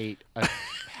 $50 and ate a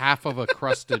half of a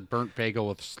crusted burnt bagel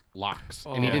with lox,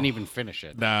 and he didn't even finish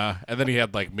it. Nah, and then he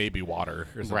had like maybe water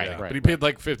or something. Right, But he paid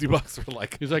like $50 for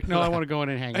like. He's like, no, I want to go in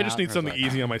and hang out. I just need And something was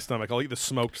like, easy on my stomach. I'll eat the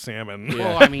smoked salmon.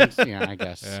 Well, I mean, yeah, I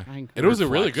guess. Yeah. I It was a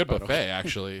really flex, good but buffet,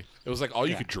 actually. It was like all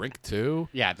you could drink too.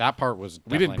 Yeah, that part was.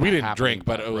 We didn't definitely not drink,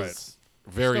 but happening, it was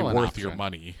very Still an worth option. your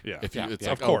money. Yeah. If you, it's yeah,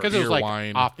 like of course. because it was beer, like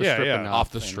wine, off the Yeah, strip, yeah. enough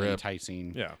Off the and strip.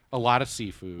 enticing. Yeah. A lot of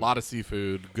seafood. a lot of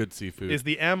seafood, good seafood. Is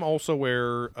the M also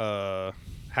where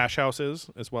Hash House is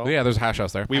as well? Yeah, there's a hash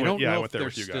house there. We I went, don't yeah, know I if went there there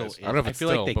with you still guys. is. I don't know if I it's feel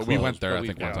still, like they but we went closed, there, but I we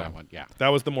think, went one to time. that one, yeah. That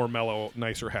was the more mellow,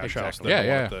 nicer Hash House. Exactly. Than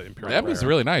Yeah, the yeah. Imperial The M is Rare.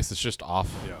 really nice. It's just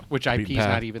off. Yeah. Which Beaten IP's path.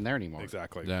 not even there anymore.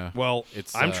 Exactly. Yeah. Well,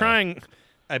 It's, I'm trying.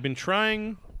 I've been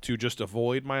trying to just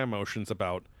avoid my emotions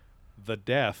about the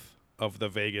death of the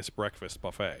Vegas breakfast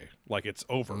buffet. Like it's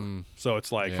over. So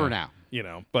it's like For now. you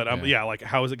know. But Yeah. like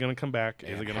how is it going to come back?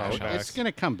 Is it going to come back? It's going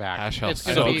to come back. Hash House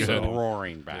It's going to so be good.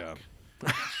 roaring back.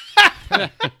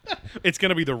 It's going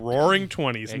to be the Roaring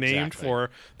 20s, named Exactly. for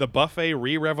the buffet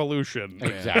re-revolution.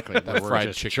 Exactly. That we're Fried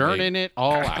just chicken churning it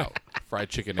all out. Fried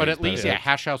chicken. But eggs, at least, that yeah, is-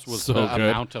 Hash House was so the good.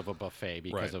 amount of a buffet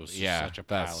because Right. it was Yeah, such a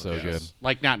pile that's of so shit. good.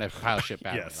 Like, not a pile of shit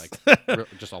badly. Yes. Like,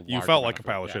 just a large You felt like amount a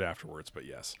pile of it, shit yeah. afterwards, but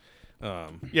yes.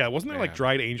 Yeah, wasn't there like Man.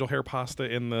 dried angel hair pasta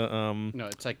in the No,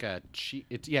 it's like a cheese.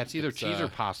 It's either cheese or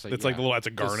pasta. It's yeah. like the little, it's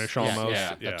a garnish almost.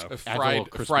 yeah, Yeah. that's- A Adds a little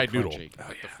fried crispy fried noodle. crunchy.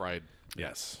 The fried.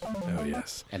 Yes. Oh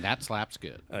yes. And that slaps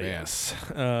good. Yes.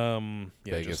 Yeah,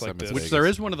 Vegas, just I like miss this. Which Vegas. there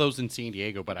is one of those in San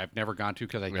Diego, but I've never gone to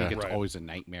because I think Yeah. it's Right. always a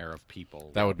nightmare of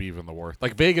people. That would be even the worst.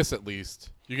 Like Vegas, at least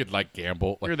you could like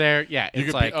gamble. Like, You're there, yeah. you It's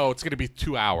could like be, oh, it's going to be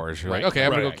 2 hours. You're Right. like, okay,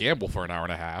 I'm going to Right. go gamble for an hour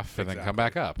and a half and then come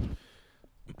back up.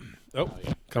 Oh,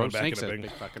 coming Coach back Snakes in a a big.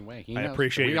 big fucking way. He I knows.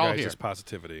 appreciate we you all guys' here.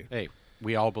 positivity. Hey,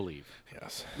 we all believe.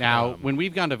 Yes. Now, when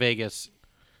we've gone to Vegas,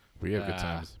 We have good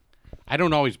times. I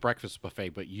don't always breakfast buffet,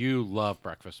 but you love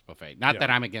breakfast buffet. Not Yeah. that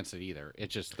I'm against it either.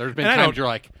 It's just there's been And I times don't- you're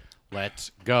like,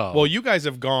 let's go. Well, you guys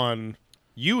have gone.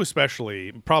 You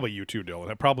especially, probably you too, Dylan,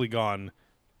 have probably gone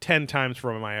 10 times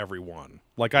from my every one.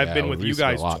 Like I've Yeah, been we with you used to go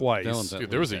a guys lot. twice. Dylan's Dude,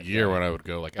 there was a Yeah. year when I would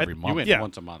go like every you month. went Yeah.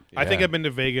 once a month. I think Yeah. I've been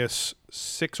to Vegas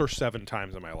 6 or 7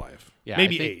 times in my life. Yeah,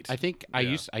 maybe I think, 8. I think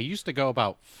I used to go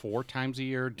about 4 times a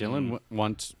year. Dylan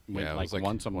went Yeah, it like, was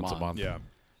once a month. Yeah.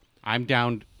 I'm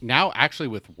down now. Actually,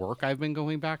 with work, I've been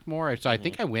going back more. So I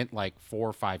think I went like 4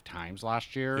 or 5 times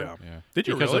last year. Yeah. Yeah. Did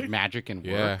you because really? of magic and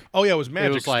work. Yeah. Oh yeah, it was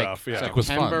magic was like stuff. Yeah. It was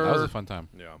fun. That was September- a fun time.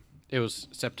 Yeah. It was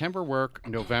September work,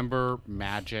 November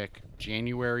magic,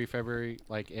 January, February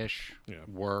ish Yeah.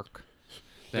 work.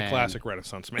 The Then, classic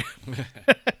Renaissance man.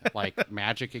 like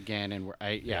magic again, and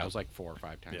it was like 4 or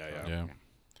 5 times. Yeah, so, yeah.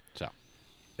 So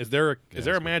Is there a it's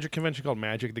magic convention called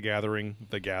Magic the Gathering?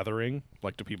 The Gathering?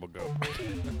 Like, do people go?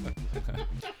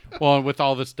 well, with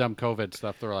all this dumb COVID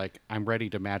stuff, they're like, I'm ready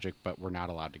to magic, but we're not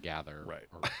allowed to gather. Right.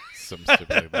 Or, Some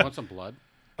stupid. want some blood?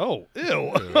 Oh,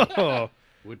 ew.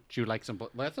 Would you like some blood?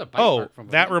 That's a bite Oh, mark from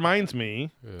a that vampire. reminds me.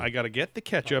 I got to get the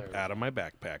ketchup out of my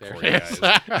backpack There for it you is.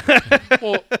 guys.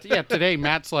 Well, yeah, today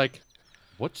Matt's like,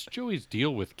 what's Joey's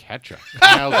deal with ketchup? And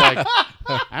I was like,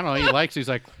 I don't know. He's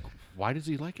like, why does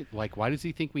he like it? Like, why does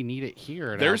he think we need it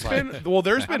here? And I There's was like, been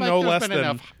there's been like, no there's less been than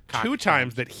enough 2 cock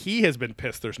times that he has been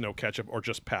pissed there's no ketchup or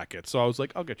just packets. So I was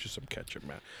like, I'll get you some ketchup,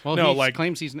 Matt. well, no, he like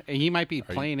claims he might be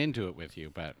playing into it with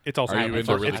you, but it's also Are you into it's,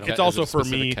 really it's, ketchup? it's also Is it for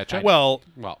specific me. ketchup? Well,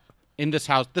 well, in this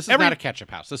house, this is Every- not a ketchup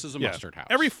house. This is a yeah, mustard house.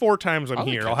 every 4 times I'm like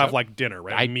here, I'll ketchup. have like dinner,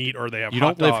 right? Meat or they have You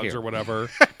hot don't live dogs here. or whatever.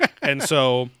 And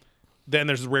so then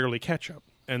there's rarely ketchup.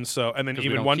 And then we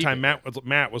even don't one keep time it.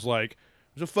 Matt was like,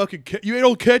 "There's a fucking you ate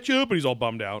all ketchup," and he's all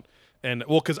bummed out. And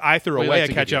well, because I threw Well, he away likes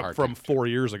a to give you a ketchup hard from time, 4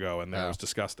 years ago, and that Oh. was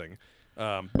disgusting.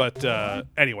 But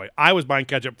anyway, I was buying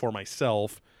ketchup for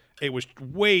myself. It was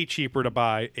way cheaper to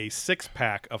buy a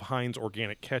 6-pack of Heinz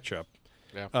organic ketchup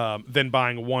than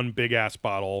buying one big ass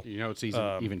bottle. You know, it's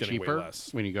even cheaper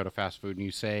when you go to fast food and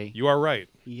you say, "You are right."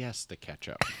 Yes, the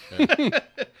ketchup.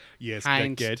 Yes,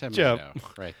 Heinz the ketchup. tomato,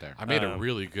 right there. I made a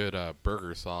really good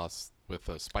burger sauce with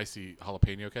a spicy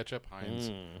jalapeno ketchup. Heinz.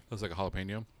 It was like a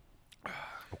jalapeno.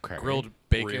 Okay. Grilled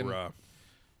bacon.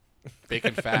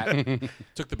 Bacon fat.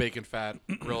 Took the bacon fat,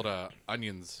 grilled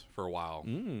onions for a while,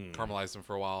 caramelized them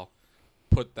for a while,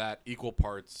 put that equal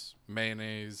parts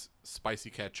mayonnaise,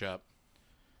 spicy ketchup,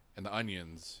 and the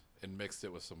onions, and mixed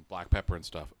it with some black pepper and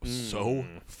stuff. It was so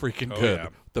freaking good. Yeah.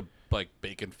 The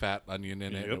bacon fat onion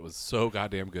in it. It was so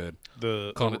goddamn good.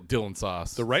 Calling it Dillon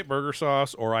sauce. The right burger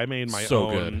sauce, or I made my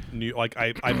own. Good.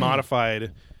 I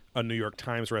modified a New York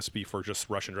Times recipe for just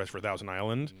Russian dress for Thousand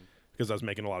Island because I was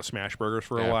making a lot of smash burgers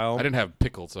for a while. I didn't have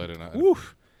pickles, so I didn't.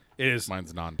 It is.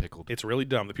 Mine's non-pickled. It's really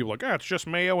dumb that people are like, it's just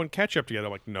mayo and ketchup together.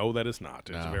 I'm like, no, that is not.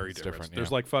 It's very different.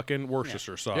 There's like fucking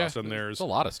Worcestershire sauce, and there's a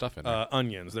lot of stuff in there.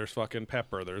 Onions. There's fucking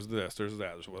pepper. There's this. There's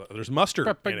that. There's mustard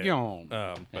in it.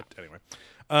 But anyway,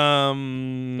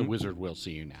 the wizard will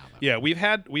see you now. Though. Yeah, we've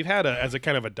had as a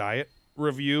kind of a diet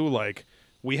review. Like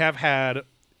we have had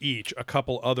each a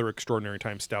couple other Extraordinary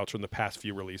Times stouts from the past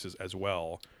few releases as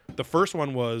well. The first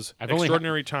one was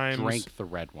Extraordinary Times. Drank the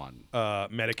red one.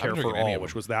 Medicare for All,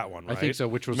 which was that one, right? I think so.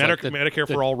 Which was Medicare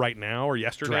for All right now or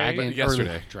yesterday?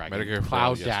 Yesterday. Medicare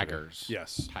Cloud Daggers.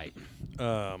 Yes. Type.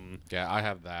 Yeah, I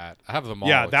have that. I have them all.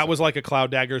 Yeah, that was like a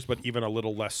Cloud Daggers, but even a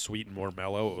little less sweet and more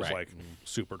mellow. It was like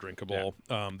super drinkable.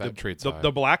 Yeah.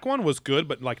 The black one was good,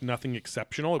 but like nothing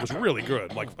exceptional. It was really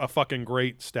good, like a fucking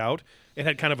great stout. It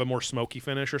had kind of a more smoky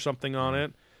finish or something on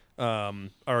it, or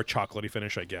a chocolatey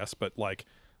finish, I guess. But like,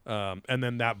 and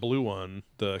then that blue one,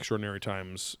 the Extraordinary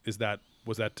Times, was that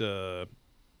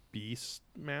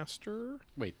Beastmaster?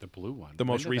 Wait, the blue one, the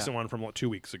most recent one from 2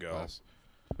 weeks ago. Was.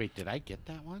 Wait, did I get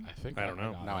that one? I don't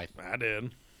know. No, I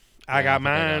did. I got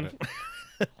mine.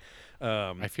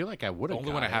 I feel like I would have. The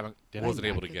only one I wasn't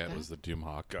able to get was the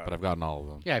Doomhawk, but I've gotten all of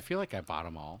them. Yeah, I feel like I bought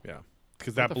them all. Yeah.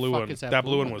 Because that blue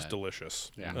one was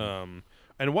delicious. Yeah.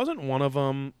 And wasn't one of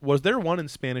them? Was there one in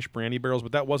Spanish brandy barrels?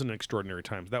 But that wasn't an Extraordinary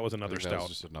Times. That was another stout. That was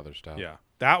just another stout. Yeah,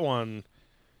 that one.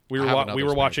 We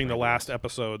were watching the last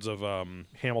episodes of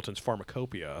Hamilton's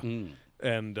Pharmacopoeia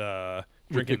and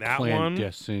drinking that one.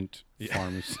 Clandestined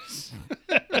pharmacist.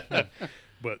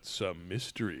 But some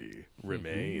mystery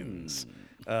remains.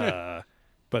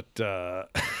 But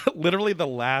literally the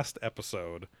last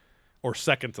episode, or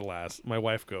second to last, my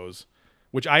wife goes,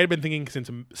 which I had been thinking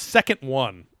since second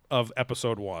one of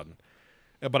episode 1,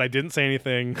 but I didn't say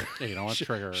anything. Yeah, you don't want to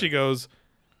trigger her. She goes,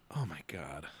 "Oh my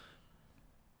God,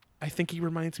 I think he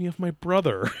reminds me of my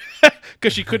brother,"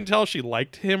 because she couldn't tell if she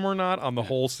liked him or not on the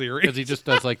whole series. Because he just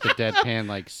does like the deadpan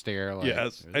like stare. Like,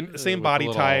 yes, and same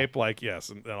body type, like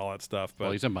and all that stuff.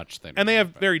 But he's a much thinner. And they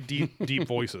have very deep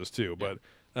voices too. But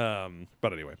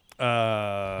anyway,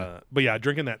 but yeah,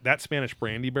 drinking that Spanish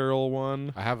brandy barrel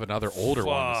one. I have another older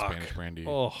one, Spanish brandy.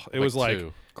 Oh, it was like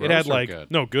Gross it had like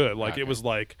good? No good. Like it was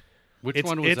like which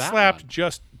one was it that? It slapped one?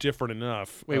 just different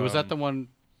enough. Wait, was that the one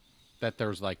that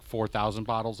there's like 4,000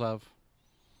 bottles of?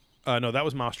 No, that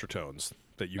was Monster Tones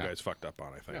that you guys fucked up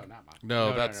on. I think. No, not Monster.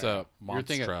 No, that's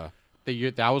Monstra.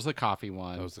 That was the coffee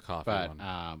one. That was the coffee one.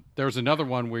 But there was another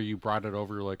one where you brought it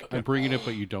over. You're like, I'm bringing it,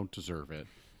 but you don't deserve it.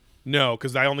 No,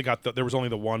 because I only got there was only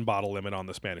the one bottle limit on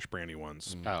the Spanish brandy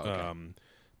ones. Oh, okay.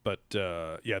 But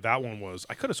yeah, that one was.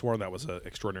 I could have sworn that was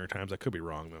Extraordinary Times. I could be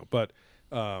wrong though. But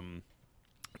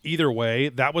either way,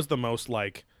 that was the most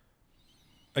like.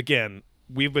 Again,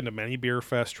 we've been to many beer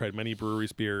fests, tried many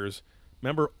breweries' beers.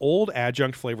 Remember, old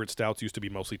adjunct flavored stouts used to be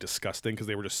mostly disgusting because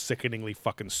they were just sickeningly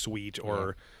fucking sweet.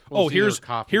 Or here's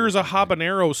a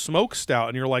habanero smoke stout,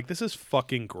 and you're like, this is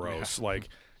fucking gross. Yeah. Like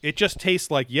it just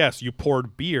tastes like you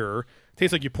poured beer. It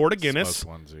tastes like you poured a Guinness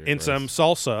in some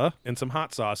salsa and some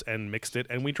hot sauce and mixed it,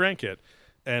 and we drank it,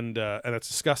 and that's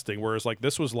disgusting. Whereas like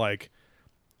this was like.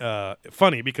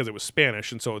 Funny because it was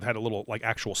Spanish, and so it had a little like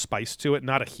actual spice to it,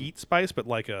 not a heat spice, but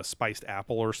like a spiced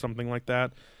apple or something like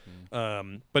that.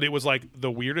 But it was like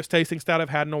the weirdest tasting stout I've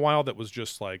had in a while. That was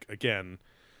just like, again,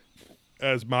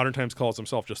 as Modern Times calls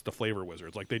themselves, just the flavor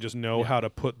wizards. Like they just know how to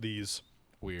put these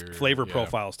weird flavor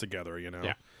profiles together. You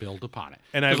know, build upon it.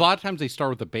 And a lot of times they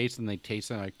start with the base and they taste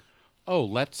it like, oh,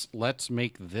 let's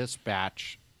make this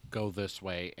batch go this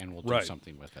way and we'll do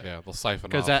something with it. Yeah, they'll siphon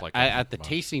off. Because at the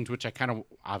tastings, which I kind of,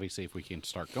 obviously if we can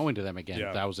start going to them again,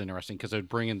 that was interesting because they'd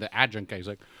bring in the adjunct guys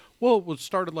like, well, it was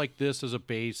started like this as a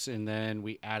base and then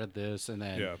we added this and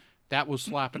then that was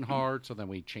slapping hard, so then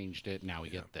we changed it and now we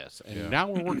get this. And now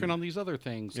we're working on these other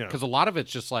things because a lot of it's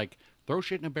just like throw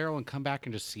shit in a barrel and come back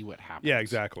and just see what happens. Yeah,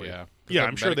 exactly. Yeah. Yeah,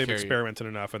 I'm sure they've experimented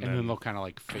enough, and then they'll kind of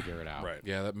like figure it out. Right.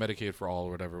 Yeah, that Medicaid for All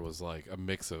or whatever was like a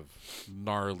mix of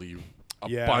gnarly,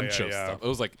 Yeah, bunch yeah, of yeah. stuff. It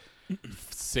was like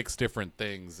 6 different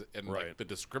things, and Right. like the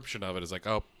description of it is like,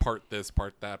 oh, part this,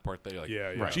 part that, part that. You're like,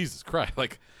 Yeah, yeah. Jesus Christ,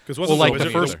 like, because Well, like the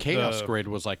Wizard first either. Chaos Grid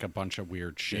was like a bunch of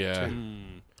weird shit. Yeah. Too.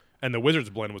 and the Wizards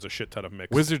blend was a shit ton of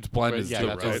mix. Wizards blend Right, is yeah, the,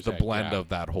 that's is what the I'm blend saying, of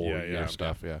that whole Yeah, year yeah.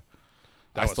 stuff. Yeah,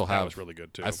 that was really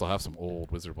good too. I still have some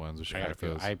old Wizard blends. We should I got a have few.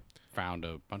 those. I found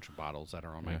a bunch of bottles that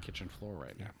are on my kitchen floor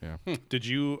right now. Yeah. Did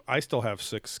you? I still have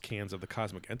 6 cans of the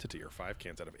Cosmic Entity, or 5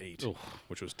 cans out of 8,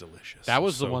 which was delicious. That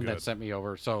was the So one good. that sent me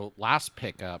over. So last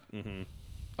pickup,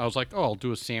 I was like, oh, I'll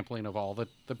do a sampling of all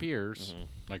the beers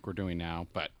like we're doing now,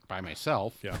 but by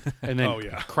myself. Yeah. And then Oh,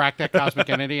 yeah. crack that Cosmic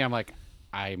Entity. I'm like,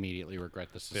 I immediately regret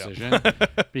this decision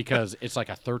because it's like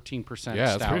a 13% Yeah,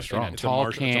 it's stout pretty strong. in a It's tall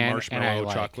it's a can, and I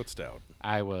marshmallow chocolate stout.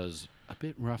 I was a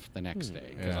bit rough the next day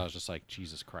because Yeah. I was just like,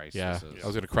 Jesus Christ. Yeah, This is... I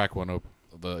was gonna crack one open.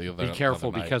 Be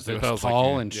careful because it it's was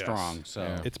tall like, and yes. strong. So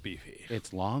Yeah. It's beefy.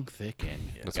 it's long, thick, and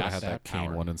that's why I had that cane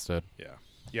power. one instead. Yeah.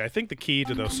 Yeah, I think the key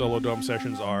to those solo dome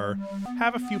sessions are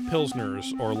have a few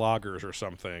pilsners or lagers or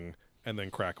something, and then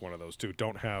crack one of those too.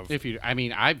 Don't have If you, I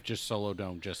mean, I've just solo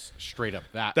domed just straight up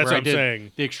that. That's where what I I'm did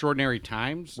saying. The Extraordinary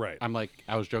Times. Right. I'm like,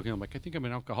 I was joking. I'm like, I think I'm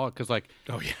an alcoholic because like,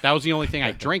 Oh, yeah. that was the only thing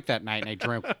I drank that night, and I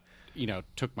drank,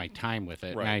 took my time with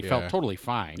it, Right, and I yeah. felt totally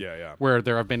fine. Yeah, yeah. Where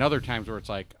there have been other times where it's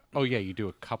like, oh yeah, you do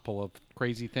a couple of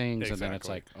crazy things, and then it's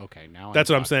like, Exactly. okay, now That's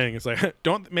what I'm fucked. saying. It's like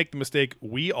don't make the mistake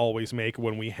we always make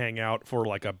when we hang out for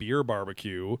like a beer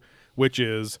barbecue, which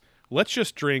is let's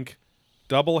just drink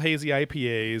double hazy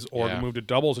IPAs or Yeah. move to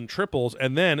doubles and triples,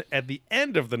 and then at the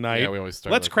end of the night, Yeah, we always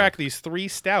start let's like crack that. these 3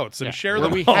 stouts and Yeah. share Where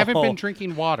them. we all. haven't been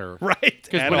drinking water, right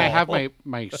Because at when I all. have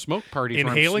my smoke parties,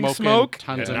 where I'm inhaling smoking smoke,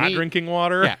 tons of not meat, drinking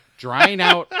water. yeah, drying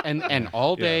out and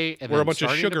all day, and We're then a bunch of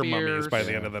starting sugar the mummies beers, by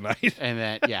the end of the night. and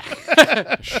then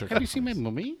yeah. Sugar Have you seen my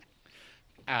mummy?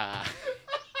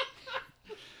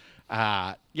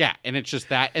 Yeah, and it's just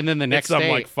that, and then the next It's some day,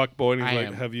 like fuck boy, and he's I like,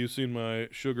 am- "Have you seen my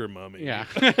sugar mummy?" yeah,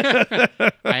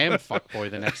 I am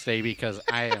fuckboy the next day because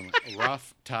I am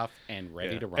rough, tough, and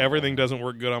ready to run. Everything doesn't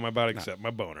work good on my body except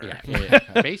my boner.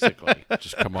 Yeah, basically.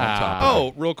 just come on top.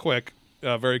 Oh, real quick,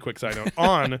 very quick side note.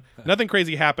 On nothing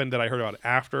crazy happened that I heard about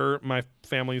after my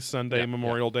family's Sunday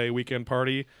Memorial Day weekend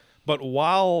party, but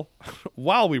while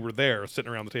we were there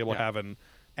sitting around the table having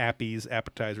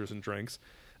appetizers and drinks,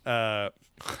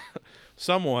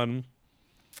 someone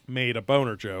made a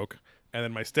boner joke, and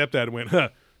then my stepdad went, huh,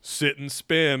 "Sit and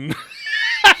spin."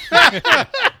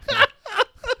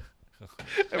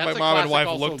 And my mom and wife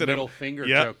looked at him. middle finger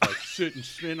Yep. joke, like sit and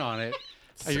spin on it.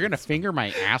 Oh, you're gonna finger my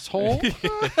asshole?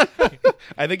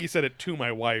 I think he said it to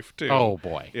my wife too. Oh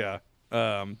boy. Yeah.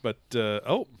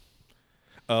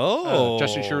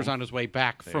 Justin Shearer's on his way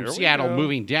back from There we Seattle, go.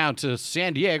 moving down to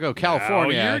San Diego,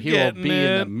 California. you're He will getting be in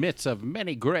the it. midst of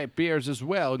many great beers as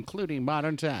well, including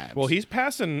Modern Times. Well, he's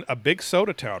passing a big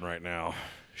soda town right now.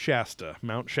 Shasta,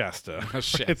 Mount Shasta.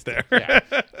 It's there. yeah,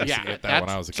 to get that when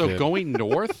I was a so kid. going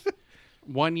north.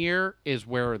 One year is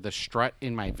where the strut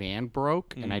in my van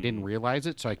broke, and I didn't realize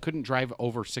it, so I couldn't drive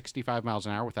over 65 miles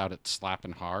an hour without it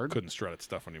slapping hard. Couldn't strut its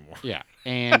stuff anymore. Yeah,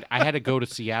 and I had to go to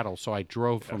Seattle, so I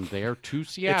drove from there to Its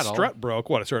Seattle. strut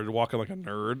broke. What? I started walking like a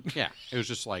nerd. Yeah, it was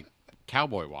just like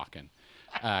cowboy walking,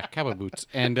 cowboy boots.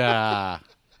 And I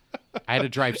had to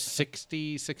drive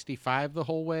 60, 65 the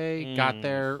whole way. Got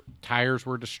there, tires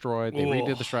were destroyed. They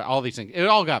redid the strut, all these things. It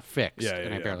all got fixed, Yeah, yeah,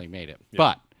 and I yeah. barely made it.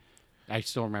 But I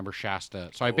still remember Shasta.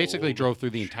 So I basically drove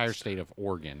through the entire state of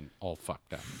Oregon all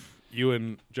fucked up. You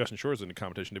and Justin Shore's in a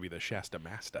competition to be the Shasta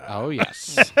Master. Oh,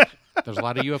 yes. There's a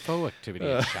lot of UFO activity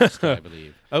at Shasta, I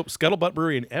believe. Oh, Scuttlebutt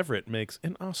Brewery in Everett makes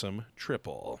an awesome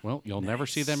triple. Well, you'll never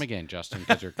see them again, Justin,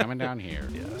 because you're coming down here.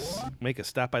 Yes. Make a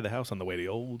stop by the house on the way to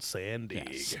Old Sandig.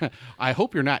 Yes. I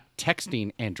hope you're not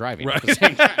texting and driving at the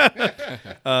same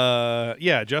time.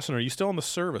 Yeah, Justin, are you still in the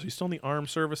service? Are you still in the armed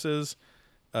services?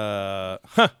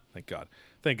 Thank God.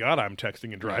 Thank God I'm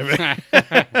texting and driving.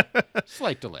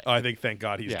 Slight delay. I think thank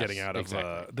God he's Yes, getting out of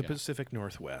exactly, the yeah. Pacific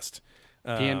Northwest.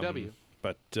 PNW.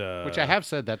 But Which I have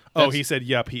said that. Oh, that's- he said,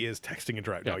 "Yep, he is texting and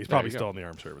driving." Yeah, No, he's there probably you go. still in the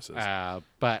armed services.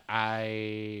 But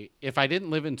if I didn't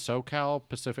live in SoCal,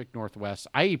 Pacific Northwest,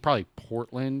 i.e. probably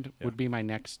Portland would be my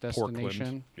next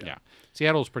destination. Yeah. Yeah.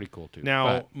 Seattle's pretty cool too. Now,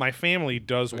 but my family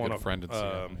does a good want to. friend in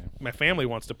Seattle, yeah. My family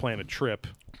wants to plan a trip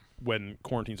when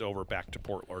quarantine's over back to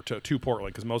Portland or to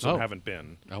Portland because most of them Oh. haven't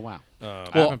been. oh wow. I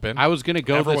Well, haven't been. I was gonna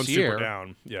go Everyone's this year. super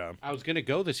down. Yeah. I was gonna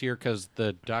go this year because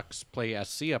the Ducks play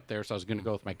SC up there, so I was gonna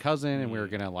go with my cousin, and we were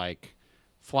gonna like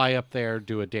fly up there,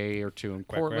 do a day or two in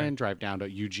Portland, drive down to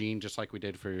Eugene, just like we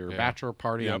did for your bachelor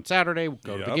party on Saturday,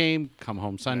 go to the game, come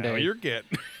home Sunday. Now you're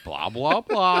getting blah, blah,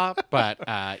 blah. But,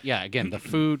 again, the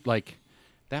food, like,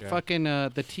 that fucking,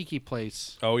 the tiki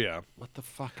place. Oh, yeah. What the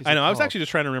fuck is I know. it I was called? actually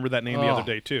just trying to remember that name the other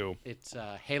day, too. It's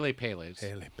Hele Pele's.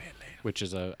 Which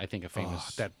is, I think, a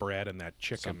famous... that bread and that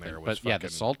chicken there was But, fucking...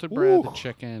 the salted bread, the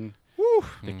chicken...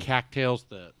 The cocktails,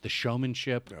 the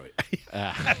showmanship.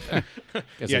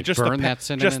 Just burn that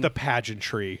cinnamon. Just the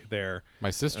pageantry there. My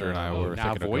sister and I were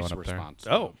now thinking of voice going up there. response.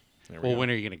 Oh, Well, when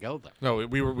are you going to go though? No,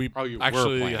 we you were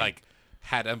actually planning. like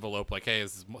had envelope like, hey,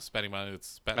 this is spending money. It's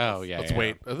spent. Oh, let's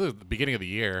wait. This is the beginning of the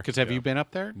year. Because have you been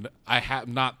up there? I have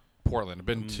not Portland. I've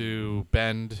been to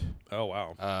Bend. Oh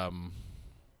wow.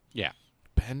 Yeah,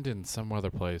 Bend and some other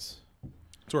place.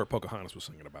 That's where Pocahontas was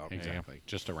singing about. exactly.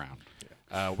 Just around.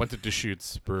 Went to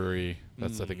Deschutes Brewery. I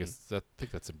think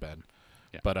that's in Bend.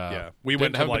 Yeah. But we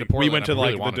went to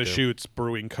the Deschutes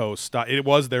Brewing Co. It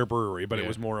was their brewery, but it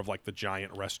was more of like the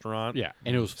giant restaurant. Yeah,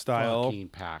 and it was style fucking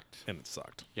packed. and it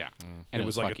sucked. Yeah, And it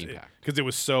was like fucking packed. because it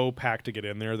was so packed to get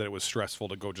in there that it was stressful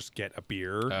to go just get a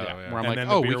beer. Where I'm And like, then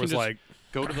the we beer can was just like-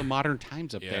 go to the Modern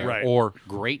Times up there, Right. or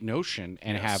Great Notion,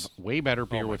 and have way better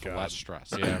beer my with God. less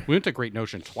stress. We went to Great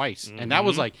Notion twice, and that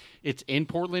was like, it's in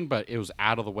Portland, but it was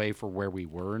out of the way for where we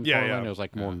were in Portland. It was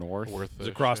like more north. Worth It was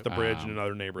it. across the bridge in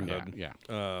another neighborhood. Yeah.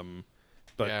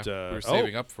 But we were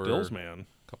saving up for Dill's man.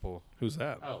 a couple. Who's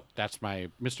that? Oh, that's my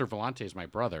Mr. Vellante is my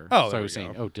brother. Oh, so there I we was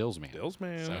saying, go. Dill's man. Dill's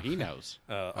man. So he knows.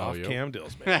 Off cam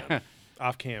Dill's man.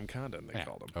 Off cam condom they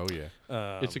called him. Oh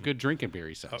yeah. It's a good drinking beer,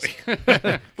 he says.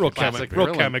 Real Classic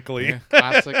chemically.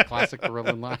 classic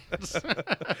Thrillon lines.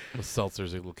 The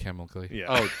seltzers a little chemically. Yeah.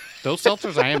 Oh, those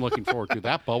seltzers I am looking forward to.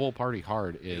 That Bubble Party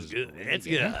Hard is It's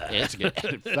good. It's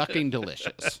good. Fucking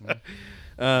delicious.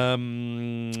 Are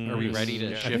we ready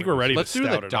to I shift? think we're ready Let's to do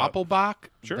the stout it up. Doppelbock,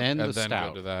 Sure. then And the then stout.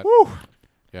 go to that. Woo!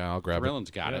 Yeah, I'll grab Thrillon's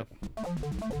got it.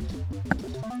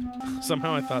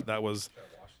 Somehow I thought that was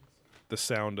the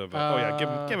sound of.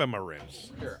 Give him a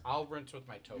rinse. Here, I'll rinse with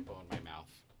my topo in my mouth.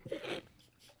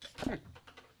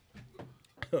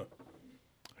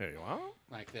 Hey, wow.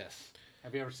 Like this.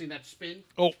 Have you ever seen that spin?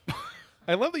 Oh,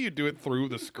 I love that you do it through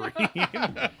the screen.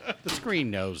 The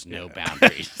screen knows no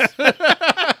boundaries.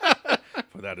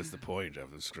 For that is the point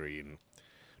of the screen,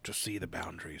 to see the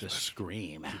boundaries.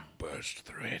 Scream. Burst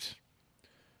through it.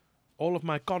 All of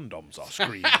my condoms are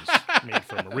screens made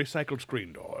from recycled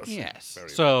screen doors. Yes. Very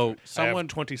So I have someone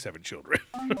 27 children.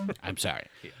 I'm sorry.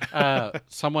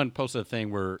 Someone posted a thing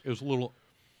where it was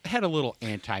had a little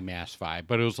anti-mask vibe,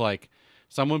 but it was like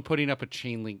someone putting up a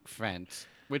chain link fence,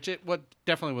 which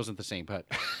definitely wasn't the same, but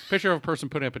picture of a person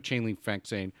putting up a chain link fence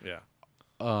saying, Yeah.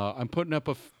 I'm putting up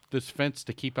this fence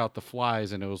to keep out the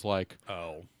flies, and it was like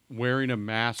wearing a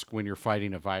mask when you're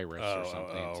fighting a virus or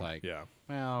something. It's like, yeah.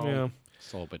 well, Yeah.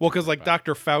 it's a little bit Well, because different, like but-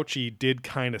 Dr. Fauci did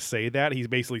kind of say that. He's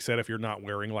basically said if you're not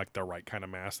wearing like the right kind of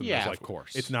mask, then Yeah, there's, like, of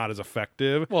course. it's not as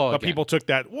effective. Well, but again- people took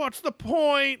that. What's the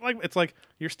point? Like it's like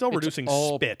you're still reducing it's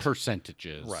all spit.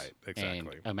 percentages, Right,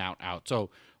 exactly. and amount out. So,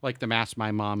 like the mask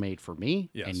my mom made for me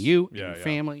Yes. and you and Yeah, your yeah,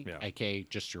 family, yeah. aka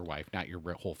just your wife, not your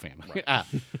whole family.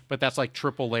 But that's like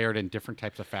triple layered in different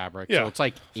types of fabric. Yeah. So it's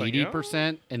like It's like,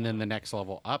 80%, and then the next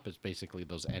level up is basically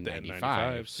those N95s.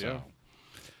 N95s, So,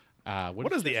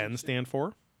 What does the N stand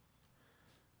for?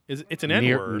 It's an N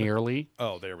word? Nearly.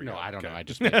 Oh, there we No, go. I don't Okay. know. I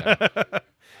just made that up.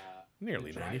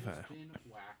 Nearly 95.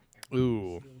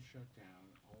 Ooh.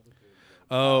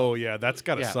 Oh yeah, that's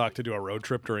gotta Yeah. suck to do a road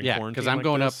trip during Yeah, quarantine. because I'm like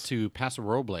going this. up to Paso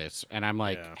Robles, and I'm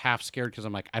like Yeah. half scared because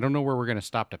I'm like, I don't know where we're gonna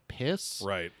stop to piss,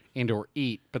 Right. and or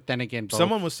eat. But then again, both,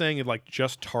 Someone was saying like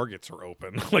just Targets are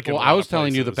open. Like in well, a I lot was of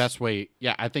telling you the places. best way.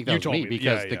 Yeah, I think that You was told me me.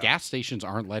 because Yeah, the yeah. gas stations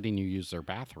aren't letting you use their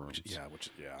bathrooms. Yeah.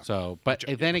 So, but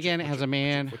then again, as a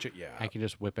man, yeah. I can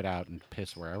just whip it out and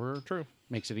piss wherever. True.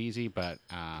 Makes it easy, but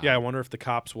Yeah, I wonder if the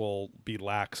cops will be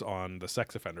lax on the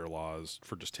sex offender laws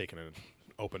for just taking an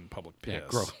open public piss. yeah,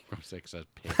 gross says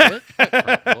piss it.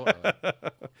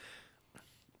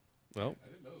 Well,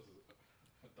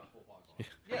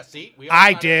 Yeah, see,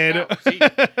 I did.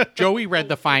 Joey read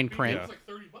the fine print.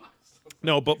 Yeah.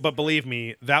 No, but believe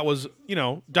me, that was,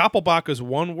 Doppelbock is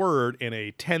one word in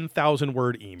a 10,000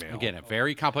 word email. Again, a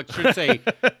very complex. Should say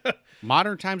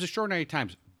Modern Times, Extraordinary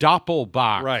Times,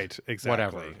 Doppelbock. Right, exactly.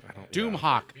 Whatever.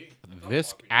 Doomhawk,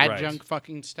 this adjunct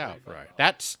fucking stout. Right.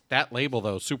 That label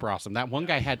though, super awesome. That one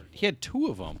guy had two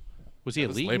of them. Was he a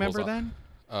this league label's member on-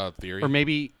 then? Theory. Or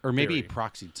maybe Theory. he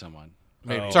proxied someone.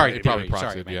 Maybe. Oh, Sorry, maybe. Probably Theory.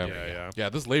 proxied, Sorry, yeah. man. Yeah.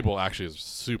 This label actually is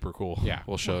super cool. Yeah.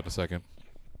 We'll show it in a second.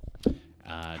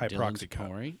 High Dillon's proxy cut.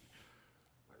 Corey.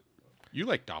 You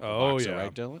like Doppelbock, Oh, yeah.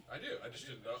 right, Dillon? I do. I just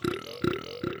didn't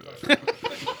know.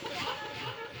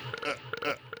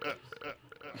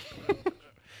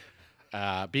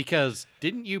 Because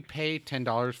didn't you pay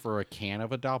 $10 for a can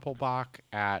of a Doppelbock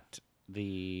at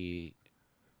the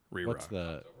what's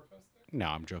the? No,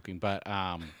 I'm joking. But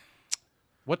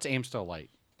what's Amstel Light?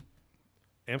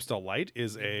 Amstel Light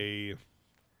is a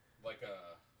like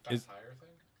a fat tire thing.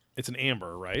 It's an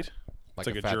amber, right? Like it's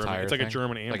a like fat German. tire It's like a thing?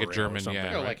 German amber. Like a German, or something,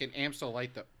 yeah. No, right? like an Amstel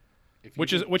Light that.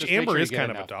 Which amber is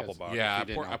kind of a Doppelbock. Doppelbock. Yeah, If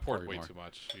you I didn't, poured I'll way pour too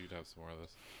much. You'd have some more of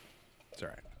this. It's all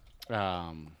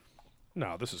right.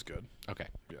 No, this is good. Okay.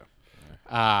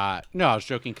 Yeah. No, I was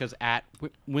joking because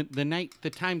when the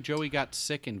time Joey got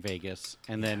sick in Vegas,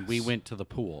 and then we went to the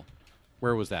pool.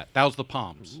 Where was that? That was the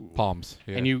Palms. Palms.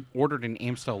 Yeah. And you ordered an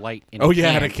Amstel Light in Oh, a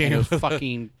yeah, can, and it came and it was with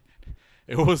fucking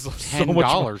It was so $10 much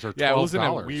or $12. Yeah, it was in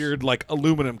a weird like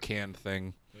aluminum can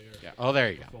thing. Yeah. Oh,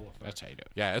 there you go. That's how you do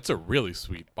it. Yeah, it's a really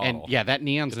sweet bottle. And yeah, that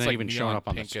neon's it's not like even neon showing up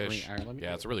on pinkish. the screen. All right, let me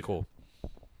Yeah, it's really cool.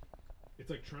 It's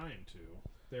like trying to.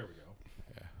 There we go.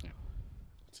 Yeah.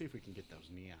 Let's see if we can get those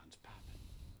neons popping.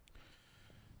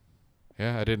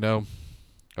 Yeah, I didn't know.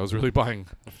 I was really buying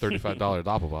a $35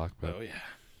 Doppelbock. But Oh yeah.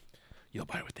 You'll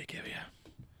buy what they give you.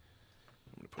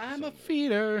 I'm a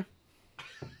feeder.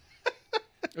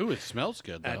 Ooh, it smells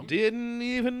good though. I didn't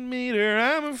even meet her.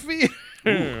 I'm a feeder.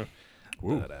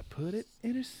 Ooh. But I put it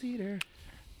in a cedar.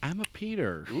 I'm a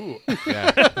Peter. Ooh.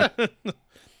 yeah,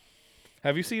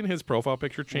 Have you seen his profile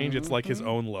picture change? It's like his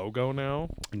own logo now.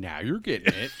 Now you're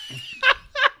getting it.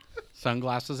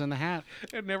 Sunglasses and the hat.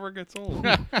 It never gets old.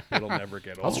 It'll never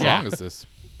get how old. strong is this?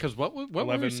 Because what were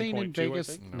we saying in 11.2, I Vegas?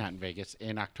 think? Not in Vegas.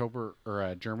 In October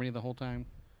or Germany the whole time.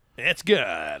 It's good.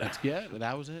 Yeah,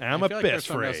 that was it. I'm I a feel like piss there's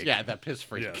something else- freak. Yeah, that piss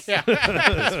freak. Yes. Yeah.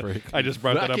 Piss freak. I just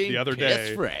brought that up the Fucking other piss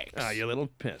day. freaks. Ah, you little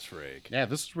piss freak. Yeah,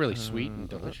 this is really sweet and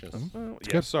delicious. Oh,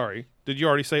 yeah, sorry. Did you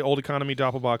already say Old Economy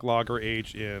Doppelbock Lager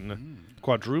aged in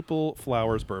quadruple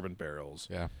flowers bourbon barrels?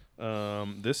 Yeah.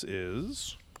 This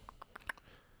is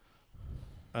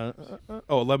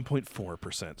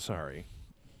 11.4%. Sorry.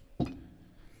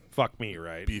 Fuck me,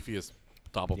 right? Beefiest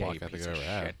Doppelbock Yeah, I you think piece I of ever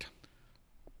had. shit.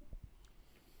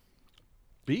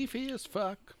 Beefy as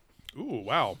fuck. Ooh,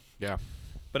 wow. Yeah.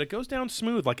 But it goes down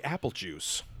smooth like apple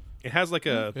juice. It has like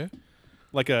a Yeah.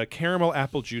 like a caramel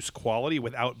apple juice quality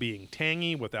without being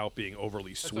tangy, without being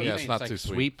overly sweet. Yeah, it's not too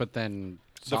sweet. but then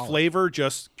The solid. flavor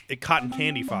just it cotton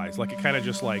candy-fies. Like it kind of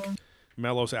just like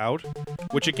mellows out.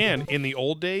 Which again, in the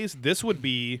old days, this would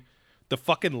be the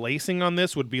fucking lacing on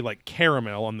this would be like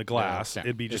caramel on the glass. Yeah,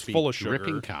 It'd be it'd just be full of sugar.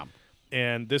 dripping cum.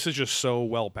 And this is just so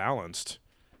well balanced.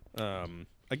 Again,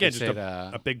 They just said,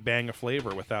 a big bang of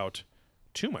flavor without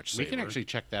too much We savor. can actually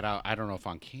check that out. I don't know if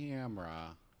on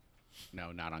camera.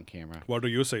 No, not on camera. What do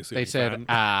you say, They said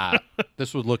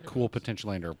this would look cool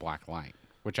potentially under a black light,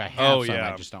 which I have Oh, some.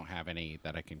 yeah. I just don't have any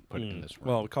that I can put in this room.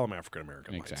 Well, we call them African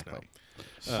American exactly.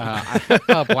 lights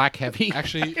now. Black heavy.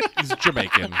 Actually, he's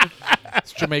Jamaican.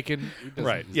 It's Jamaican. He doesn't-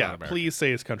 Right. he's Yeah. not American. Please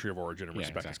say his country of origin and Yeah,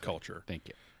 respect his exactly. culture. Thank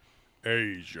you.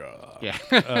 Asia.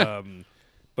 Yeah.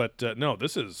 But no,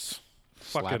 this is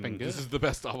Slapping fucking. good. This is the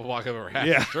best Doppelbock I've ever had.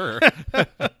 Yeah. For sure.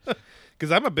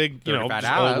 Because I'm a big, just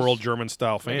 $35. old world German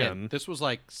style fan. Again, this was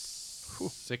like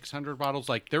 600 bottles.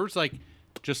 Like there was like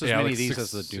just as Yeah, many like of these six-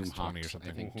 as the Doom 620 or Hawks,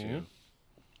 something. I think too.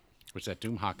 Which that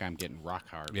Doom Hawk I'm getting rock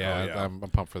hard. Yeah, yeah. I'm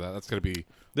pumped for that. That's gonna be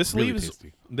This really leaves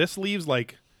tasty. this leaves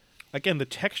like again the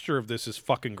texture of this is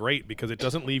fucking great because it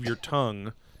doesn't leave your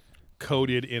tongue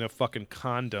coated in a fucking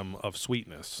condom of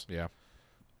sweetness. Yeah.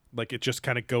 Like it just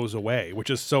kind of goes away, which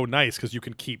is so nice because you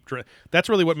can keep. That's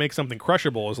really what makes something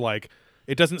crushable is like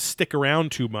it doesn't stick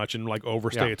around too much and like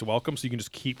overstay Yeah. its welcome, so you can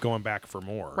just keep going back for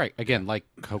more. Right. Again, like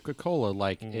Coca-Cola,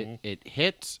 like it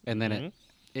hits and then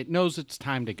it knows it's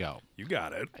time to go. You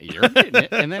got it. You're getting it,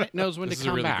 and then it knows when This to is a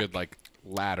come really back. good like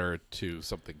ladder to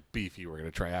something beefy we're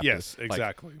gonna try after. Yes, Like,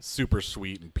 exactly. super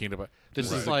sweet and peanut butter.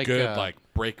 This is a like, good like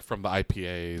break from the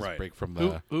IPAs, Right. break from Who,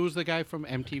 the who's the guy from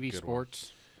MTV Good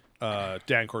Sports?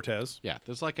 Dan Cortez. Yeah,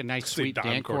 there's like a nice Say sweet Don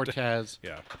Dan Cortez. Cortez.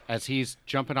 Yeah. As he's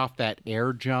jumping off that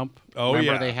air jump. Oh,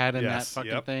 Remember yeah. they had in Yes, that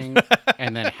fucking yep. thing?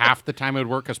 And then half the time it would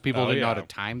work because people Oh, didn't know how yeah. to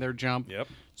time their jump. Yep.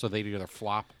 So they'd either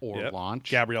flop or Yep.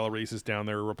 launch. Gabriella Reese is down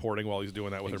there reporting while he's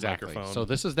doing that with Exactly. her microphone. So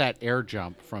this is that air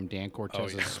jump from Dan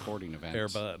Cortez's yeah. sporting event. Air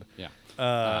Bud. Yeah.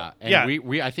 And yeah.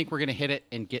 we I think we're gonna hit it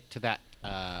and get to that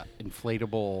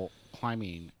inflatable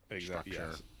climbing Exactly,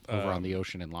 structure yes. over on the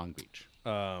ocean in Long Beach.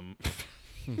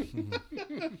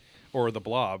 Or the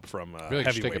Blob from really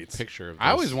should take a Heavyweights. picture of this.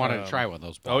 I always wanted to try one of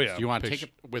those. oh, Balls. yeah. Do you want to Picture-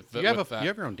 take it? with the, You have with that, you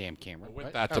have your own damn camera. with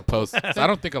right? that to post. I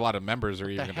don't think a lot of members are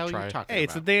What even the gonna hell are try. you talking Hey,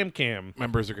 it's a about? damn cam.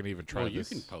 Members are gonna even try Well, you this.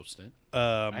 can post it.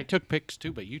 I took pics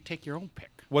too, but you take your own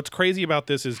pic. What's crazy about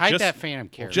this is Hide just that Phantom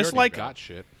carrier. just You already like- got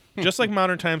shit. just like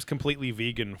Modern Times completely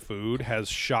vegan food has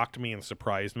shocked me and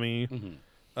surprised me.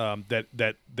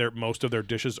 That most of their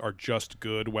dishes are just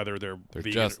good, whether they're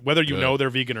vegan, whether you know they're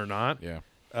vegan or not. Yeah.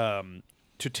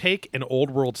 To take an old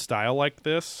world style like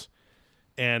this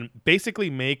and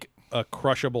basically make a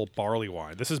crushable barley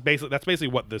wine. That's basically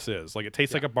what this is. Like, it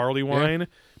tastes like a barley wine,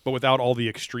 but without all the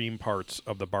extreme parts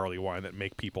of the barley wine that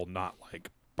make people not like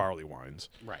barley wines.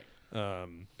 Right.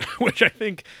 Which I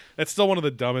think that's still one of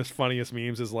the dumbest, funniest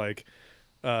memes is like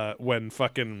when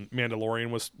fucking Mandalorian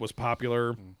was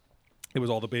popular. It was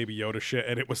all the Baby Yoda shit,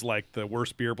 and it was like the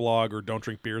worst beer blog or don't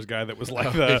drink beers guy that was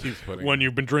like when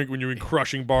you've been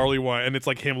crushing barley wine, and it's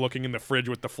like him looking in the fridge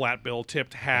with the flat bill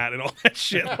tipped hat and all that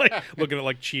shit, like looking at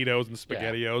like Cheetos and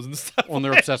SpaghettiOs and stuff. Well, and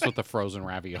they're obsessed with the frozen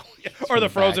ravioli. Or the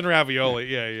frozen ravioli,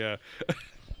 yeah.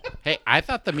 Hey, I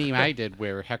thought the meme I did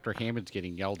where Hector Hammond's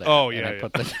getting yelled at. And I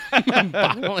put the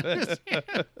bottle in his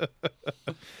hand.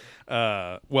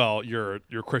 Well, your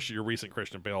recent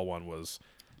Christian Bale one was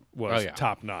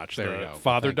top notch. There you go.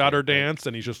 Father-daughter dance,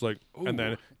 and he's just like, and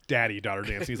then daddy-daughter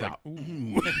dance. He's like,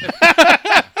 ooh.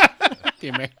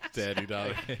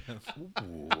 Daddy-daughter dance.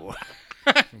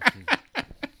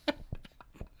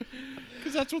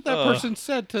 Because that's what that person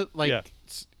said to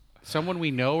someone we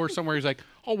know or somewhere. He's like,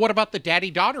 oh, what about the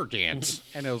daddy-daughter dance?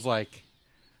 And it was like,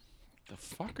 the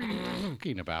fuck are you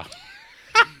talking about?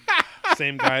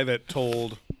 Same guy that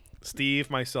told Steve,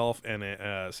 myself, and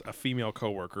a female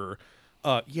coworker,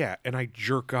 and I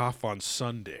jerk off on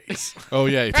Sundays. Oh,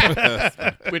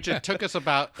 yeah. Which it took us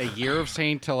about a year of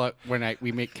saying till when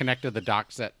we connected the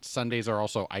dots that Sundays are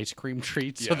also ice cream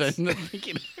treats. Yes. So then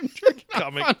thinking I'm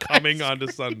jerking coming onto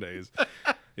Sundays.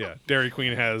 Yeah, Dairy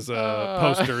Queen has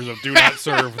posters of "Do not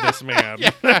serve this man"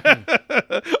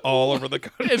 all over the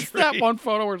country. It's that one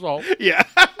photo result. Yeah.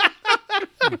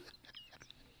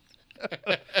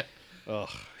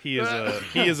 He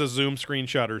is a Zoom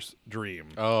screenshotter's dream.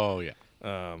 Oh yeah.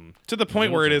 To the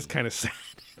point where it is kind of sad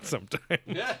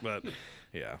sometimes. But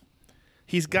yeah.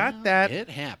 He's got that. It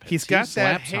happens. He's got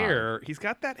that hair. Hard. He's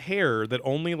got that hair that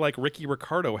only like Ricky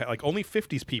Ricardo, like only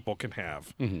 50s people can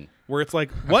have. Mm-hmm. Where it's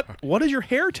like, what is your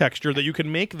hair texture that you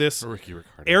can make this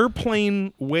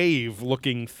airplane wave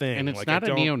looking thing? And it's like, not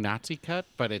a neo-Nazi cut,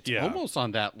 but it's almost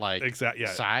on that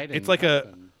side. It's like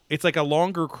a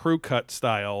longer crew cut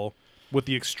style with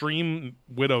the extreme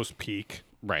widow's peak,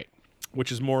 right?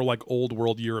 Which is more like old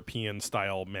world European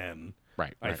style men,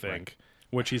 right? I think.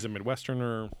 Which he's a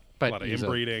Midwesterner. But a lot of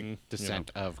inbreeding,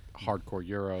 descent of hardcore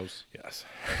Euros. Yes,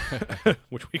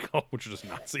 which are just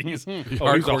Nazis. He's a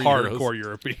hardcore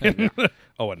European.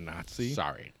 Oh, a Nazi.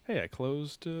 Sorry. Hey, I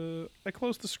closed the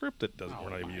script that we're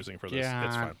not even using for this.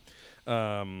 It's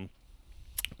fine.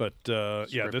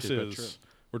 This is.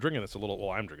 We're drinking this a little. Well,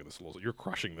 I'm drinking this a little. You're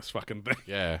crushing this fucking thing.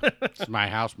 Yeah, it's my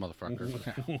house,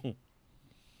 motherfucker.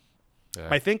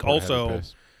 I think also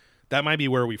that might be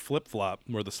where we flip flop,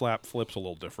 where the slap flips a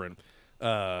little different.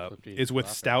 Is with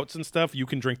stouts and stuff, you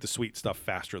can drink the sweet stuff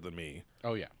faster than me.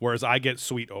 Oh yeah. Whereas I get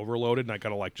sweet overloaded and I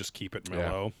gotta just keep it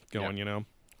mellow going, you know.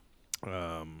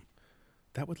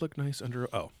 That would look nice under.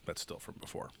 Oh, that's still from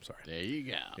before. Sorry. There you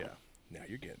go. Yeah. Now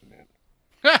you're getting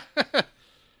it.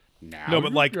 No,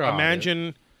 but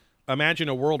imagine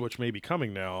a world which may be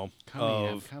coming now.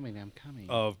 I'm coming.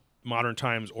 Of Modern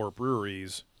Times or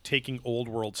breweries taking old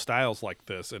world styles like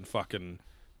this and fucking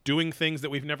doing things that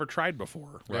we've never tried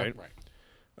before, right? Right.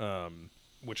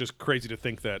 Which is crazy to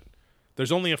think that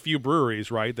there's only a few breweries,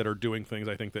 right, that are doing things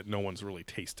I think that no one's really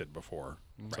tasted before.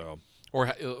 Right. So, or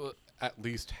at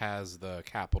least has the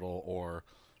capital or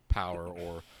power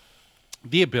or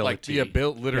the ability,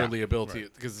 ability,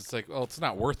 because it's like, well, it's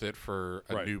not worth it for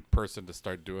a new person to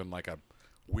start doing like a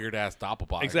weird ass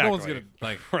doppelbock. Exactly. No one's gonna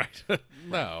right.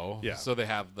 No. Yeah. So they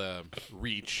have the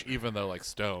reach, even though like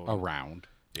Stone around.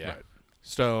 Yeah. Right.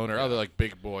 Stone or other like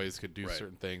big boys could do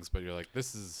certain things, but you're like,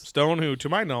 this is Stone, who to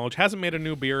my knowledge hasn't made a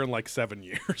new beer in like 7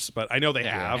 years, but I know they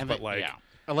have. But I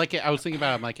like it. I was thinking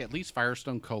about it. I'm like, at least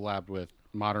Firestone collabed with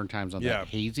Modern Times on that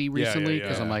hazy recently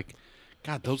because I'm like,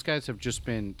 God, those guys have just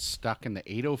been stuck in the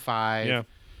 805. Yeah.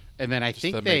 And then I just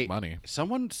think make money.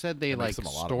 Someone said they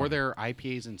store their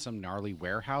IPAs in some gnarly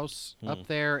warehouse up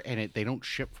there, and they don't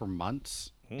ship for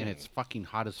months, and it's fucking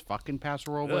hot as fucking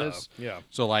Paso Robles. Yeah.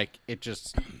 So it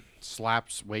just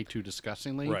slaps way too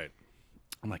disgustingly. Right.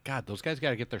 I'm like, God, those guys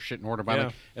got to get their shit in order.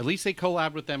 But at least they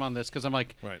collabed with them on this because I'm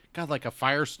like, God, like a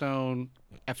Firestone.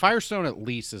 A Firestone at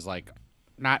least is like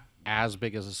not as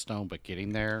big as a Stone, but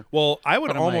getting there. Well, I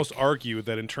would almost argue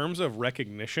that in terms of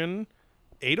recognition,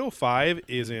 805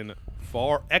 is in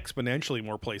far exponentially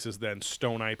more places than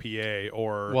Stone IPA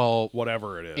or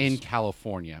whatever it is. In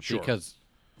California. Because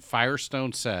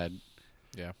Firestone said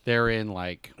Yeah. They're in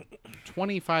like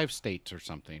 25 states or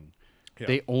something. Yeah.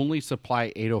 They only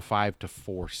supply 805 to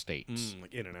 4 states.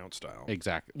 Like in and out style.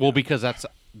 Exactly. Well, because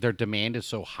their demand is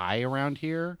so high around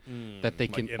here that they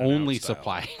can only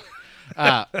supply.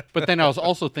 But then I was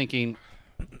also thinking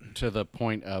to the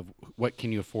point of what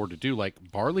can you afford to do? Like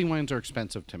barley wines are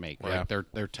expensive to make, right?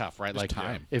 They're tough, right? There's like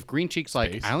time. if Green Cheek's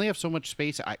like, Space. I only have so much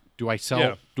space. Do I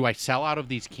sell out of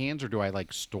these cans or do I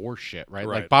like store shit, right?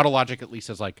 Right. Like Bottle Logic at least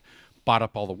has like bought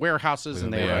up all the warehouses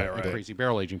and they have right. a crazy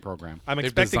barrel aging program. I'm They've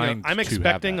expecting designed I'm to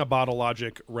expecting have a Bottle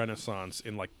Logic renaissance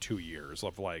in like 2 years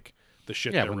of like the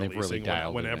shit they're when they've really releasing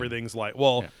dialed when it in. everything's like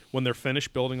when they're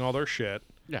finished building all their shit.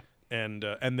 Yeah. And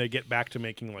they get back to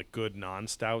making like good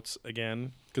non-stouts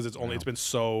again because it's been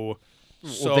so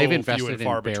They've few invested and in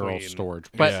far barrel between. storage,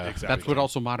 but exactly. that's what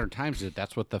also Modern Times did.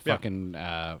 That's what the fucking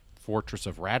Fortress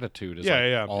of Ratitude is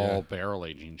all barrel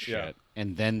aging shit,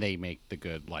 and then they make the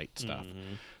good light stuff.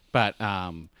 But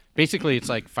basically, it's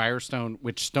like Firestone,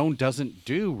 which Stone doesn't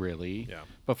do really. Yeah.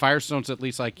 But Firestone's at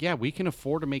least like, we can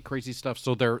afford to make crazy stuff.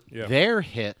 So their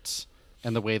hits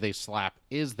and the way they slap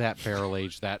is that barrel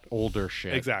aged, that older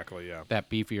shit. Exactly, yeah. That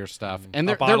beefier stuff. And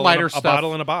A their lighter a stuff.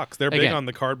 bottle in a box. They're big Again, on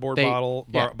the cardboard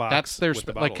box. That's their with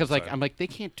the like bottle because like inside. I'm like they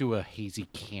can't do a hazy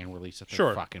can release at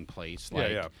their fucking place.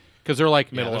 Like, yeah. Because they're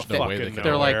like Middle of fucking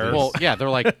they're like, nowhere. well, they're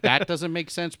like that doesn't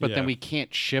make sense. But then Yeah. we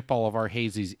can't ship all of our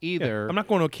hazies either. I'm not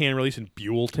going to a can release in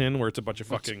Buellton where it's a bunch of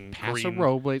fucking Paso green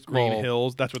Robles. Green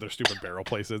Hills. That's where their stupid barrel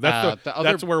place is. That's the other-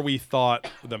 that's where we thought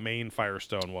the main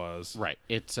Firestone was. Right.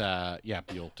 It's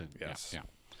Buellton. Yes. Yeah.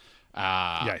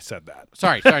 Yeah, I said that.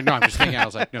 Sorry. No, I'm just thinking. I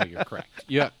was like, no, you're correct.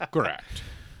 Yeah, correct.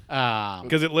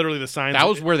 Because it literally the signs. That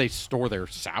was where they store their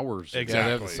sours. Exactly. Yeah,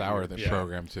 they have a sour Yeah.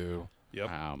 program too. Yep.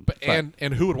 But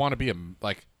and who would want to be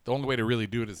like the only way to really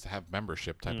do it is to have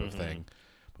membership type of thing.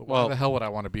 But why the hell would I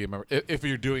want to be a member if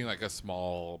you're doing like a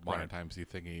small Modern Timesy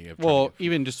thingy? Of Well,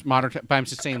 even just modern, but I'm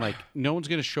just saying, like, no one's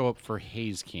going to show up for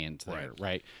haze cans there,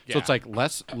 right? So it's like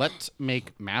let's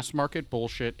make mass market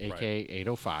bullshit, aka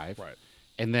 805, Right.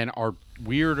 and then our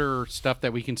weirder stuff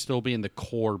that we can still be in the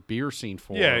core beer scene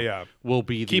for, will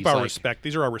be keep these, our like, respect.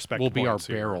 These are our respect. will be our points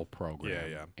here. barrel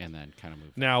program, Yeah. and then kind of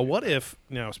move. Now,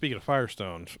 speaking of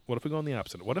Firestone, what if we go on the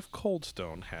opposite? What if Cold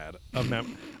Stone had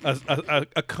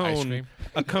a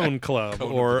cone club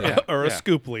or a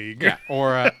scoop league? Yeah,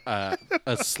 or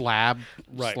a slab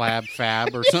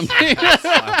fab or something.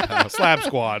 Slab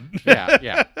Squad.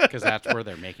 yeah, because that's where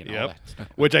they're making all that stuff.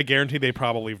 Which I guarantee they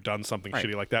probably have done something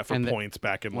shitty like that for And points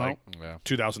back in well,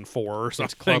 2004 or something.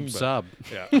 It's Club but- Sub.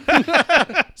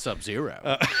 Yeah.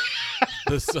 Sub-Zero.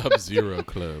 the Sub-Zero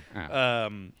Club.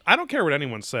 I don't care what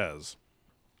anyone says.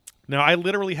 Now, I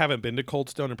literally haven't been to Cold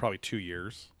Stone in probably 2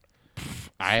 years.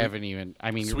 I haven't even.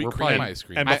 I mean, Sweet we're cream probably ice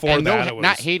cream. And before and that, it was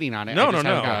not hating on it. No, I just no,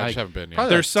 haven't no. gone, I like, haven't been. probably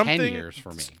There's like 10 something years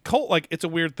for me. it's a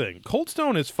weird thing. Cold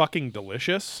Stone is fucking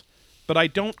delicious, but I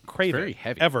don't crave very it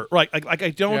heavy. ever. Like I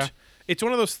don't. Yeah. It's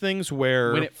one of those things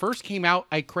where When it first came out,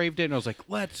 I craved it, and I was like,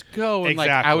 "Let's go!" And Exactly,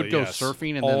 like, I would go yes.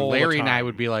 surfing, and All then the Larry and I time.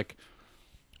 would be like,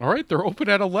 "All right, they're open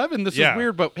at 11. This Yeah. is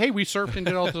weird, but hey, we surfed and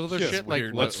did all this other shit. Like,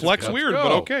 weird. let's Let's flex go. weird, Let's but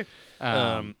go.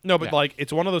 okay. No, but like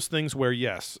it's one of those things where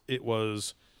yes, it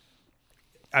was.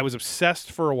 I was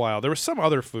obsessed for a while. There was some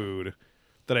other food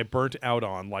that I burnt out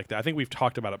on like that. I think we've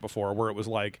talked about it before, where it was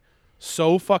like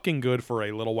so fucking good for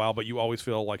a little while, but you always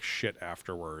feel like shit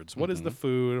afterwards. What is the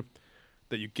food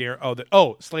that you guarantee?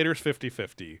 Slater's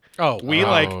 50/50. Oh, we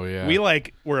yeah.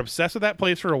 were obsessed with that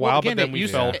place for a while, again, but then we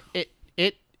felt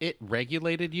it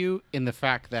regulated you in the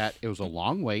fact that it was a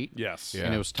long wait. yes, Yeah.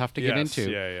 And it was tough to get Yes,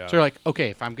 into. yeah. So you're like, okay,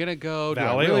 if I'm gonna go, do I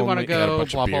Valet really want to only. Got a go? bunch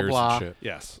of Blah blah beers and blah. shit.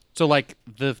 yes. So like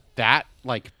that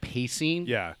pacing.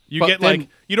 Yeah. You But get then- like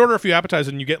you'd order a few appetizers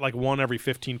and you get like one every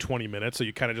 15-20 minutes, so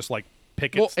you kind of just like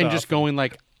pick Well, it and just going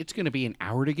like, it's going to be an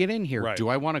hour to get in here. Right. Do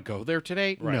I want to go there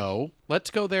today? Right. No. Let's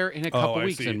go there in a couple I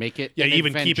weeks see. and make it Yeah, an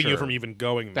even keeping you adventure. from even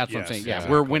going. That's what I'm yes, saying. Yeah,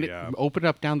 exactly, where when it yeah. opened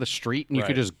up down the street and you Right.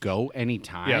 could just go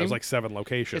anytime. Yeah, it was like 7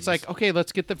 locations. It's like, okay,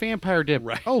 let's get the vampire dip.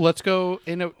 Right. Oh, let's go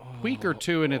in a week or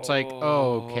two. And it's like,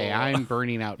 oh, okay, I'm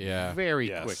burning out Yeah. very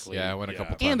Yes. quickly. Yeah, I went a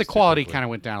couple times. And the too quality quickly. kind of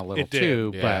went down a little it did.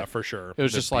 too. Yeah, but for sure. it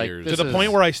was The just like, beers. this To the is-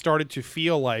 point where I started to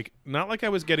feel like not like I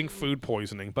was getting food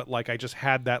poisoning, but like I just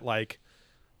had that like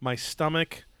my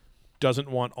stomach doesn't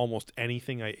want almost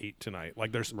anything I ate tonight.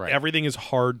 Like there's Right. everything is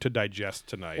hard to digest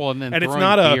tonight. Well, and then it's throwing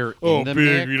not beer a in the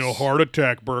big mix. heart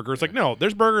attack burger. It's like no,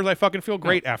 there's burgers I fucking feel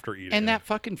great after eating. And that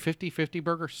fucking 50-50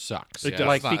 burger sucks. It does.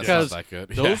 Like, It's not- it's because not that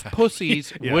good. those Yeah.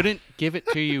 pussies Yeah. wouldn't give it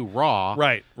to you raw.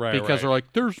 right, Because right. they're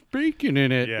like, there's bacon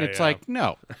in it. Yeah, It's yeah. like,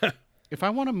 no. if I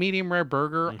want a medium rare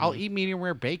burger, I'll eat medium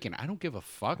rare bacon. I don't give a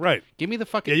fuck. Right. Give me the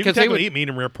fucking. Yeah, you can technically eat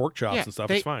medium rare pork chops and stuff.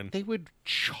 It's fine. They would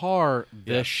char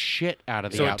the shit out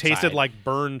of the outside. So it tasted like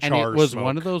burned char and it was smoke.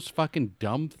 one of those fucking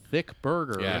dumb thick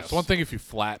burgers. Yeah, it's one thing if you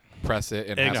flat press it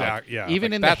and exactly. have,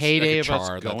 even in the heyday of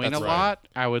us going a right. lot,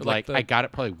 I would I got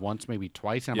it probably once, maybe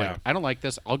twice, and I'm like, I don't like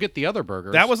this. I'll get the other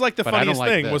burgers. That was like the funniest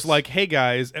thing was like, hey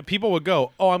guys, and people would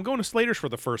go, oh, I'm going to Slater's for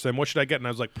the first time. What should I get? And I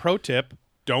was like, pro tip.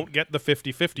 Don't get the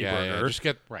 50-50 burger. Yeah, just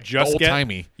get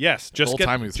old-timey. Yes, just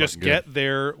get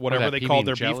their whatever they call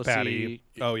their beef patty.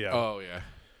 Oh yeah. Oh yeah.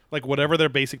 Like whatever their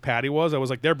basic patty was, I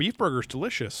was like, their beef burger's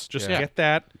delicious. Just get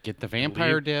that. Get the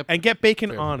vampire dip and get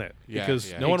bacon on it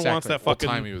because no one wants that fucking.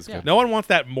 Old-timey was good. No one wants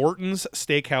that Morton's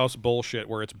Steakhouse bullshit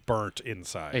where it's burnt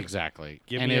inside. Exactly.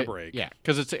 Give me a break. Yeah,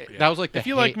 because that was like if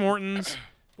you like Morton's.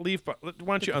 Leave. Why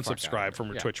don't you unsubscribe from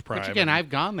your Twitch Prime? Which again, I've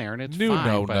gone there and it's fine.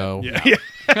 No. No,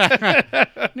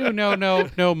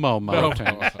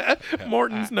 Momo.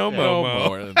 Morton's no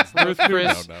Momo. Ruth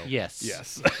Chris. Yes.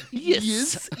 Yes.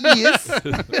 Yes.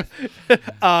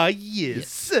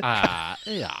 Yes.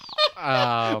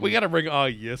 Yeah. We got to bring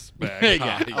yes back.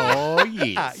 Yeah. Oh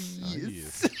yes.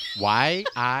 Yes.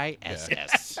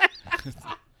 YISS.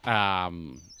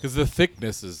 Because the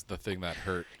thickness is the thing that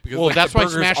hurt. Because, well, that's why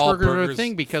burgers, smash burgers are a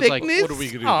thing. Because thickness? What are we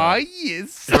gonna do? About it?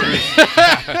 Yes.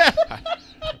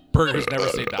 Burgers never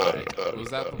say die. Was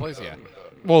that the place? Yeah.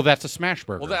 Well, that's a smash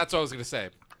burger. Well, that's what I was gonna say.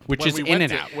 Which when is we in went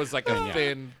and out. It was like a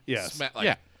thin. Yes.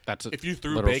 Like, that's if you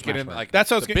threw bacon in, like that's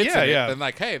what I was gonna. Yeah. Then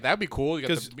like, hey, that'd be cool.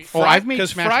 Because I've made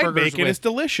smash fried fried bacon is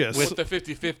delicious with the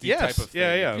 50-50 type of thing.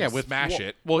 Yeah. With smash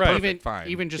it. Well, fine.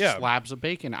 even just slabs of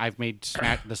bacon. I've made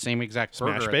the same exact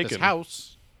burger at this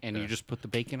house, and you just put the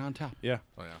bacon on top. Yeah.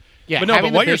 Oh, yeah. Yeah, but no,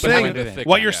 but what you're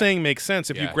thick, saying makes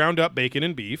sense. If you ground up bacon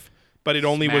and beef, but it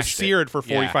only was seared for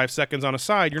 45 seconds on a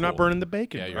side, you're not burning the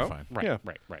bacon. Yeah, you're fine.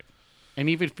 Right. And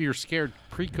even if you're scared,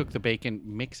 pre-cook the bacon,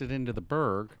 mix it into the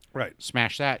burg. Right.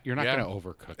 Smash that. You're not going to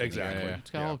overcook it. Exactly.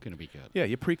 It's all going to be good. Yeah,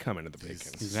 you pre-cum into the bacon.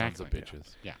 Exactly. Sons of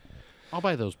bitches. Yeah. I'll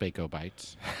buy those Bako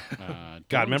bites.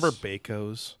 God, remember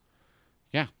Bakos?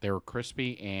 Yeah, they were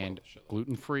crispy and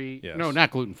gluten-free. Yes. No,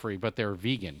 not gluten-free, but they were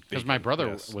vegan. Because my brother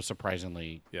was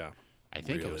surprisingly, I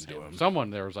think it was him.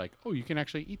 Someone there was like, oh, you can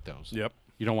actually eat those. Yep.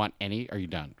 You don't want any? Are you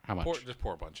done? How much? Just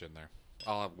pour a bunch in there.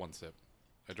 I'll have one sip.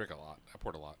 I drink a lot. I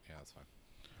poured a lot. Yeah, that's fine.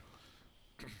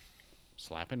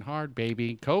 Slapping hard,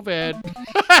 baby. COVID.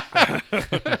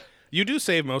 You do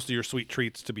save most of your sweet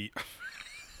treats to be...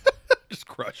 just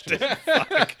crushed it.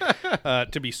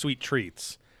 Fuck. To be sweet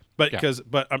treats.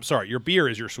 But I'm sorry, your beer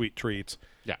is your sweet treats.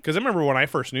 Yeah. Because I remember when I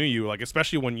first knew you, like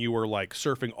especially when you were like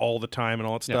surfing all the time and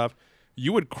all that stuff,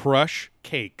 you would crush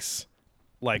cakes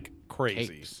like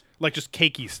crazy. Like just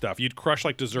cakey stuff. You'd crush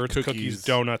like desserts, cookies,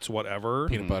 donuts, whatever.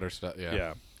 Peanut butter stuff, yeah.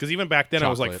 Yeah. Because even back then Chocolate.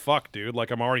 I was like, fuck, dude. Like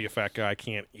I'm already a fat guy. I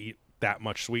can't eat that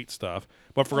much sweet stuff.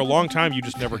 But for a long time, you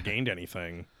just never gained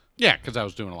anything. Yeah, because I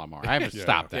was doing a lot more. I haven't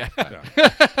stopped that.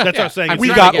 That's what I'm saying. We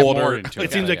got older.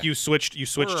 It seems like you switched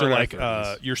to like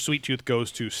your sweet tooth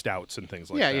goes to stouts and things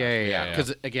like that. Yeah.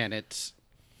 Because again,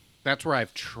 that's where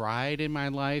I've tried in my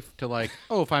life to like,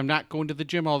 if I'm not going to the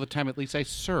gym all the time, at least I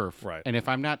surf. Right. And if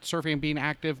I'm not surfing and being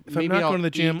active, if I'm not going to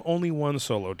the gym, only one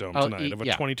solo dome tonight of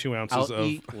a 22 ounces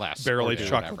of barrel-aged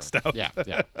chocolate stout.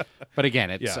 Yeah. But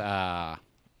again, it's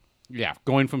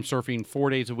going from surfing 4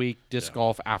 days a week, disc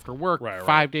golf after work,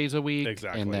 5 days a week,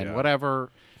 and then whatever.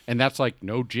 And that's like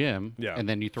no gym. Yeah. And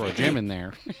then you throw a gym in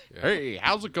there. Hey,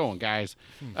 how's it going, guys?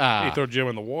 You throw gym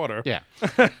in the water. Yeah.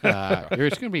 It's going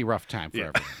to be a rough time for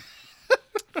everyone.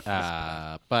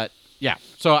 But yeah,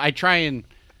 so I try and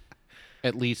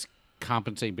at least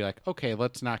compensate and be like, okay,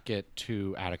 let's not get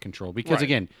too out of control. Because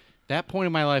again, that point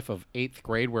in my life of 8th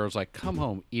grade where I was like, come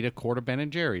home, eat a quart of Ben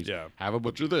and Jerry's, have a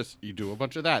bunch of this, you do a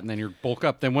bunch of that, and then you bulk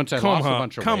up. Then once I lost a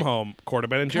bunch of weight, home, quart of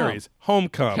Ben and Jerry's, home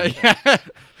cum.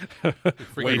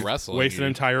 Waste an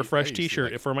entire fresh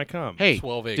T-shirt for my cum. Hey,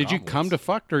 did you come to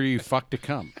fuck or you fucked to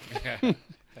cum?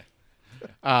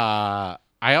 I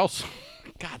also...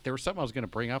 God, there was something I was going to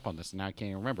bring up on this, and now I can't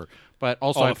even remember. But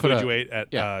also, I put you ate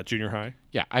at junior high.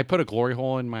 Yeah, I put a glory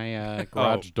hole in my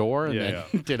garage door, and then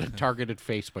did a targeted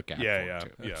Facebook ad.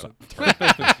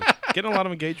 Getting a lot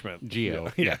of engagement. Geo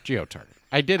target.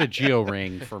 I did a geo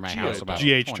ring for my house about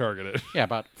targeted. Yeah,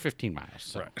 about 15 miles.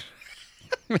 So.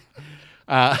 Right.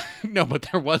 No, but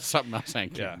there was something else I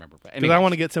can't remember. Because I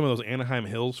want to get some of those Anaheim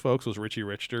Hills folks, those Richie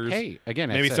Richters. Hey, again,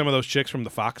 maybe some of those chicks from the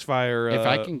Foxfire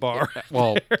bar.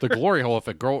 The glory hole, if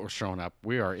a girl was showing up,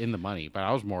 we are in the money. But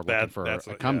I was more looking for a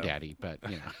cum daddy. But,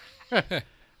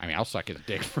 I mean, I'll suck his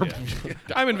dick for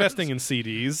I'm investing in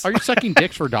CDs. Are you sucking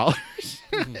dicks for dollars?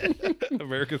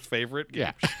 America's favorite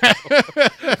game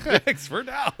show. Dicks for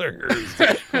dollars.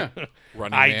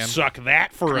 Running I'd Man. suck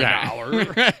that for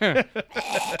 $1.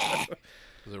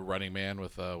 The Running Man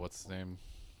with what's his name?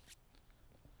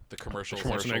 The commercials.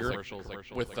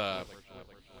 Schwarzenegger. With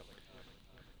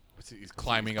he's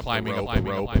climbing up the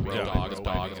rope. His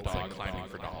dog is climbing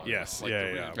for dollars. Yes, Like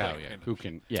yeah. Oh yeah. Who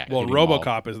can? Yeah. Well, getting all-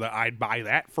 RoboCop is the I'd buy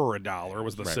that for $1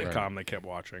 was the Right, sitcom they kept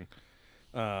watching.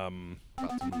 About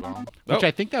to move on. Which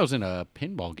I think that was in a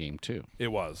pinball game too. It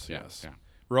was, yes. Yeah.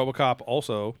 RoboCop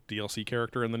also DLC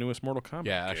character in the newest Mortal Kombat.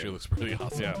 Yeah, game. actually looks pretty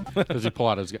awesome. Yeah. Does he pull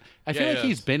out his gun? I feel like yeah.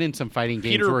 he's been in some fighting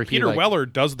games where he Peter like, Weller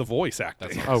does the voice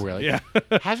acting. Oh really? Yeah.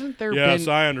 Hasn't there Yes,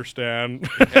 been? I understand.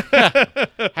 Haven't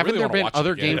really there wanna been watch it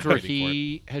other again. games where I'm waiting for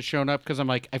he has shown up? Because I'm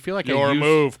like, I feel like Your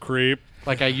move, creep.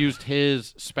 I used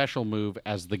his special move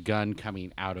as the gun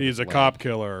coming out of. He's his a leg. cop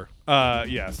killer.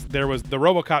 Yes, there was the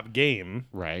RoboCop game.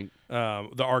 right?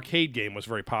 The arcade game was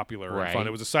very popular and Right. fun. It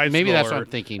was a side Maybe that's what scroller,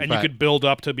 I'm thinking, and you but- could build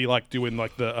up to be like doing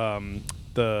like the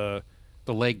The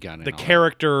leg gun. And the all that.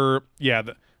 character. Yeah,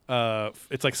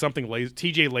 it's like something.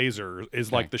 TJ Laser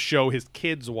is like the show his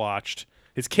kid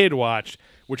watched,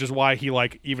 which is why he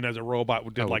like even as a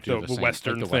robot did like do the the same,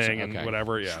 Western like the thing Western, and okay.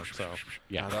 whatever. Yeah, so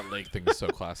Yeah. That leg thing is so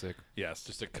classic. yes,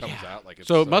 Just it comes out like it's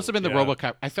So it must have been the yeah.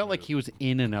 RoboCop. I felt like he was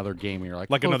in another game. And you're like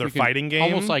Like oh, another if we can- fighting game?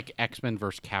 almost like X-Men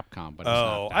versus Capcom. But it's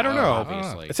Oh, not I don't that, know.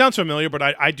 Obviously, It sounds familiar, but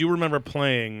I do remember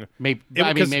playing. maybe. It- I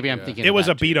mean, because maybe I'm thinking It was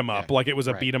of a that, too. beat 'em up. Yeah. Like it was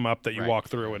a Right. beat 'em up that you Right. walk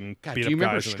through and God, beat do up you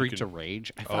remember guys. and then Streets you of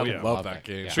Rage? I Oh, fucking yeah. love that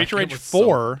game. Streets of That game Rage was so-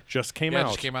 4 just came Yeah, it out.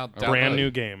 just came out Brand downloaded.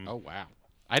 new game. Oh wow!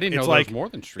 I didn't It's know there like was more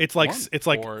than Streets. It's like 1. it's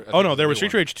like Or I oh think no, it's there a was new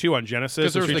Streets one. Rage 2 on Genesis.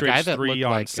 Because there and was Streets the guy Rage that 3 looked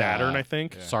on like Saturn, I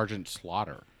think. Sergeant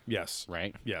Slaughter, Yes.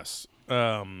 right? Yes.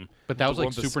 But that was one like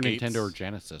with the Super skates. Nintendo or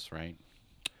Genesis, right?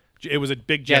 It was a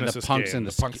big Yeah, Genesis the punks game. and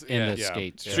the punks- in yeah. the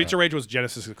skates. Streets of Rage was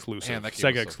Genesis exclusive, Man, that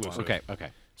game Sega was so fun. exclusive. Okay.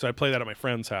 So I played that at my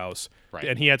friend's house, Right.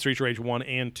 and he had Streets of Rage 1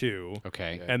 and 2.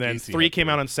 Okay. Yeah. And then DC 3 had came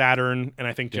 3. out on Saturn, and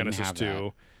I think Didn't Genesis have 2.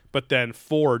 that. But then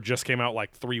 4 just came out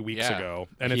like 3 weeks Yeah. ago,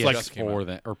 and PS4 it's like just came out.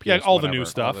 then, or PS, yeah, all the whatever. new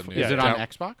stuff. the new- Yeah, Is it down- on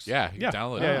Xbox? Yeah, you Yeah,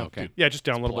 download it. yeah, okay. yeah, just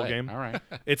downloadable play. game. All right.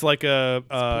 It's like a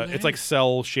it's like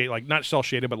cell shade, like not cell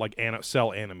shaded, but like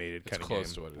cell animated It's kind of close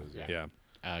game. to what it is.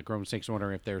 Yeah. Grown Snake's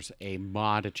wondering if there's a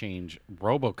mod to change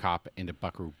RoboCop into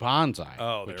Buckaroo Banzai.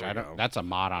 Oh, which there I we don't. go. That's a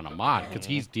mod on a mod because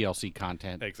he's DLC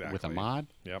content with a Exactly. mod.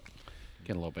 Yep.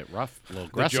 Getting a little bit rough, a little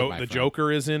The, aggressive. my the friend.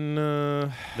 Joker is in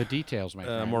The details, my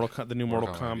friend. the new Mortal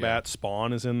Mortal Kombat, Kombat. yeah.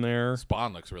 Spawn is in there.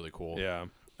 Spawn looks really cool. Yeah.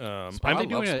 Are Spawn, they I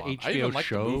doing love an Spawn. I HBO even like the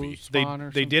show? movie. Spawn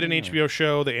or They did an something, or- HBO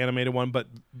show, the animated one, but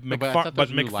No, but I thought those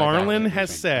were new live McFarlane action has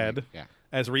things. said Yeah.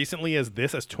 as recently as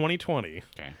 2020,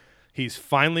 Okay. he's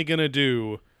finally gonna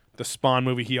do the Spawn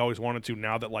movie he always wanted to.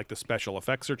 Now that like the special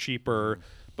effects are cheaper,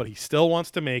 but he still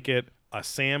wants to make it a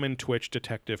Sam and Twitch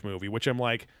detective movie. Which I'm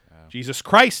like, Jesus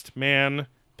Christ, man,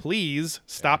 please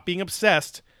stop being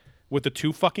obsessed with the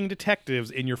two fucking detectives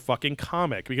in your fucking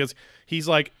comic. Because he's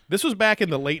like, this was back in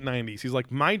the late 90s. He's like,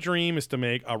 my dream is to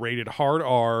make a rated hard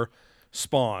R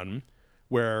Spawn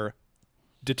where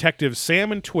detectives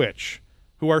Sam and Twitch,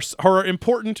 who are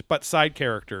important but side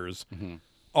characters,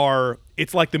 are,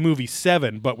 it's like the movie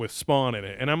Seven but with Spawn in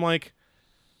it. And I'm like,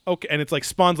 okay, and it's like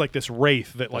Spawn's like this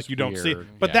wraith that like That's you don't see. weird.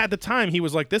 But Yeah. at the time he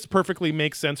was like, this perfectly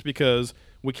makes sense because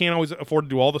we can't always afford to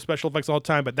do all the special effects all the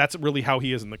time, but that's really how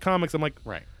he is in the comics. I'm like,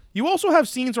 Right. you also have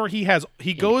scenes where he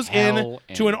goes in hell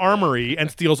to an and- armory and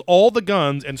steals all the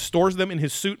guns and stores them in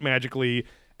his suit magically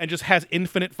and just has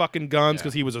infinite fucking guns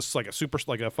because he was a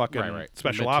fucking Right.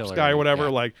 special ops guy or Artillery, whatever, yeah.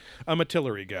 like a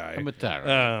artillery guy.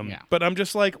 Yeah. But I'm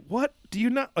just like, what do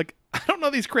you not like? I don't know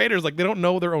these creators, like they don't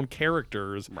know their own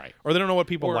characters, Right. Or they don't know what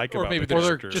people Or- like or about maybe the Or they're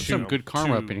characters. just you some know? good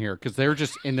karma up in here because they're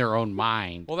just in their own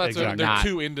mind. Well, that's They're they're not-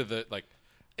 too into the like.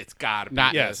 It's gotta be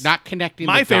not this. not connecting.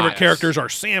 My the favorite dots. characters are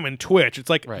Sam and Twitch. It's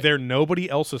like Right. they're nobody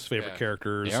else's favorite Yeah.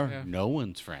 characters. They are no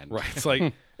one's friend. Right. It's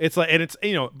like and it's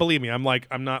believe me, I'm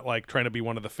not like trying to be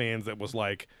one of the fans that was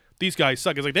like these guys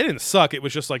suck. It's like they didn't suck. It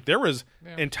was just like there was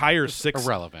entire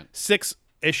irrelevant. 6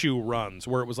 issue runs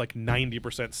where it was like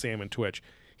 90% Sam and Twitch.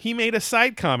 He made a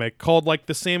side comic called like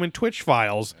the Sam and Twitch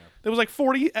Files. That was like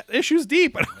 40 issues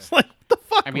deep, and I was like, what the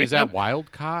fuck? I mean, is man? that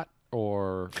wild caught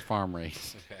or farm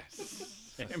raised?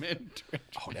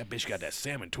 Oh, that bitch got that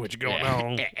Sam and Twitch going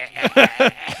on.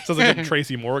 Sounds like something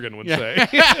Tracy Morgan would say.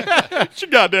 She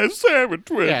got that Sam and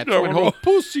Twitch. Yeah, it's going when on. her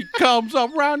pussy comes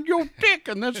around your dick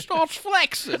and then starts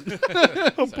flexing.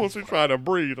 Her pussy trying to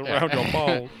breathe around your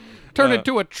balls. Turn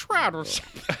into a trout or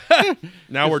something.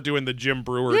 Now we're doing the Jim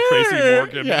Brewer, Tracy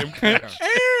Morgan.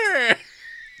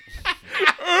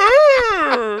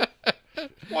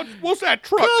 What's that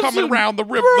truck coming around the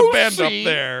bend up Brucey.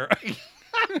 there?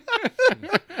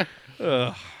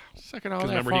 Ugh. Sucking all Because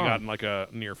that remember, he fun. got in like a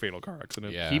near fatal car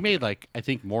accident. Yeah. He made like I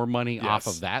think more money off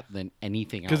Yes. of that than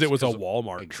anything else. Because it was a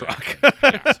Walmart truck.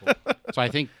 Yeah. So I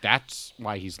think that's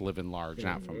why he's living large,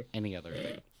 not from any other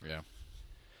thing. Yeah.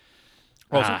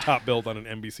 Also top billed on an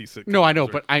NBC sitcom. No, I know,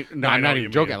 but I'm know not what you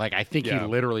even joking. mean. Like I think he Yeah.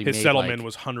 literally his made settlement like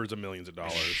was hundreds of millions of a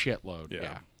dollars. shitload.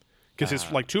 Yeah.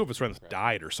 Because like 2 of his friends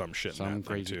died or some shit. Some in that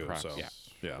thing, crazy too. crap, So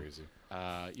yeah. Crazy.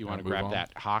 You want to move grab on?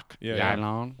 that hawk? Yeah.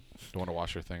 Dillon? Don't want to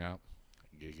wash your thing out.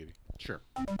 Giggity. Sure.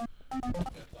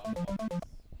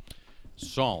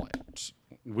 Solid.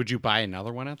 Would you buy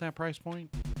another one at that price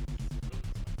point?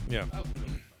 Yeah.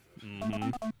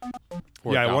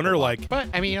 Or Yeah, I a wonder, gobble like, But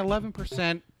I mean,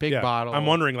 11% big bottle. I'm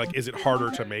wondering, like, is it harder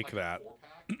to make that?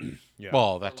 Yeah.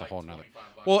 Well, that's a whole nother.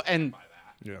 Well, and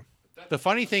Yeah. the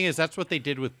funny thing is, that's what they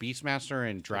did with Beastmaster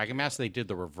and Dragon Master. They did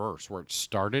the reverse, where it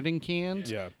started in cans,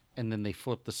 Yeah. and then they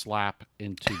flipped the slap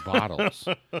into bottles,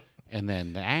 and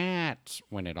then that's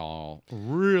when it all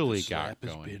really got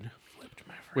going.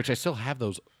 Which I still have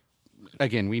those.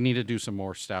 Again, we need to do some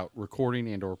more stout recording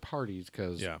and/or parties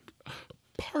because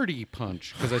party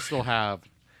punch. Because I still have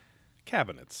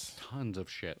Cabinets tons of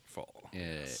shit full.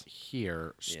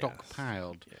 here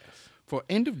stockpiled for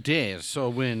end of days. So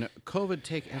when COVID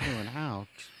take everyone out,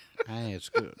 it's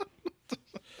good.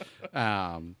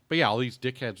 But yeah, all these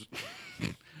dickheads.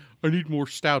 I need more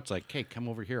stouts. Like, hey, come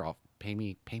over here. I'll pay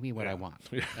me what I want.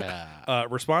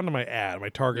 Respond to my ad, my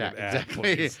targeted ad,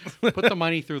 exactly. please. Put the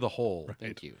money through the hole.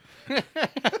 Thank you.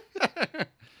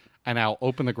 And I'll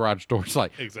open the garage doors.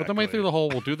 Like, put the money through the hole.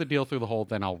 We'll do the deal through the hole.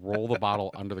 Then I'll roll the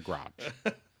bottle under the garage.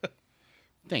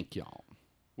 Thank y'all.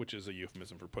 Which is a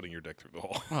euphemism for putting your dick through the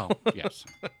hole. Well, yes.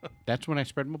 That's when I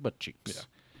spread my butt cheeks. Yeah.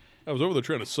 I was over there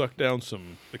trying to suck down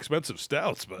some expensive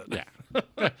stouts, but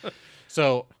Yeah.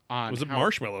 So on was it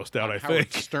marshmallow stout? I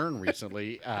think. Stern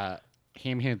recently,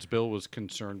 Hamhead's Bill was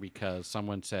concerned because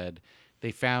someone said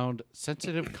they found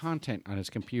sensitive content on his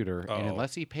computer, and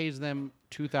unless he pays them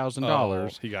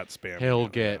 $2,000, he got spammed. he'll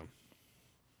again, get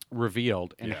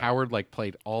revealed. And Howard like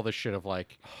played all this shit of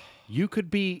like, you could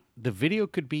be the video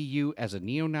could be you as a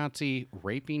neo-Nazi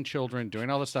raping children, doing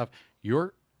all this stuff.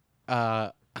 Your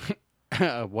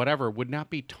whatever would not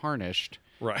be tarnished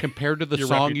compared to the Your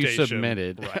song reputation. you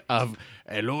submitted of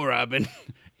 "Hello, Robin."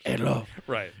 Hello.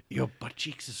 Right. Your butt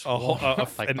cheeks is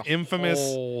like an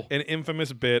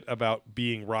infamous bit about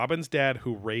being Robin's dad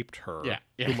who raped her,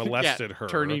 who molested her,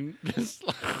 turning this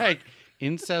like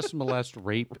incest molest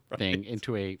rape thing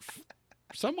into a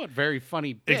somewhat very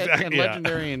funny bit and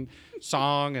legendary and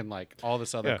song and like all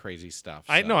this other crazy stuff.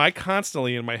 I know. I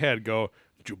constantly in my head go,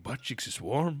 "Your butt cheeks is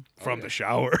warm from the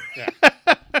shower." Yeah.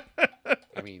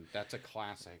 I mean, that's a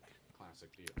classic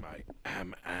deal. My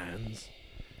hands.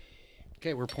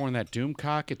 Okay, we're pouring that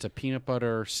Doomcock. It's a peanut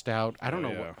butter stout. I don't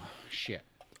know yeah. what. Shit.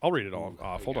 I'll read it all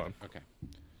off. Hold on. Okay.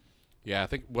 Yeah, I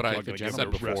think what I Plug said it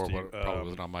before, Rusty, what probably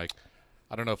wasn't on mic.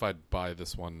 I don't know if I'd buy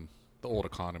this one, the old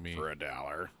economy, For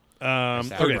 $1.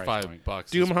 $35.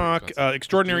 Doomhawk,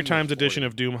 Extraordinary Doom was Times 40. edition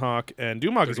of Doomhawk, and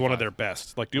Doomhawk is one of their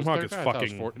best. Like Doomhawk is 35? I thought it was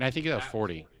fucking. 40, and I think that was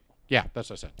 40. Yeah, that's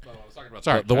what I said. I was talking about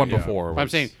Sorry, the one yeah. before. But I'm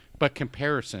was- saying, but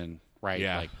comparison, right?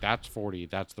 Yeah. Like that's 40,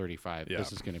 that's 35. Yeah.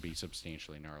 This is going to be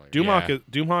substantially gnarlier.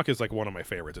 Doomhawk is like one of my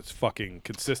favorites. It's fucking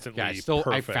consistently. Yeah, I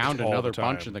perfect found all another the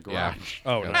bunch time. in the Yeah. garage.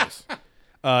 Oh, nice.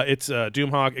 It's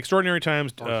Doomhawk Extraordinary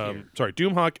Times.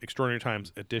 Doomhawk Extraordinary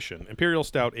Times edition. Imperial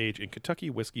Stout aged in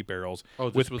Kentucky whiskey barrels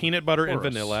this with was peanut butter and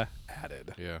Horace. vanilla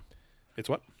added. Yeah. It's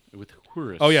what? With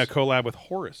Horace. Oh yeah, collab with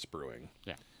Horace Brewing.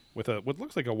 Yeah. With what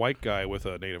looks like a white guy with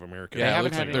a Native American. They Yeah, it haven't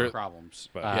looks had like any they're- problems.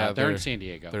 but- Yeah, they're in San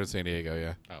Diego. They're in San Diego,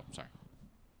 yeah. Oh, sorry.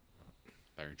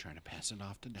 They're trying to pass it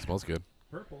off to Dan. Smells good.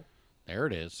 Purple. There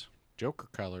it is. Joker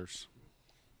colors.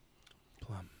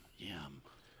 Plum. Yum.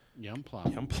 Yum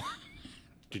plum. Yum plum.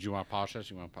 Did you want to polish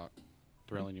this? You want to pop?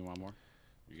 Thrillon, you want more?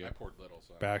 You good? poured little.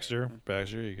 So Baxter,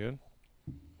 you good?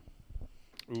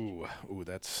 Ooh,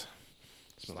 that's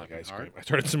smells like ice cream. I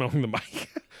started smelling the mic.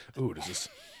 Ooh, does this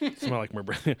smell like my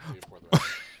breath? Take it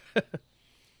off.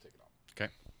 Okay.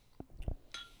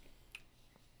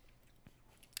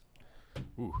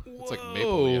 Ooh, it's like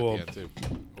maple at the end too.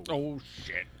 Oh,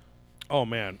 shit. Oh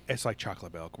man, it's like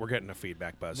chocolate milk. We're getting a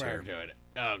feedback buzz here. doing it.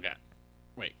 Oh, God.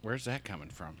 Wait, where's that coming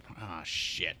from? Oh,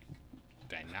 shit.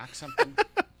 Did I knock something?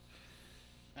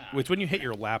 It's when you hit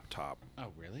your laptop. Oh,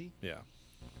 really? Yeah.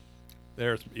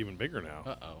 There, it's even bigger now.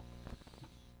 Uh-oh.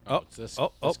 Oh, It's this,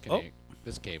 oh, this, oh, oh.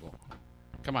 this cable.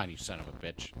 Come on, you son of a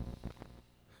bitch.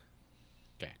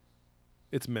 Okay.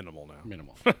 It's minimal now.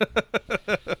 Minimal.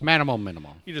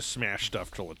 Minimal. You just smash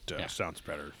stuff till it sounds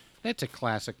better. That's a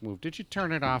classic move. Did you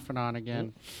turn it off and on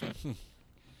again?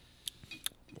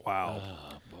 Wow.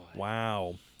 Oh, boy.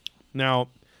 Wow. Now,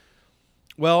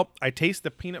 Well, I taste the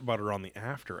peanut butter on the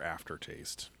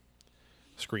aftertaste.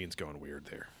 Screen's going weird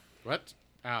there. What?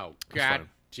 Oh, God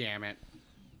damn it.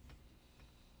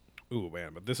 Ooh,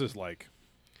 man, but this is like...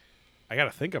 I got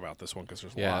to think about this one because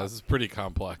there's a lot. Yeah, this is pretty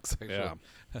complex, actually. Yeah.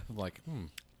 I'm like,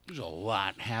 There's a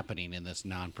lot happening in this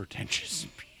non-pretentious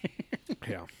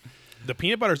Yeah. The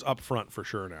peanut butter's up front for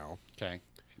sure now. Okay.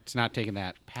 It's not taking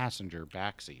that passenger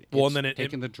backseat. Well, It's and then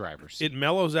taking the driver's seat. It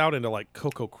mellows out into like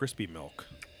Cocoa Crispy milk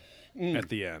at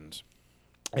the end.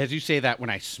 As you say that, when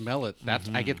I smell it,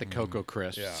 I get the Cocoa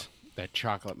Crisps. Yeah. That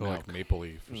chocolate I milk. like maple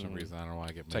leaf for some reason. I don't know why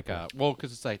I get It's maple. like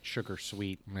because it's like sugar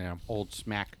sweet, old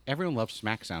smack. Everyone loves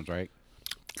smack sounds, right?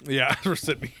 Yeah, we're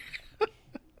sitting.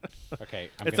 Okay,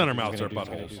 It's on our mouths or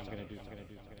buttholes.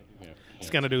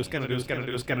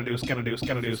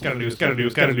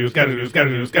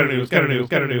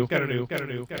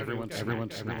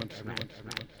 Everyone's smack.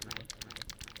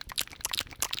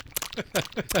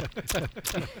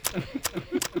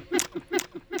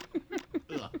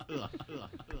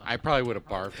 I probably would have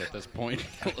barfed at this point.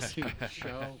 Listening to the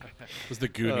show. It was the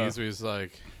Goonies where he's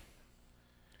like,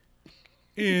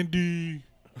 Andy,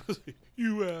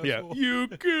 you asshole. Yeah, you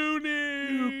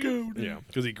goonie. Yeah,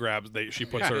 because he grabs. She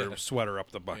puts her sweater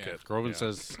up the bucket. Groban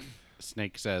says,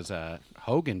 Snake says,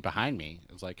 Hogan behind me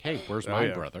is like, hey, where's my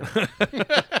brother?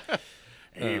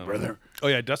 Hey, brother. Oh,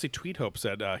 yeah, Dusty Tweethope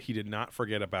said he did not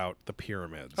forget about the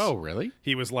pyramids. Oh, really?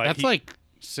 He was like... That's like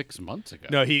 6 months ago.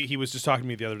 No, he was just talking to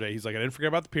me the other day. He's like, I didn't forget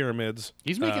about the pyramids.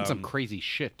 He's making some crazy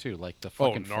shit, too, like the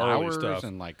fucking flowers stuff.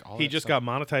 and like all He that just stuff.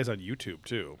 got monetized on YouTube,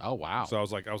 too. Oh, wow. So I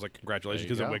was like, congratulations, There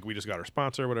you because go. like we just got our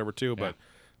sponsor or whatever, too.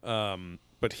 Yeah.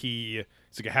 But he's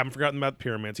like, I haven't forgotten about the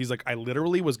pyramids. He's like, I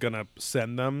literally was going to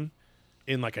send them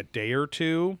in like a day or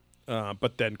two.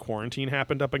 But then quarantine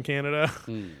happened up in Canada,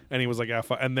 and he was like,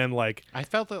 and then like I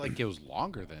felt that like it was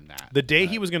longer than that. the day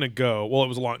he was gonna go, well, it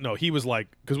was long. No, he was like,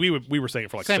 because we were saying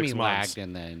it for like 6 months, semi-lagged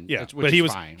and then which but he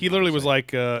was fine, he literally was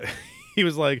honestly. like, he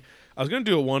was like, I was gonna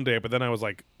do it one day, but then I was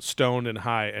like stoned and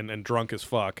high and drunk as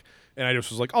fuck, and I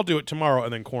just was like, I'll do it tomorrow,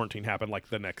 and then quarantine happened like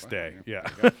the next day. Yeah,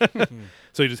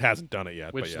 so he just hasn't done it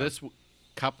yet. Which but yeah. this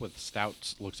cup with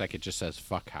stouts looks like it just says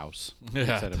 "fuck house" Yeah,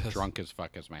 instead it of does. "drunk as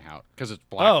fuck as my house" because it's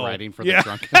black writing for the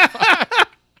drunk as fuck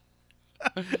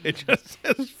it just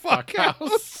says fuck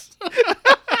house.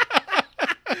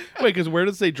 Wait, because where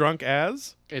does it say drunk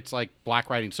as? It's like black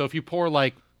writing. So if you pour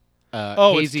like it's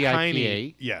hazy tiny.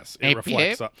 IPA, Yes, it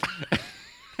reflects up.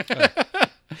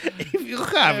 If you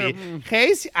have a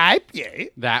hazy IPA,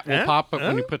 that will pop. But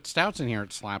when you put stouts in here,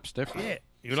 it slaps different. yeah.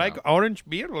 You like orange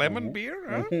beer, lemon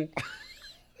beer, huh?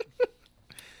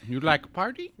 You like a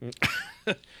party?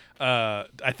 I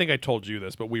think I told you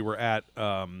this, but we were at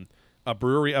a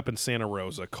brewery up in Santa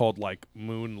Rosa called like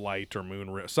Moonlight or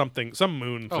some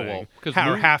moon Oh, thing, well, 'cause or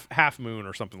moon- half moon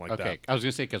or something like Okay, that. I was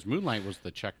gonna say because Moonlight was the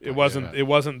check. It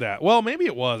wasn't that. Well, maybe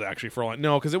it was actually for like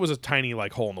no, because it was a tiny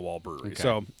like hole in the wall brewery. Okay.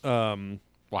 So Well,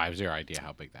 I have zero idea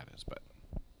how big that is, but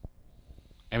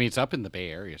I mean it's up in the Bay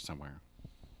Area somewhere.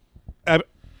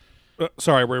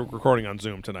 sorry, we're recording on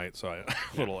Zoom tonight, so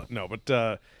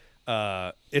but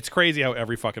it's crazy how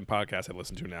every fucking podcast I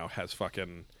listen to now has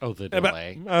fucking The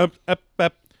delay.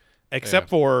 except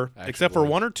for Actual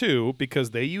one or two, because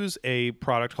they use a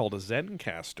product called a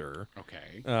Zencaster,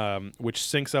 Okay. which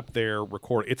syncs up their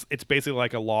record. It's basically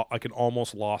like like an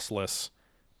almost lossless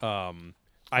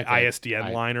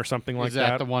ISDN line or something like Is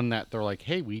that the one that they're like,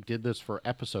 hey, we did this for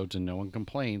episodes and no one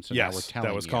complained, so now we're Yes, telling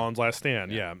that was you. Colin's Last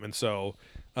Stand. Yeah, and so,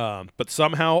 but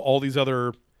somehow all these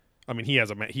other, I mean, he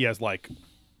has like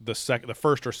the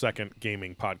first or second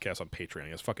gaming podcast on Patreon.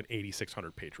 He has fucking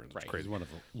 8,600 patrons. Right, It's crazy. he's one of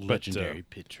the legendary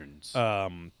patrons.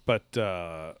 But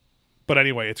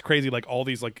anyway, it's crazy. Like all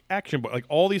these like like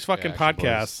all these fucking Action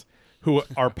podcasts who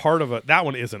are part of that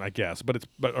one isn't, I guess, but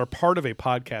are part of a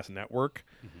podcast network.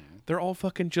 They're all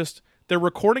fucking they're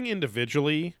recording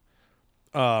individually.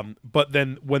 But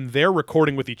then when they're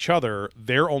recording with each other,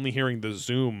 they're only hearing the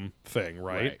Zoom thing,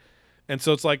 right? And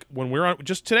so it's like when we're on,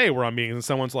 just today we're on meetings and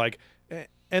someone's like,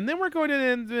 and then we're going to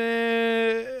end. When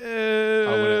it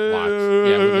locks.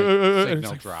 Yeah, when the and it's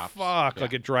signal like, drops. fuck, Yeah.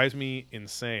 like it drives me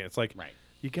insane. It's like, Right.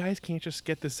 you guys can't just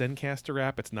get the Zencaster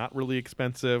app. It's not really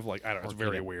expensive. Like, I don't know. It's Or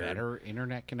very get a weird. Better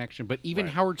internet connection. But even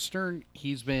Right. Howard Stern,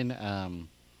 he's been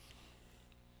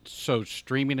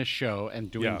streaming a show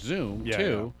and doing Yeah. Zoom Yeah,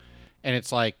 too. And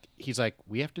it's like he's like,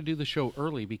 we have to do the show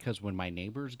early because when my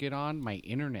neighbors get on, my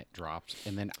internet drops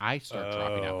and then I start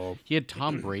dropping Oh. out. He had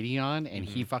Tom Brady on and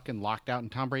he fucking locked out,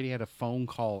 and Tom Brady had a phone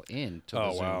call in to the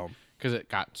Oh, Zoom wow. because it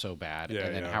got so bad. Yeah,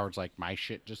 and then yeah. Howard's like, my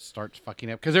shit just starts fucking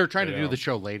up because they were trying to Yeah. do the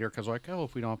show later because like, oh,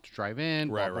 if we don't have to drive in,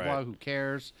 blah Right, blah right. blah, who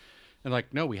cares? And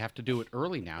like, no, we have to do it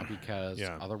early now because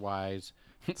otherwise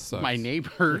Sucks. my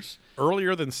neighbors...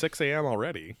 Earlier than 6 a.m.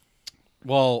 already.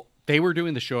 Well, they were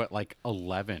doing the show at like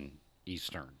 11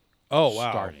 Eastern. Oh,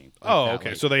 wow. Starting. Okay.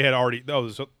 Late. So they had already...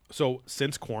 So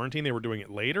since quarantine, they were doing it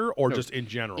later or just in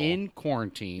general? In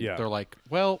quarantine, they're like,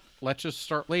 well, let's just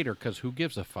start later because who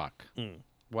gives a fuck?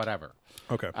 Whatever.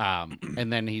 Okay.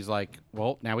 And then he's like,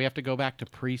 well, now we have to go back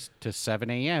to 7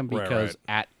 a.m. because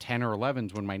at 10 or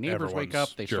 11 when my neighbors wake up,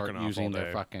 they start using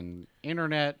their fucking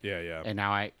internet. Yeah.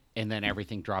 And then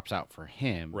everything drops out for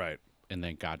him. Right. And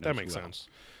then God knows that makes who sense.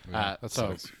 Else.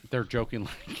 So they're joking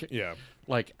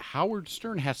like Howard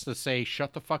Stern has to say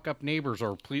 "shut the fuck up, neighbors"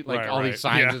 or please, like all these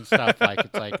signs and stuff. Like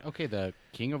it's like, okay, the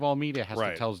king of all media has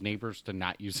to tell his neighbors to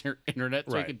not use their internet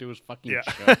so he can do his fucking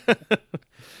show.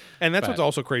 And that's what's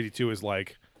also crazy too is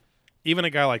like, even a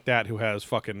guy like that who has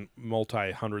fucking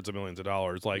hundreds of millions of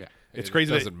dollars, like it's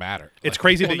crazy. It doesn't matter. It's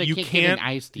crazy that you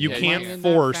can't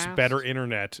force better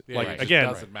internet. Like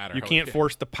again, you can't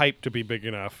force the pipe to be big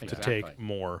enough to take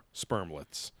more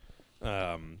spermlets.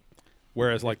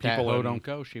 Whereas like that people don't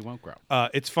go, she won't grow.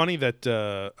 It's funny that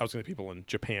I was going to people in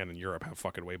Japan and Europe have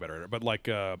fucking way better, but like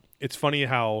it's funny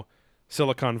how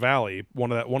Silicon Valley,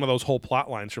 one of those whole plot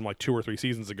lines from like 2 or 3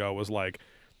 seasons ago was like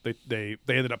they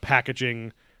ended up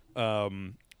packaging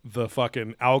the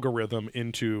fucking algorithm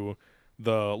into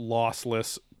the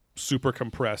lossless, super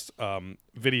compressed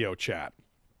video chat.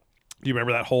 Do you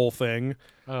remember that whole thing?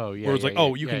 Oh yeah. Where it's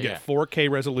you can get 4K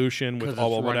resolution with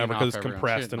all whatever because it's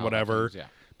compressed and whatever.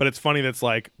 But it's funny that's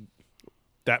like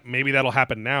that maybe that'll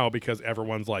happen now because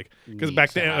everyone's like because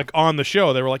back then like on the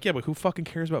show they were like but who fucking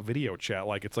cares about video chat?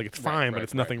 Like it's fine but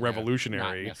it's nothing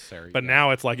revolutionary. Not necessary, but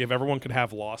now it's like if everyone could have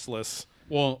lossless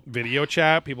video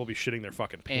chat, people would be shitting their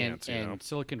fucking pants. And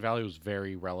Silicon Valley was a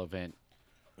very relevant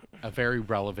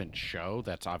show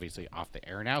that's obviously off the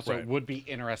air now. So it would be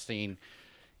interesting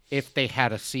if they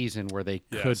had a season where they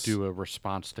could do a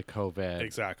response to COVID.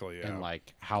 Exactly. And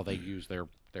like how they use their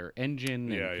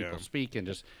engine and people speak and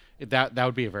just that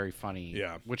would be a very funny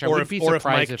which I would be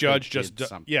surprised if Mike Judge just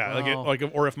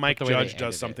or if Mike Judge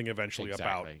does something eventually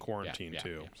about quarantine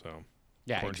too. So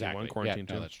quarantine 1, quarantine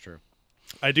 2. No, that's true.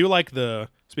 I do like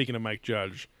speaking of Mike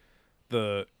Judge,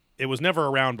 it was never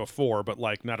around before, but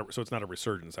like so it's not a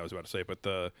resurgence I was about to say, but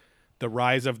the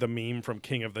rise of the meme from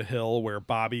King of the Hill where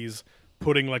Bobby's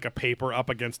putting like a paper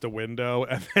up against a window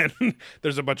and then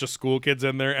there's a bunch of school kids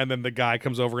in there and then the guy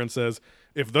comes over and says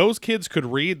if those kids could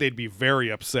read they'd be very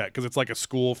upset because it's like a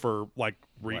school for like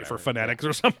for phonetics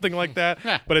or something like that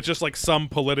but it's just like some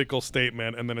political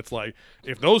statement and then it's like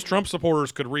if those Trump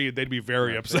supporters could read they'd be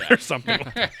very upset or something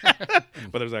like that.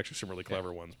 But there's actually some really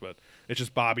clever ones, but it's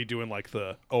just Bobby doing like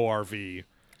the ORV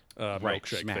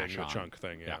milkshake thing, the chunk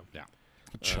thing.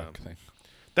 The chunk thing.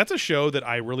 That's a show that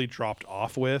I really dropped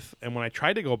off with, and when I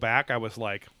tried to go back, I was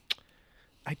like,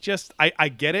 I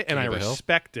get it and I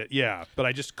respect it, but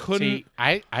I just couldn't. See,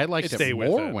 I liked it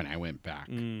more when I went back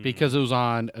because it was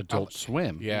on Adult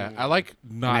Swim. Yeah, I like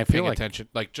not paying attention.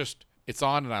 Like just it's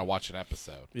on and I watch an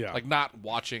episode. Yeah, like not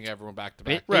watching everyone back to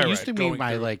back. It used to be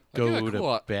my go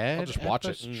to bed. I'll just watch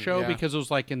it show because it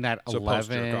was like in that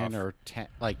 11 or 10,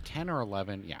 like 10 or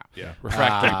 11. Yeah.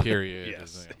 Refractory period.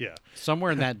 Yes.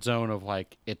 Somewhere in that zone of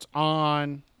like it's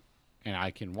on, and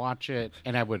I can watch it,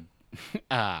 and I would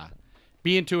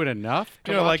be into it enough.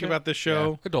 You know what I like about this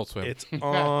show? Adult Swim. It's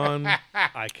on.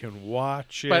 I can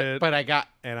watch it. But I got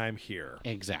and I'm here.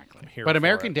 Exactly. I'm here but for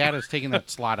American it. Dad is taking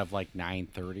that slot of like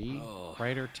 9:30,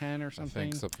 right, or 10 or something. I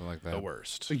think something like that. The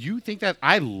worst. So you think that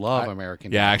I love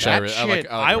American Dad? Yeah, actually,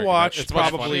 I watched it's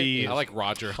probably. I like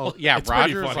Roger. It's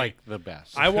Roger's like the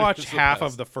best. I watched half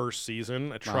of the first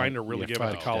season, trying to really give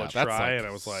it a college try, like and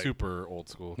I was like, super old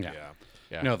school. Yeah.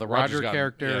 No, the Roger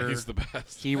character. He's the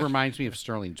best. He reminds me of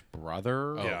Sterling's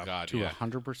brother. Oh God, to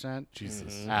 100%.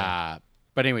 Jesus.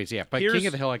 But anyways, But King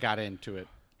of the Hill, I got into it.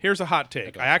 Here's a hot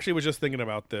take. I actually was just thinking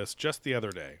about this just the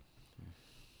other day.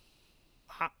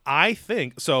 I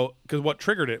think so because what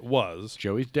triggered it was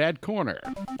Joey's Dad Corner.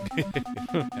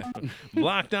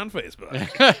 Blocked on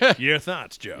Facebook. Your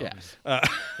thoughts, Joe? Yes.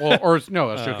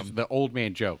 The old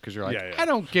man joke because you're like, I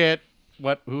don't get.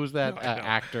 Who's that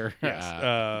actor? Yes.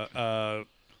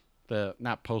 The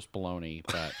not Post Baloney,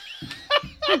 but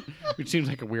which seems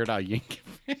like a Weird Al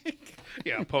Yankovic.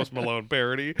 Yeah, Post Malone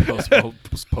parody. Post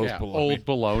Baloney. Old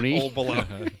Baloney. Old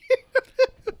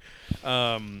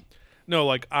Baloney. No,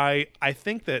 like I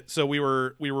think that so we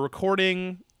were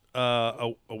recording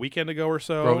a weekend ago or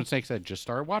so. Rowan Snake said just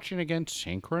started watching again.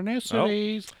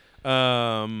 Synchronicities.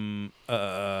 Wait,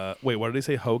 what did he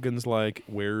say? Hogan's like,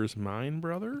 where's mine,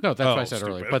 brother? No, that's what I said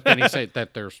earlier. But then he said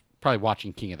that there's probably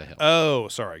watching King of the Hill. Oh,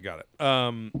 sorry, got it.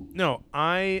 No,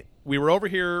 we were over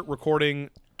here recording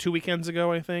 2 weekends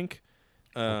ago, I think,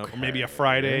 or maybe a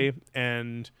Friday,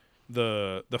 and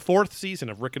the fourth season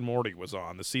of Rick and Morty was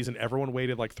on. The season everyone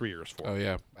waited like 3 years for. Oh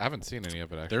yeah, I haven't seen any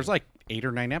of it. Actually, There's like 8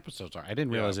 or 9 episodes. I didn't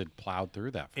realize it plowed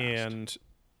through that fast.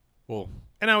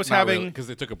 And I was having because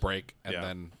they took a break, and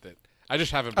then I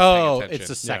just haven't been paying attention. It's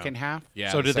the second half.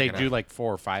 Yeah. So did they do like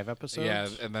 4 or 5 episodes? Yeah,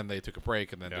 and then they took a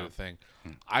break and then did a thing.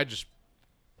 I just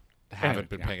haven't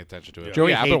been paying attention to it.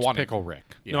 Joey I've hates been Pickle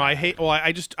Rick. No, I hate. Well,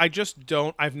 I just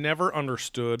don't. I've never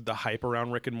understood the hype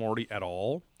around Rick and Morty at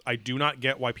all. I do not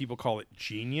get why people call it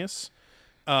genius.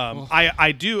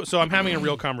 I do. So I'm having a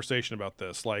real conversation about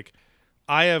this. Like,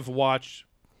 I have watched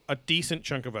a decent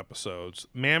chunk of episodes.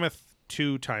 Mammoth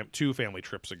two family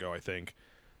trips ago, I think.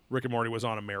 Rick and Morty was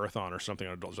on a marathon or something.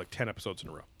 It was like 10 episodes in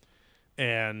a row.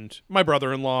 And my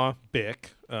brother-in-law,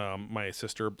 Bick, my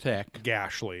sister,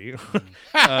 Gashly,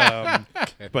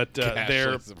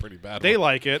 but they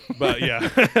like it. But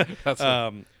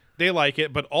yeah, they like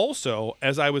it. But also,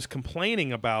 as I was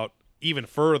complaining about even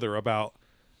further about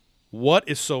what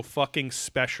is so fucking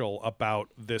special about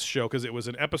this show, because it was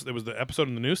an episode. It was the episode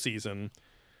in the new season,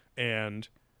 and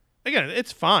again,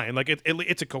 it's fine. Like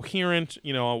it's a coherent,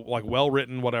 like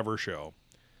well-written, whatever show.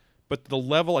 But the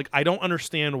level, like, I don't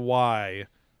understand why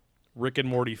Rick and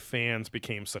Morty fans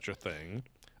became such a thing.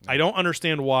 I don't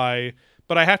understand why,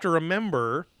 but I have to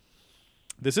remember,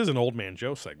 this is an Old Man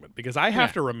Joe segment, because I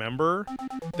have to remember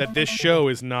that this show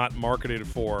is not marketed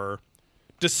for,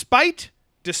 despite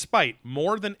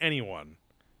more than anyone,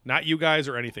 not you guys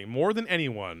or anything, more than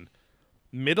anyone,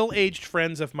 middle-aged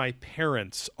friends of my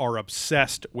parents are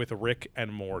obsessed with Rick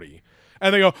and Morty.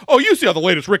 And they go, oh, you see all the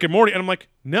latest Rick and Morty. And I'm like,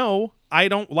 no, I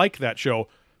don't like that show.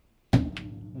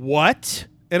 What?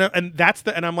 And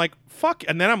I'm like, fuck.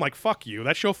 And then I'm like, fuck you.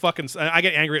 That show fucking, I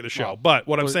get angry at the show. Well, but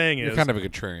what I'm saying is, you're kind of a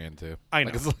contrarian too. I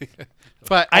know.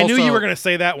 But I knew you were going to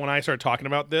say that when I started talking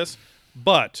about this.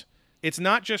 But it's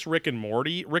not just Rick and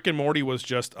Morty. Rick and Morty was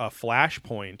just a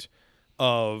flashpoint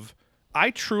of,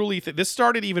 I truly think, this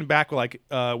started even back like,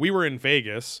 we were in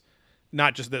Vegas.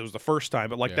 Not just that it was the first time,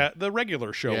 but like that the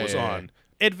regular show was on.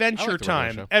 Adventure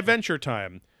Time. Adventure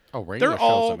Time. Oh, regular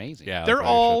show's amazing. Yeah, they're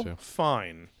all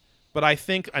fine. But I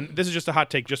think, and this is just a hot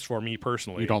take just for me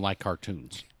personally. You don't like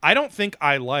cartoons. I don't think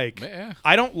I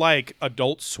don't like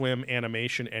Adult Swim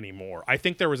animation anymore. I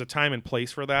think there was a time and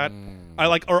place for that. I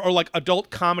like, or like adult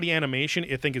comedy animation,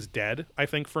 I think is dead, I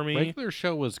think, for me. Regular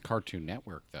show was Cartoon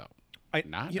Network, though.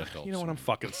 Not you Adult know what Swim. I'm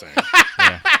fucking saying.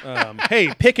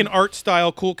 Hey, pick an art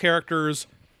style, cool characters,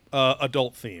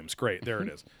 adult themes. Great, there it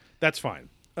is. That's fine.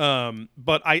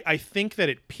 But I think that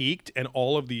it peaked, and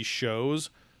all of these shows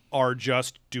are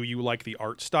just, do you like the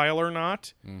art style or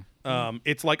not?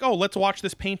 It's like, oh, let's watch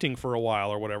this painting for a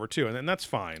while or whatever, too, and that's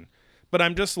fine. But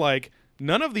I'm just like,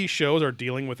 none of these shows are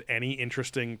dealing with any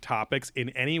interesting topics in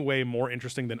any way more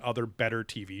interesting than other better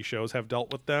TV shows have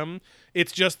dealt with them.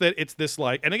 It's just that it's this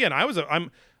like, and again,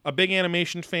 I'm a big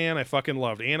animation fan. I fucking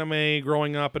loved anime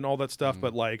growing up and all that stuff.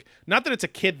 But like, not that it's a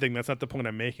kid thing. That's not the point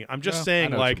I'm making. I'm just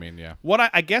saying, like,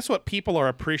 what I guess what people are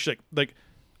appreciating, like,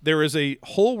 there is a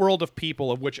whole world of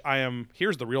people of which I am.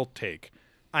 Here's the real take.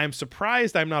 I am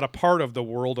surprised I'm not a part of the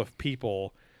world of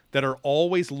people that are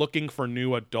always looking for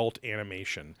new adult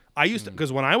animation. I used to,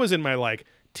 because when I was in my like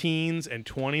teens and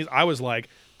 20s, I was like,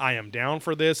 I am down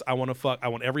for this. I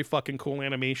want every fucking cool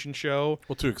animation show.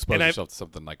 Well, to expose yourself to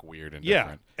something like weird and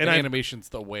different. And animation's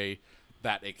the way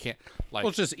that it can't, like, well,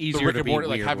 it's just easier to be Morty,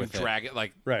 weird like having with drag it,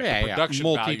 like production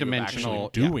multi-dimensional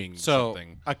doing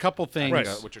something. So a couple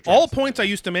things. All points I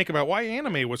used to make about why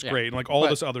anime was great and like all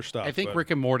this other stuff. I think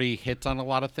Rick and Morty hits on a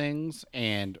lot of things,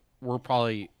 and we're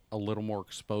probably a little more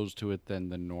exposed to it than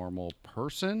the normal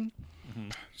person.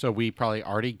 So we probably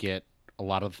already get a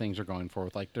lot of the things they're going for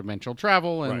with like dimensional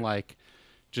travel and like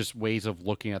just ways of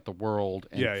looking at the world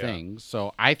and things.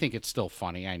 So I think it's still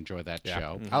funny. I enjoy that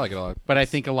show. I like it a lot. But I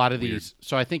think a lot of these,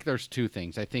 so I think there's two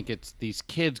things. I think it's these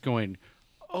kids going,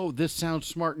 oh, this sounds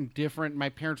smart and different. My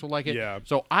parents will like it. Yeah.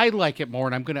 So I like it more,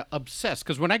 and I'm going to obsess.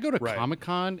 Because when I go to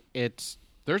Comic-Con,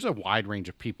 there's a wide range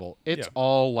of people. It's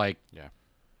all like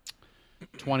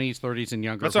 20s, 30s, and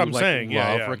younger. That's what I'm saying.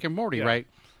 Love Rick and Morty, right?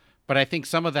 But I think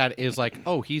some of that is like,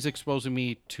 oh, he's exposing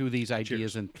me to these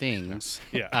ideas and things,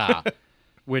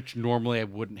 which normally I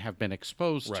wouldn't have been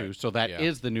exposed to. So that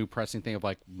is the new pressing thing of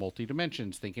like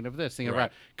multi-dimensions, thinking of this, thinking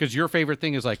about, because your favorite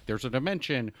thing is like, there's a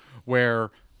dimension where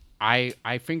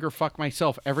I finger fuck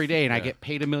myself every day, and I get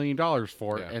paid $1 million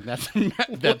for it, and that's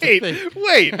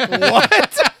wait,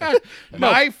 what?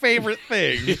 My favorite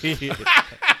thing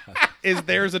is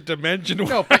there's a dimension.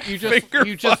 No, but you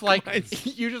just like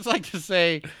to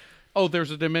say, oh,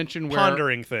 there's a dimension where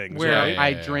pondering things where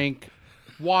I drink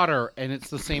water, and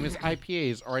it's the same as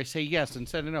IPAs, or I say yes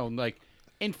instead of no, like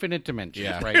infinite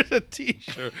dimensions, right? There's a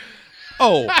T-shirt.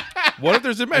 Oh, what if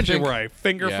there's a dimension where I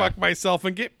finger fuck myself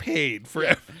and get paid for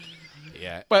it?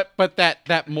 Yeah, but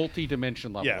that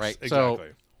multi-dimension level, right? Exactly. So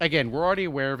again, we're already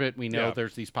aware of it. We know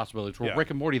there's these possibilities. Well,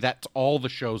 Rick and Morty, that's all the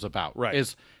show's about. Right.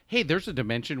 Is hey, there's a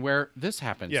dimension where this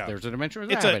happens. Yeah. There's a dimension where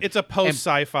that happens. It's a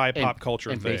post-sci-fi pop culture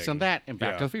and thing. based on that, and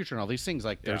Back to the Future and all these things.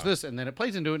 Like there's this, and then it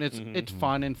plays into it. And it's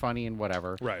fun and funny and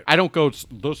whatever. Right. I don't go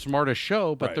the smartest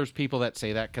show, but there's people that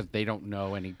say that because they don't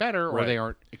know any better or they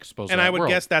aren't exposed. And to that I would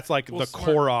world. guess that's like the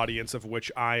core audience of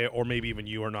which I, or maybe even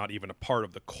you, are not even a part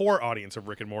of the core audience of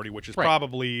Rick and Morty, which is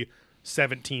probably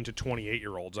 17 to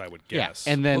 28-year-olds, I would guess.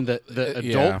 Yeah. And then the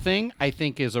adult thing, I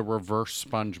think, is a reverse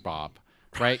SpongeBob,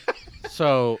 right?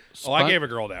 So, I gave a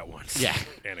girl that once. Yeah.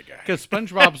 And a guy. Because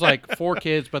SpongeBob's like 4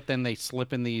 kids, but then they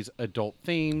slip in these adult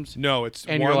themes. No, it's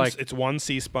and it's one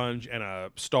sea sponge and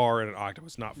a star and an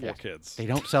octopus, not 4 kids. They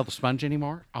don't sell the sponge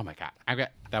anymore? Oh my God.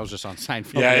 That was just on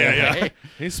Seinfeld. Yeah.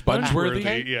 He's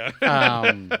sponge-worthy.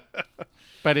 Yeah.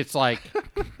 But it's like,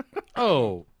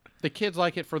 oh, the kids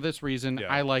like it for this reason. Yeah.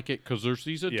 I like it because there's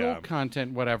these adult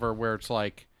content, whatever, where it's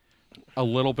like a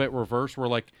little bit reverse, where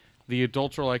like the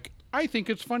adults are like, I think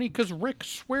it's funny because Rick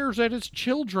swears at his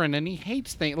children and he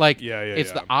hates things. Like,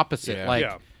 it's the opposite. Yeah.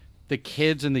 Like, the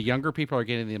kids and the younger people are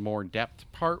getting the more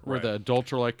in-depth part, where the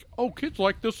adults are like, oh, kids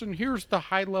like this, and here's the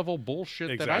high-level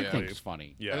bullshit that I think is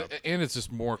funny. Yeah. And it's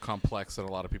just more complex than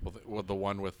a lot of people. The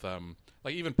one with,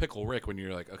 like, even Pickle Rick, when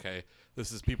you're like, okay,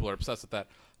 people are obsessed with that.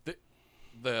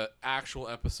 The actual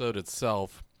episode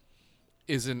itself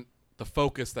isn't the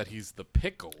focus that he's the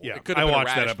pickle. Yeah, I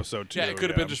watched that episode too. Yeah, it could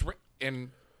have been just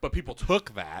but people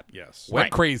took that. Yes,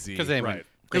 went crazy because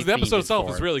the episode itself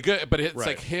is really good, but it's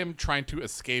like him trying to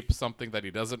escape something that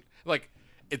he doesn't like.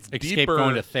 It's deeper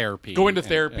going to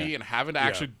therapy, and having to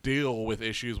actually deal with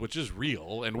issues, which is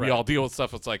real, and we all deal with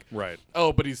stuff. It's like,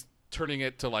 oh, but he's turning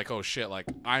it to like, oh shit, like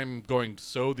I'm going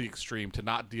so the extreme to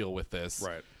not deal with this.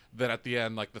 Right. That at the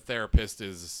end, like the therapist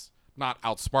is not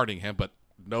outsmarting him, but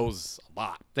knows a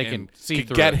lot. They can see can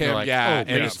through get it. him, like, and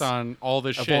based on all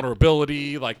this a shit.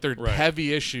 vulnerability. Like they're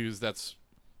heavy issues. That's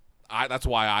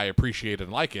why I appreciate it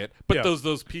and like it. But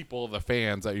those people, the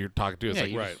fans that you're talking to,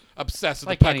 it's obsessed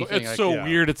with the pickle. It's like, so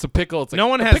weird. It's a pickle. It's like, no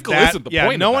one has pickle that. Isn't the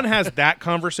point no of one that. has that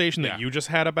conversation that you just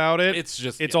had about it. It's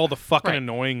just it's all the fucking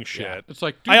annoying shit. Yeah. It's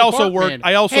like I also worked.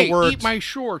 Eat my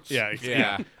shorts.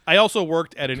 Yeah. I also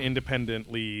worked at an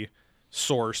independently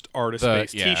sourced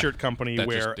artist-based T-shirt company that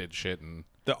where just did shit and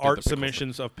the art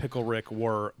submissions of Pickle Rick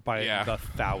were by the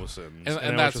thousands,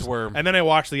 and that's where. And then I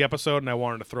watched the episode and I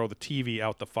wanted to throw the TV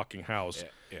out the fucking house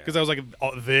because I was like,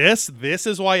 oh, "This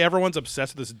is why everyone's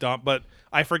obsessed with this dump." But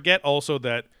I forget also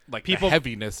that like the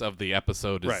heaviness of the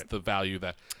episode is the value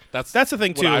that's the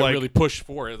thing too. I like, really push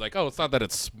for is like, oh, it's not that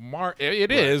it's smart.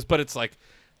 It is, but it's like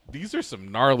these are some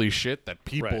gnarly shit that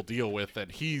people deal with,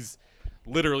 and he's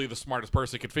literally the smartest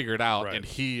person could figure it out, and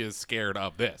he is scared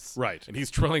of this. Right. And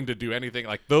he's willing to do anything.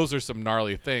 Like, those are some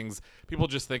gnarly things. People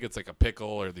just think it's like a pickle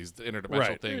or these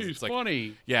interdimensional things. It's like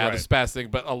funny. Yeah, the spaz thing.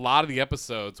 But a lot of the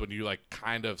episodes, when you, like,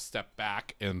 kind of step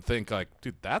back and think, like,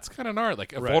 dude, that's kind of gnarly.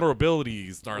 Like, vulnerability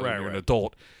is gnarly when you're an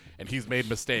adult. And he's made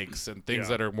mistakes and things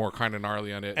that are more kind of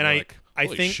gnarly on it. And I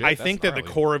think that the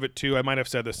gnarly. core of it, too, I might have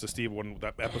said this to Steve when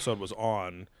that episode was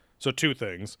on. So 2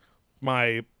 things.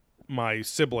 My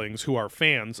siblings, who are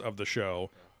fans of the show,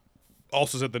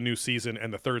 also said the new season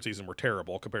and the 3rd season were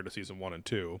terrible compared to season 1 and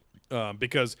 2.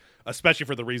 Because, especially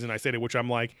for the reason I stated, which I'm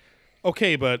like,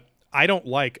 okay, but I don't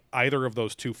like either of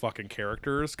those 2 fucking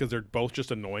characters because they're both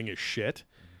just annoying as shit.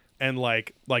 And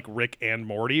like Rick and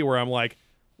Morty, where I'm like,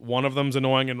 one of them's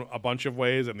annoying in a bunch of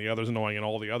ways and the other's annoying in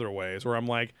all the other ways, where I'm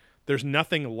like, there's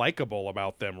nothing likable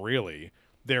about them, really.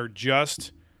 They're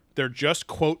just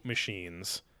quote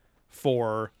machines.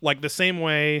 For like the same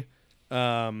way,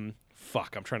 I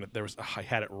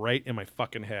had it right in my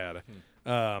fucking head.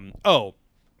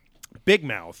 Big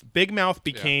Mouth. Big Mouth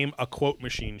became a quote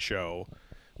machine show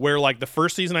where like the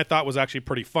first season I thought was actually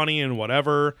pretty funny and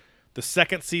whatever. The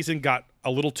second season got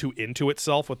a little too into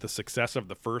itself with the success of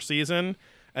the first season.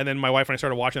 And then my wife and I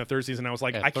started watching the 3rd season. And I was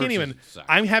like, I can't even.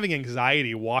 I'm having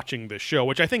anxiety watching this show,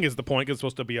 which I think is the point because it's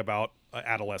supposed to be about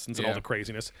adolescence and all the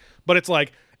craziness. But it's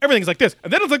like everything's like this,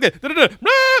 and then it's like this.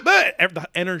 The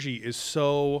energy is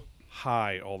so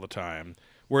high all the time.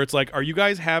 Where it's like, are you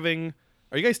guys having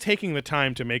are you guys taking the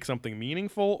time to make something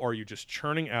meaningful, or are you just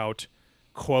churning out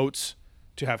quotes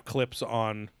to have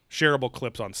shareable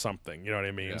clips on something? You know what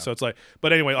I mean? Yeah. So it's like,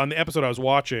 but anyway, on the episode I was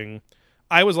watching,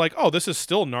 I was like, oh, this is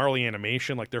still gnarly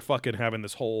animation. Like, they're fucking having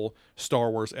this whole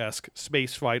Star Wars-esque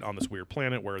space fight on this weird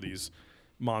planet where these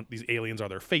aliens are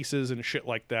their faces and shit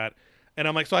like that. And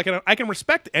I'm like, so I can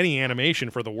respect any animation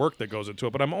for the work that goes into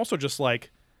it, but I'm also just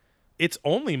like, it's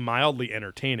only mildly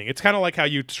entertaining. It's kind of like how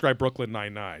you describe Brooklyn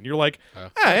Nine-Nine. You're like,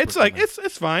 it's like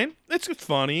it's fine. It's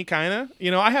funny, kind of.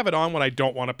 You know, I have it on when I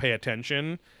don't want to pay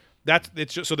attention.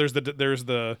 It's just so there's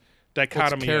the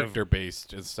dichotomy, character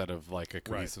based instead of like a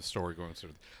cohesive story going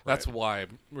through. That's why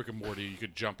Rick and Morty, you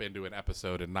could jump into an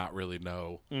episode and not really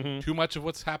know too much of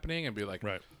what's happening and be like,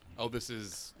 oh, this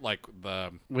is like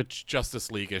the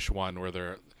Justice League-ish one where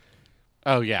they're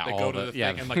they go to the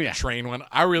thing and like the train one.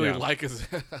 I really like is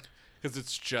because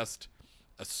it's just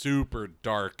a super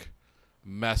dark,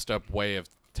 messed up way of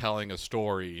telling a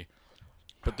story.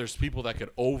 But there's people that could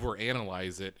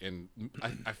overanalyze it, and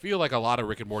I feel like a lot of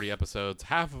Rick and Morty episodes,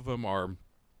 half of them are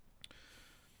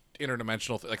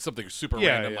interdimensional, like something super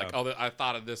random, like, oh, I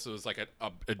thought of this as like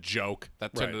a joke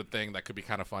that turned into a thing that could be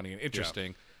kind of funny and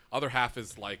interesting. Other half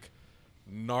is like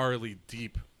gnarly,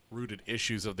 deep-rooted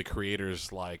issues of the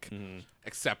creators, like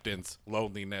acceptance,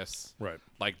 loneliness,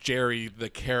 like Jerry, the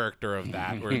character of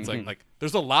that, where it's like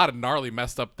there's a lot of gnarly,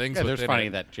 messed up things. Yeah, there's funny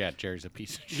that Jerry's a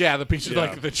piece of shit. Yeah, the piece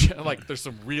of like there's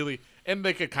some really, and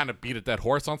they could kind of beat a dead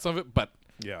horse on some of it, but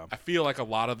I feel like a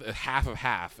lot of half of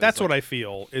half. That's like, what I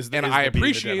feel I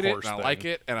appreciate it, and I like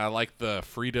it, and I like the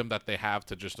freedom that they have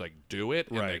to just like do it,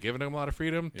 and they're giving them a lot of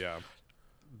freedom. Yeah.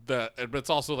 But it's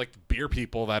also like beer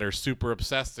people that are super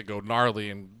obsessed and go gnarly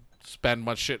and spend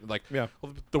much shit. Like, well,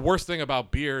 the worst thing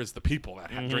about beer is the people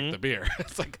that drink the beer.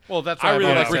 It's like, well, that's I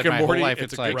really like Rick and Morty.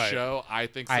 It's a good show. I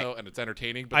think so, and it's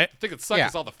entertaining. But I think it sucks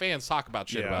because all the fans talk about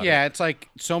shit about it. Yeah, it's like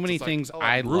so many things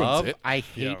I love. I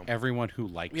hate everyone who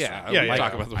likes it.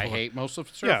 Talk about I hate most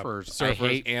of surfers.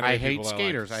 I hate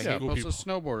skaters. I hate most of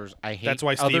snowboarders. I hate That's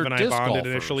why Steve and I bonded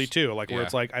initially too. Like, where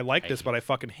it's like, I like this, but I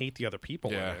fucking hate the other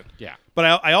people in it. Yeah.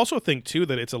 But I also think too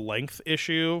that it's a length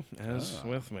issue, as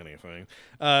with many things.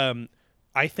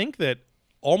 I think that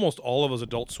almost all of those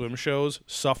Adult Swim shows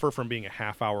suffer from being a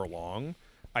half hour long.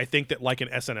 I think that like an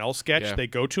SNL sketch, they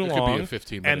go too long, could be a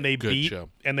 15-minute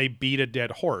and they beat a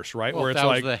dead horse, right? Well, where it's that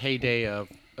like was the heyday of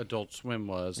Adult Swim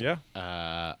was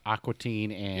Aqua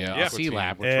Teen and Sea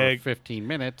Lab, which were 15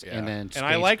 minutes, and then Space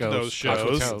I liked Ghost, those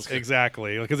shows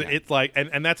exactly because it's like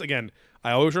and that's again,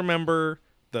 I always remember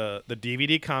the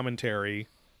DVD commentary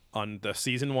on the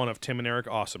season 1 of Tim and Eric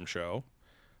Awesome Show.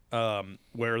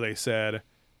 Where they said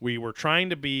we were trying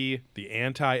to be the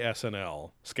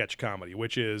anti-SNL sketch comedy,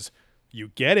 which is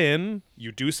you get in,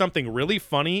 you do something really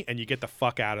funny, and you get the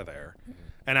fuck out of there.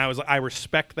 And I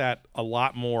respect that a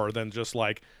lot more than just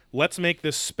like, let's make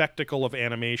this spectacle of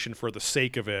animation for the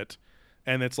sake of it,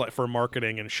 and it's like for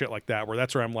marketing and shit like that. Where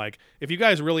that's where I'm like, if you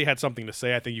guys really had something to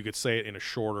say, I think you could say it in a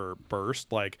shorter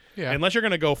burst. Like, unless you're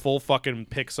gonna go full fucking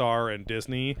Pixar and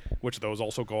Disney, which those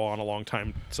also go on a long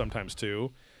time sometimes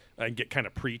too. And get kind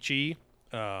of preachy.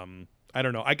 I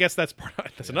don't know. I guess that's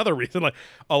another reason. Like,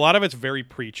 a lot of it's very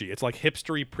preachy. It's like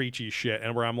hipstery, preachy shit.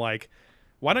 And where I'm like,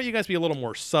 why don't you guys be a little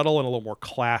more subtle and a little more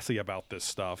classy about this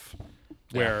stuff?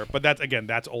 But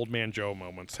that's old man Joe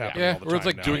moments happening all the time. Or it's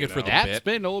like now, doing it for the bit. That's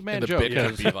been old man Joe.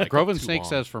 Because like Grove and Snake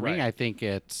says for me, I think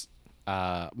it's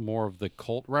more of the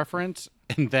cult reference,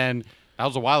 and then. That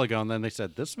was a while ago, and then they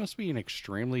said, this must be an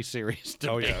extremely serious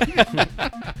debate. Oh,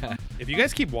 yeah. If you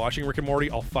guys keep watching Rick and Morty,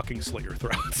 I'll fucking slit your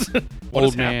throats. What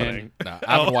is happening? No,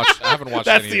 I haven't watched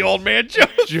That's any the of old man Joe.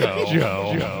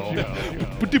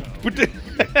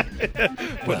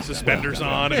 Put suspenders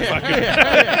on and fucking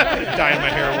dyeing my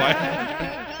hair white.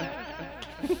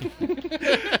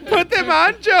 Put them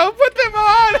on, Joe. Put them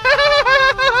on.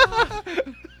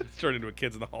 Turned into a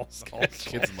Kids in the Hall.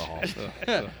 Kids in the Hall.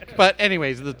 But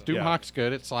anyways, the Doomhawk's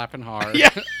good. It's slapping hard.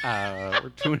 Yeah. We're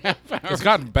 2.5 hours. It's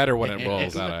gotten better when it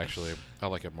rolls out, actually. I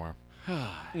like it more.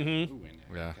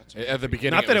 Yeah. At the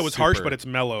beginning, not that it was harsh, but it's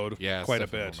mellowed quite a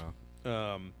bit.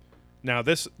 Now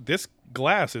this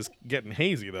glass is getting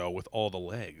hazy though with all the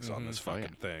legs on this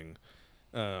fucking thing.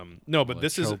 No, but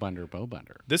this is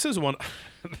Bowbunder. This is one.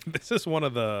 This is one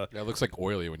of the. Yeah, it looks like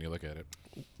oily when you look at it.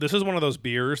 This is one of those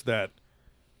beers that,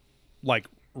 like,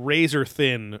 razor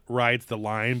thin rides the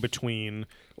line between,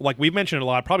 like we've mentioned it a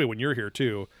lot, probably when you're here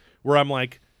too, where I'm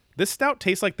like, this stout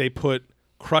tastes like they put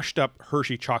crushed up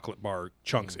Hershey chocolate bar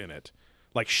chunks in it,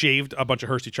 like shaved a bunch of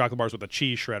Hershey chocolate bars with a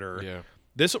cheese shredder. Yeah.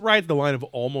 This rides the line of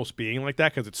almost being like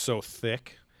that because it's so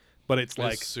thick, but it's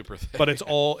like super thick. But it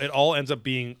all ends up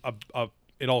being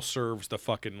it all serves the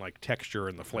fucking like texture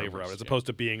and the flavor of it, as opposed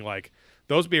to being like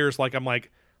those beers. Like I'm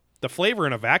like the flavor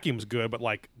in a vacuum's good, but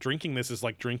like drinking this is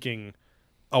like drinking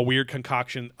a weird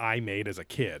concoction I made as a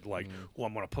kid. Like, well,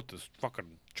 I'm gonna put this fucking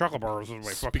chocolate bars in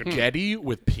my fucking spaghetti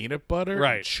with peanut butter,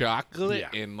 Right. and chocolate,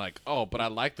 and like, oh, but I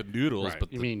like the noodles. Right.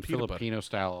 But You the mean peanut butter- Filipino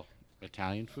style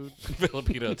Italian food?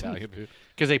 Filipino Italian food?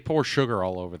 Because they pour sugar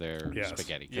all over their Yes.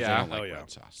 spaghetti. 'Cause Yeah. they don't like Oh, yeah.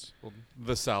 red sauce. Well,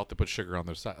 the South, they put sugar on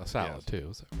their salad Yes.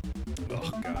 too. So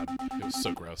Oh god. it was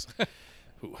so gross.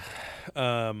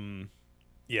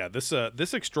 Yeah,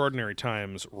 this Extraordinary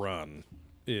Times run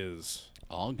is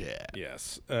All good.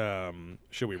 yes.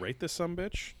 Should we rate this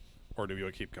sumbitch, or do you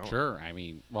want to keep going? Sure. I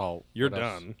mean, well, You're what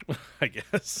else? done, I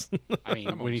guess. I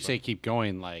mean, when you say keep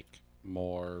going, like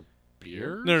more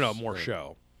beer? No, more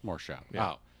show. More show.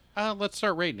 Yeah. Oh. Let's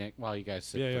start rating it while you guys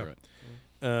sit through it.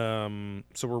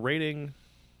 So we're rating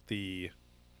the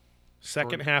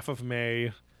second half of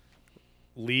May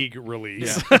League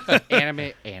release.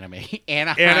 Anime Anime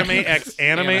Expo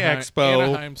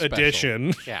Anaheim special.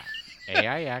 edition. Yeah.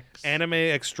 AIX. Anime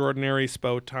Extraordinary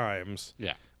Spo Times.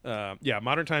 Yeah.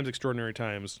 Modern Times, Extraordinary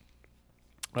Times.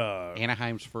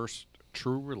 Anaheim's first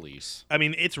true release. I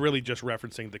mean, it's really just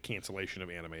referencing the cancellation of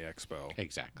Anime Expo.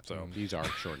 Exactly. So- These are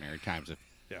extraordinary times. If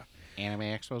Yeah. Anime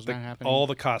Expo's not happening, All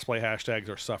the cosplay hashtags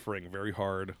are suffering very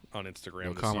hard on Instagram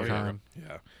No this Comic-Con. year.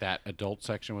 Yeah. that adult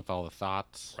section with all the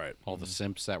thoughts, Right. all the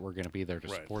simps that were going to be there to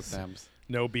Right. support them.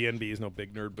 No BNBs, no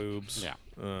big nerd boobs. Yeah.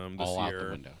 This All out year. the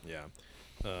window.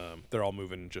 Yeah. They're all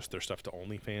moving just their stuff to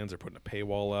OnlyFans. They're putting a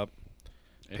paywall up.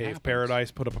 It Pave happens.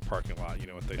 paradise, put up a parking lot. You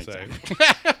know what they say.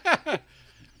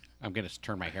 I'm going to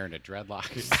turn my hair into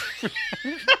dreadlocks.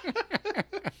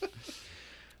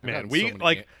 Man, I've had we so many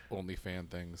like OnlyFan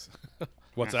things.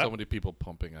 what's So that? many people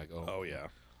pumping. Like, Oh yeah.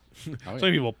 Oh, So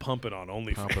many people pumping on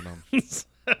OnlyFans. pumping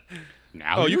them.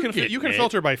 Now Oh, you you're can getting you can it.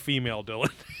 filter by female,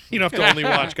 Dylan. You don't have to only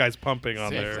watch guys pumping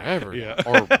on Same there. forever. Yeah.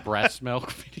 or breast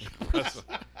milk videos.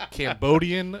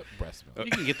 Cambodian breast milk.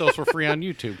 You can get those for free on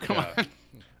YouTube. Come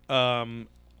on.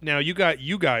 Now you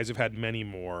guys have had many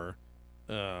more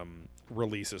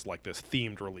releases like this,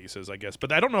 themed releases, I guess.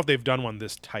 But I don't know if they've done one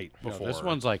this tight No, before. this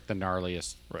one's like the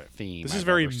gnarliest right. theme. This is I've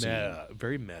very ever seen. meta,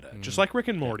 very meta. Just like Rick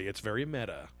and Morty, it's very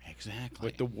meta Exactly.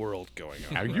 with the world going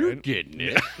on. Now right? you're getting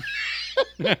it.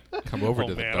 Come over Oh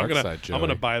to the man, dark side, Joey. I'm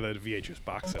gonna buy the VHS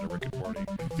box set of Rick and Morty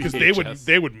because VHS.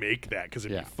 they would make that because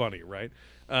it'd Yeah. be funny, right?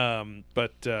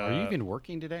 But Are you even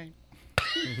working today?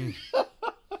 do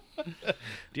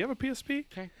you have a PSP?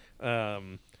 Okay.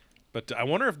 But I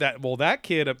wonder if that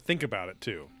kid. Think about it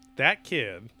too. That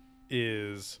kid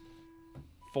is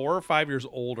 4 or 5 years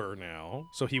older now,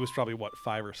 so he was probably what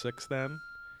 5 or 6 then.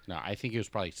 No, I think he was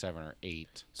probably 7 or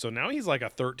 8. So now he's like a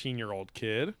 13-year-old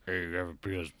kid. Hey, you have a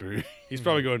PSP? He's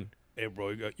probably going, "Hey bro,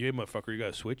 you motherfucker, you got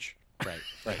a Switch?" Right.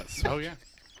 Oh, yeah.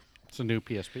 It's a new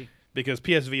PSP. Because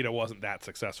PS Vita wasn't that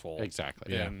successful.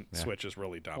 Exactly. And Yeah. Switch is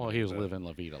really dominant. Well, he was living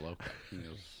La Vida Loca. He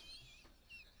was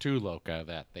too loca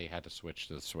that they had to switch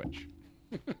to the Switch.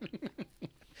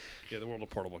 Yeah, the world of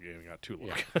portable gaming got too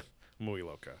loca. Muy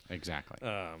loca. Exactly.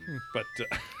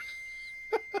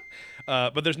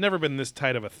 But there's never been this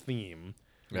tight of a theme.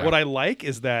 Yeah. What I like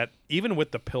is that even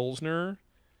with the Pilsner,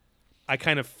 I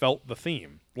kind of felt the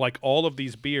theme. Like all of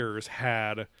these beers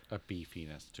had a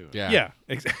beefiness to it. Yeah.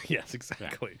 yes,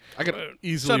 exactly. I could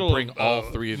easily Subtle, bring all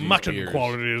three of these mutton beers.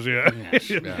 qualities, yeah.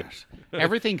 Yeah.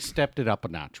 Everything stepped it up a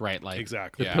notch, right? Like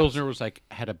Exactly. The Yeah. Pilsner was like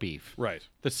had a beef. Right.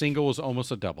 The single was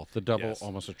almost a double. The double Yes.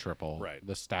 almost a triple. Right.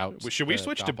 The stout. Should we the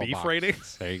switch to beef doppelbock.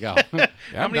 ratings? There you go. Yeah,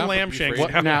 How I'm many down for lamb beef shanks?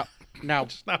 rating. How- now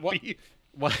Not what? beef.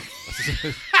 What?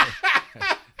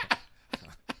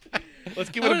 Let's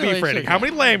give it a How many beef lamb rating. shanks? How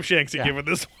many lamb shanks you Yeah. giving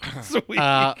this week?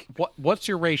 What's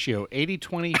your ratio?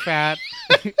 80-20 fat,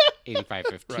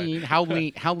 85-15.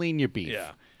 How lean your beef?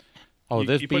 yeah. Oh, You-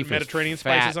 this you put beef Mediterranean is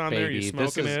spices fat, on there, you baby.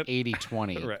 smoking this it. is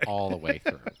 80-20 Right. all the way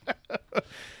through.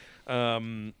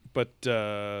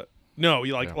 No,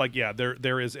 you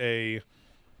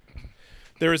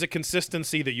there is a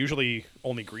consistency that usually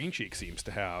only Green Cheek seems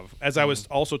to have. As I was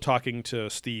also talking to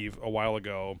Steve a while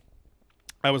ago,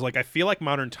 I was like, I feel like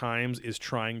Modern Times is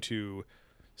trying to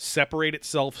separate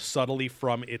itself subtly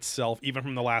from itself, even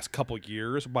from the last couple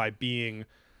years, by being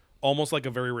almost like a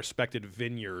very respected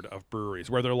vineyard of breweries,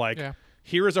 where they're like, Yeah.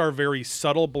 here is our very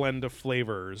subtle blend of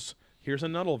flavors. Here's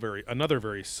another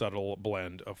very subtle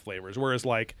blend of flavors. Whereas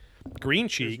like Green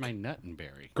Here's Cheek, my nut and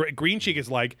berry. Green Cheek is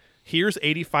like, here's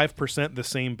 85% the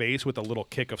same base with a little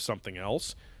kick of something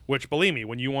else. Which, believe me,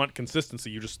 when you want consistency,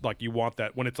 you just like you want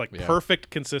that when it's like Yeah. perfect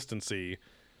consistency.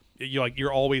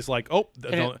 You're always like, oh,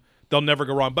 they'll never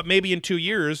go wrong. But maybe in 2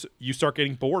 years you start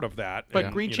getting bored of that. But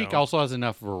and, Green Cheek also has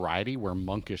enough variety where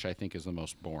Monkish, I think, is the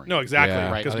most boring. No, exactly.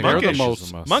 Yeah, Because right. Monkish, They're the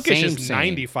most Monkish is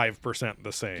same. 95%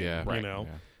 the same. Yeah, you right. know.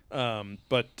 Yeah.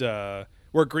 But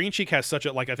where Green Cheek has such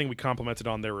a I think we complimented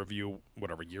on their review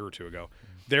a year or two ago.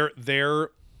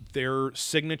 Their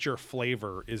signature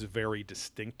flavor is very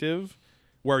distinctive.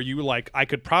 Where you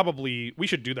we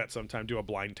should do that sometime, do a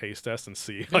blind taste test and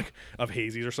see of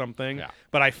hazies or something. Yeah.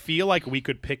 But I feel like we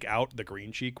could pick out the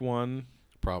Green Cheek one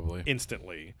Probably.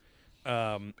 instantly.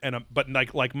 But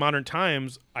like Modern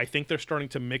Times, I think they're starting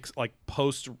to mix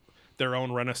post their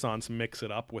own renaissance, mix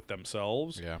it up with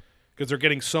themselves. Yeah. Because they're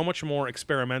getting so much more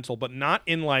experimental, but not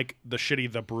in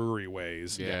the brewery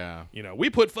ways. Yeah.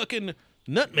 We put fucking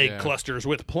nutmeg clusters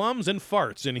with plums and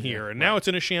farts in here, and now it's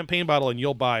in a champagne bottle, and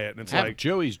you'll buy it. And it's Have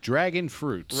Joey's Dragon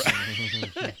Fruits.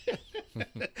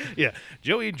 Yeah,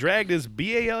 Joey dragged his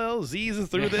BALZs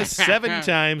through this 7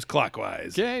 times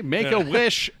clockwise. Okay, make a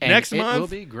wish, and Next it month, will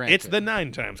be granted. it's the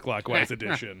 9 times clockwise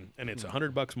edition, and it's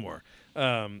 $100 more.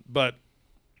 But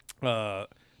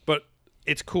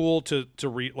it's cool to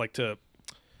read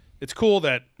it's cool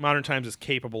that Modern Times is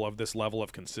capable of this level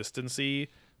of consistency,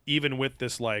 even with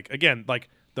this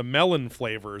the melon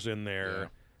flavors in there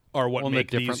are what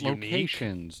make the these different unique.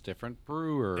 locations, different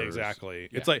brewers. Exactly.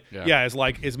 Yeah. It's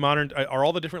is Modern are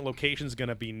all the different locations going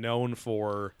to be known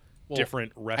for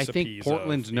different recipes? I think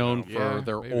Portland's known for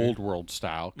their maybe. old world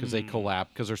style because they collab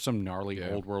because there's some gnarly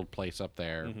old world place up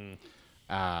there.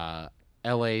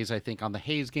 LA's I think on the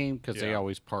Haze game because they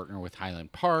always partner with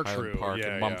Highland Park. True. Park Yeah,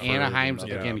 and yeah. Mumford. Anaheim's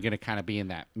and again going to kind of be in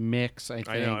that mix. I think.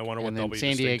 I know, I wonder what and they'll then be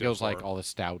San Diego's distinctive like for. all the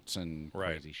stouts and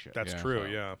Right. crazy shit. That's Yeah. true. So-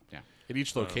 Yeah. yeah. In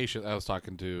each location, I was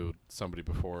talking to somebody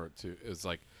before too. Is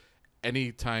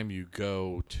anytime you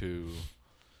go to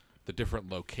the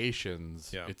different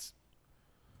locations, it's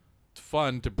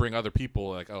fun to bring other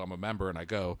people. I'm a member and I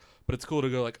go, but it's cool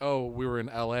to go. We were in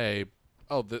LA.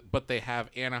 But they have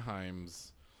Anaheim's.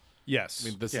 Yes. I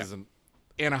mean, this isn't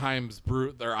Anaheim's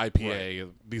brew. Their IPA.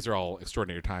 Right. These are all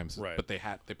Extraordinary Times. Right. But they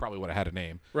probably would have had a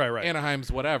name. Right.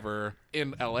 Anaheim's whatever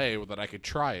in LA that I could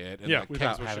try it. And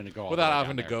without having to go all the without way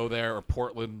having down to go there or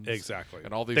Portland. Exactly.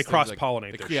 And all these They things,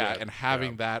 cross-pollinate their shit. and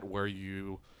having that where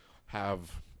you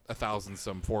have 1,000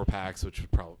 some 4-packs, which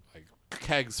would probably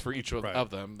kegs for each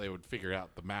of them. They would figure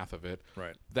out the math of it.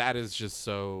 Right. That is just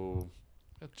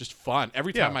just fun.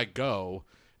 Every time I go,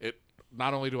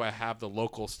 not only do I have the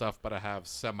local stuff, but I have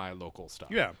semi-local stuff.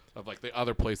 Yeah, of the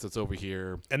other place that's over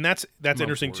here, and that's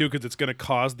interesting too because it's going to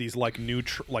cause these new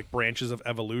branches of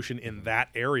evolution in that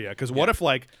area. Because what if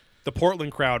the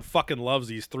Portland crowd fucking loves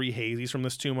these 3 hazies from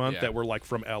this 2-month that were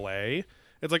from LA?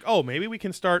 It's maybe we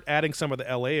can start adding some of the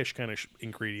LA-ish kind of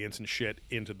ingredients and shit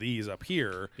into these up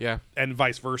here. Yeah, and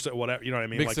vice versa. Whatever, you know what I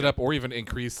mean? Mix it up, or even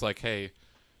increase. Hey,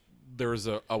 there's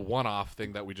a one-off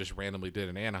thing that we just randomly did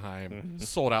in Anaheim,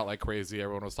 sold out like crazy.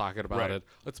 Everyone was talking about it.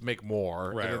 Let's make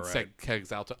more, and then send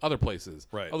kegs out to other places.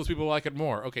 Right. All those people like it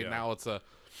more. Okay, now it's a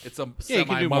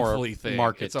semi-monthly thing.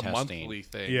 It's a monthly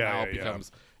thing. Yeah, now it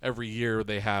becomes every year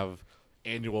they have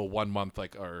annual 1 month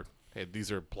hey,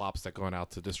 these are plops that going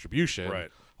out to distribution.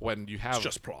 Right. When you have it's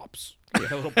just props.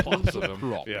 Little plops of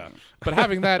them. Yeah. But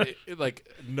having that,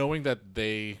 knowing that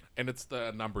and it's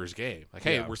the numbers game.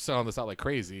 Hey, we're selling this out like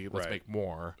crazy. Let's make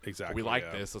more. Exactly. We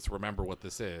like this. Let's remember what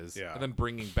this is. Yeah. And then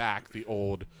bringing back the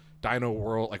old Dino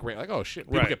World, oh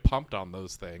shit, people get pumped on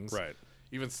those things. Right.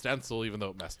 Even Stencil, even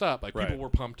though it messed up, people were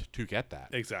pumped to get that.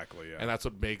 Exactly. Yeah. And that's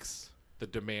what makes the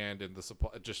demand and the supply,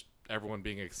 just everyone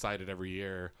being excited every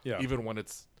year. Yeah. Even when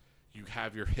you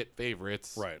have your hit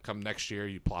favorites. Right. Come next year,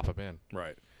 you plop them in.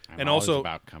 Right. And also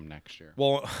about come next year.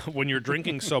 Well, when you're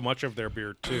drinking so much of their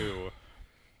beer too,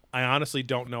 I honestly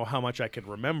don't know how much I can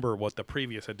remember what the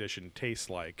previous edition tastes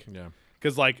like. Yeah.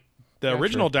 Because the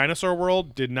original Dinosaur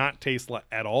World did not taste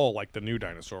at all like the new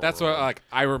Dinosaur World. That's what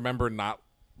I remember not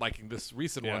liking this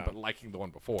recent one, but liking the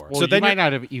one before. Well, so you might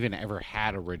not have even ever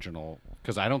had original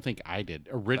because I don't think I did.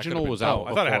 Original was out.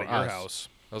 I thought I had it at your house.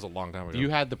 That was a long time ago. You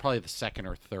had probably the second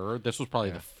or third. This was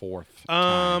probably the fourth.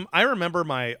 Time. I remember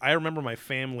my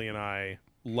family and I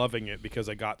loving it because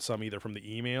I got some either from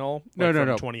the email. No.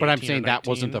 But I'm saying that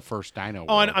wasn't the first Dino.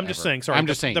 Oh, I'm just saying. Sorry, I'm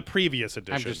just saying the previous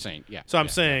edition. I'm just saying. Yeah. So I'm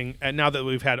saying, and now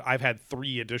that I've had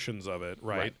 3 editions of it.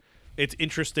 Right. It's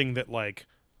interesting that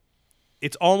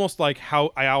it's almost like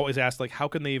how I always ask how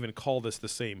can they even call this the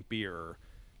same beer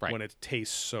when it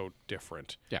tastes so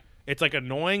different? Yeah. It's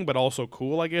annoying, but also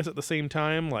cool, I guess, at the same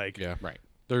time. Yeah, right.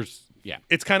 There's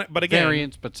it's kind of, but again,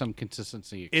 variance, but some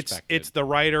consistency. It's the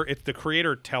writer, it's the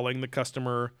creator telling the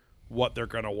customer what they're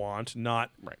gonna want,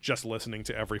 not just listening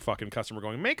to every fucking customer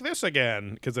going, make this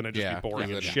again, because then it'd just be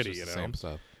boring and shitty, you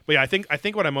know. But yeah, I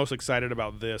think what I'm most excited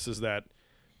about this is that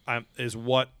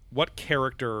what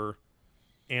character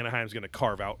Anaheim's going to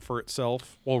carve out for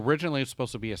itself. Well, originally it's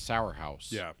supposed to be a sour house.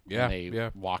 Yeah. Yeah. And they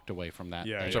walked away from that.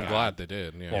 Yeah, Which I'm glad they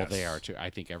did. Yeah. Well, they are too. I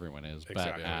think everyone is.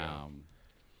 Exactly, But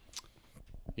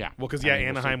yeah. Well, because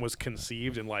Anaheim was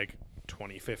conceived in like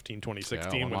 2015,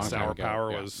 2016 when Sour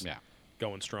Power was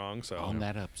going strong. So on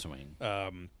that upswing.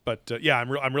 But I'm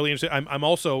really interested. I'm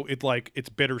also it's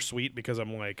bittersweet because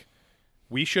I'm like,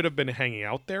 we should have been hanging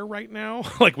out there right now.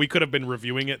 Like we could have been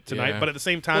reviewing it tonight. Yeah. But at the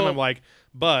same time, I'm like,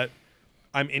 but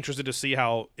I'm interested to see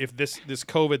how if this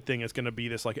COVID thing is going to be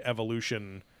this like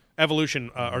evolution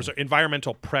or sorry,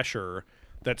 environmental pressure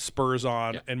that spurs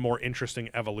on and more interesting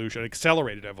evolution,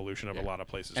 accelerated evolution of a lot of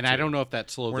places. And too. I don't know if that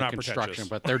slowed the construction, pretentious.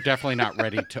 but they're definitely not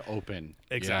ready to open.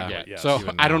 Exactly. Yet. Yes. So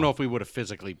Even I don't now. know if we would have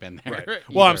physically been there. Right.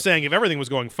 Well, I'm saying if everything was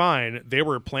going fine, they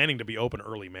were planning to be open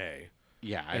early May.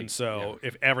 Yeah. And so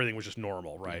if everything was just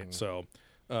normal, right? So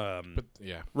But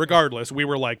yeah. regardless, we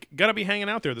were like gonna be hanging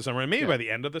out there this summer, and maybe by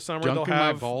the end of the summer dunking they'll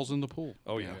have my balls in the pool.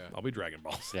 Oh yeah, I'll be Dragon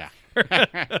Balls. Yeah.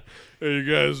 Hey, you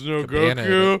guys know Cabana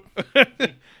Goku?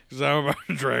 Because I'm about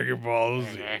Dragon Ball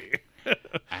Z.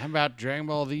 I'm about Dragon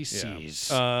Ball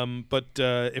VCs. But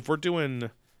if we're doing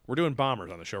bombers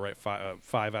on the show, right?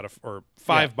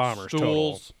 Five bombers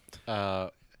Stools,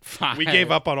 total. 5. We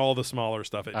gave up on all the smaller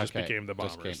stuff. It just became the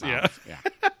Just bombers. came Yeah.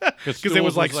 Because it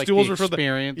was like stools were for the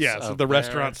experience. so the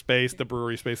restaurant space, the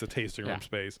brewery space, the tasting room Yeah.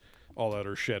 space, all that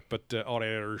other shit. But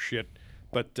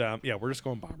we're just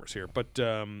going bombers here. But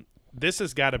this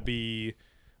has got to be.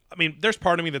 I mean, there's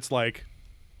part of me that's like,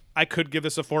 I could give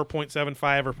this a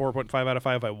 4.75 or 4.5 out of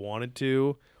 5 if I wanted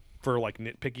to, for like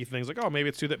nitpicky things, like maybe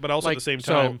it's too that. But also at the same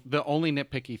time, so the only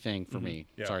nitpicky thing for me,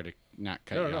 sorry to not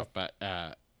cut you off, but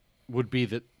would be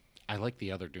that I like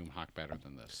the other Doomhawk better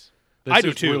than this. This I do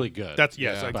is too. really good. That's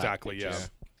Yeah. exactly. Yeah.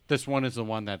 This one is the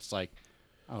one that's like,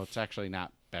 it's actually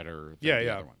not better than the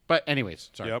other one. But anyways,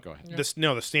 sorry, go ahead. The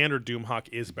standard Doomhawk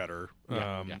is better.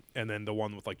 Yeah. And then the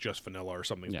one with like just vanilla or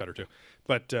something is better too.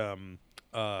 But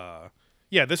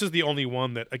this is the only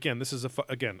one that this is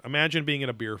imagine being at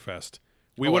a beer fest.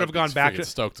 We would have gone back to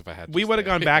stoked if I had. We would have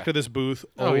gone back to this booth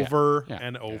over Yeah.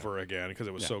 and over again because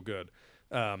it was so good.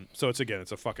 So it's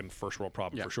a fucking first world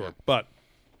problem for sure. Yeah. But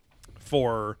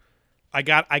I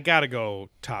gotta go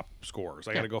top scores.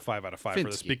 I gotta go 5 out of 5 for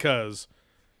this because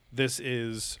this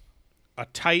is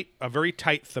a very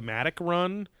tight thematic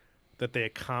run that they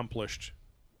accomplished.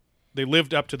 They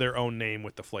lived up to their own name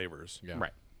with the flavors. Yeah.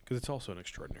 Right. Because it's also an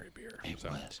extraordinary beer. It was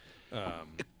a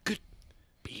good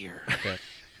beer.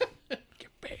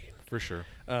 For sure.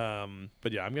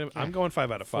 But yeah, I'm going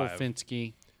 5 out of 5. Full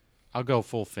Finsky. I'll go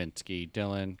full Finsky.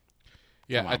 Dylan.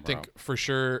 Yeah, I think for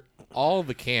sure all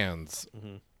the cans,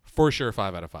 for sure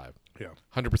 5 out of 5. Yeah,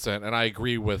 100%. And I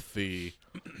agree with the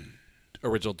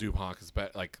original Doomhawk is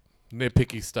like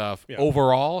nitpicky stuff. Yeah.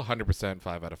 Overall, 100%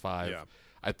 5 out of 5. Yeah.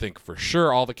 I think for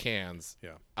sure all the cans.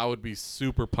 Yeah. I would be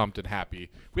super pumped and happy.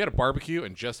 If we had a barbecue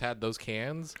and just had those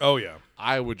cans. Oh yeah.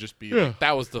 I would just be like,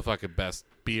 that was the fucking best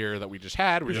beer that we just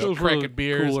had. We're just Those cracking were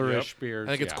beers. coolerish beers.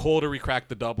 I think it's cool to recrack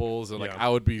the doubles, and like Yeah. I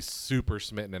would be super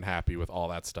smitten and happy with all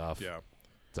that stuff. Yeah.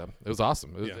 So it was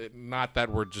awesome. It was, Yeah. not that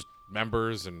we're just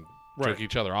members and Right. jerk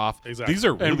each other off. Exactly. These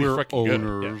are And really we're freaking good.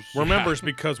 owners. We're members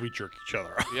because we jerk each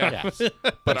other off. Yeah. Yes.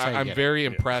 But how you I'm get it. very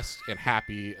impressed and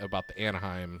happy about the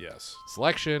Anaheim Yes.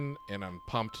 selection, and I'm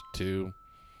pumped to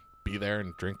be there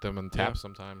and drink them and tap Yeah.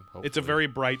 sometime. It's a hopefully. very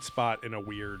bright spot in a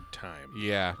weird time.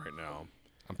 Yeah. Right now.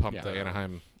 I'm pumped Yeah. that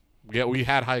Anaheim. Yeah, we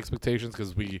had high expectations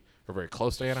because we were very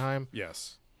close to Anaheim.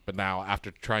 Yes. But now, after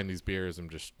trying these beers, I'm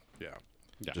just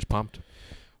pumped.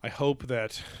 I hope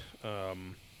that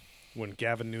when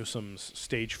Gavin Newsom's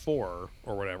stage 4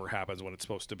 or whatever happens, when it's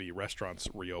supposed to be restaurants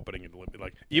reopening and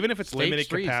like even if it's Stage limited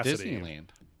 3 capacity, is Disneyland.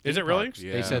 Is Theme it really? parks.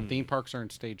 Yeah. They said theme parks are in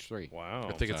stage 3. Wow.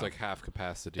 I think it's So- like half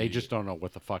capacity. They just don't know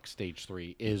what the fuck stage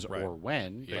 3 is Right. or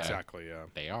when. but Exactly. Yeah.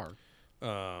 They are.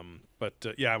 I'm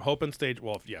hoping stage.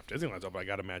 Well, if Disneyland's open, I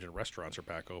got to imagine restaurants are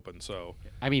back open. So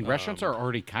I mean, restaurants are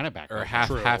already kind of back. or open. half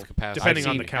True. capacity. Depending I've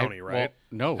on the seen- county, right?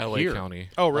 Well, no, LA here. County.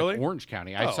 Oh, Like really? Orange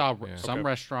County. Oh, I saw yeah. some Okay.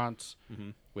 restaurants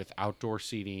with outdoor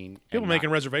seating. People and making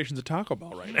not- reservations at Taco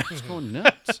Bell right now. It's going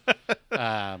nuts.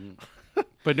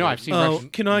 But no, I've seen.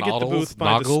 Can I get the booth by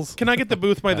the? Noggles? Can I get the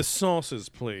booth by the sauces,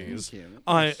 please? Thank you.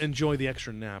 I enjoy the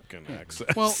extra napkin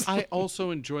access. Well, I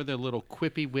also enjoy the little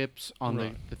quippy whips on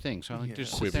the thing, so I like to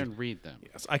just sit there and read them.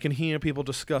 yes, I can hear people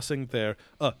discussing their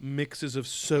mixes of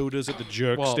sodas at the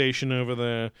jerk Well- station over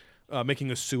there.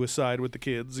 making a suicide with the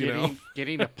kids, you know?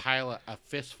 Getting a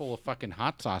fistful of fucking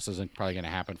hot sauce isn't probably going to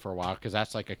happen for a while because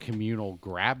that's like a communal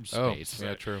grab space. Oh,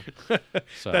 yeah, true.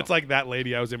 So. That's like that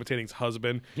lady I was imitating's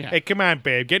husband. Yeah. Hey, come on,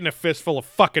 babe. Getting a fistful of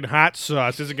fucking hot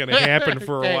sauce isn't going to happen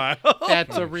for a while.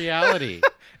 That's a reality.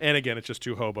 And again, it's just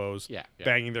two hobos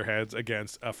banging their heads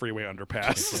against a freeway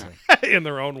underpass in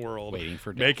their own world. Waiting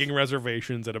for death. Making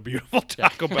reservations at a beautiful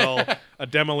Taco Bell, a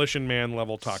Demolition Man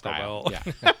level Taco Bell. Yeah.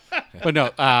 But no,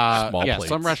 plates.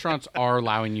 some restaurants are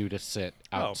allowing you to sit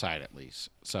outside at least.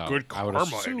 So Good I would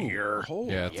karma assume, in here.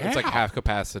 Yeah, it's like half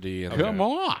capacity. And Come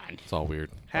on. It's all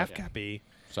weird. Half cappy.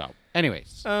 So,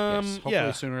 anyways, yes,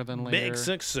 hopefully sooner than later. Big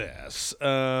success.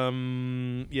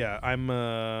 Yeah,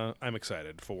 I'm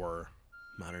excited for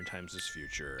Modern Times'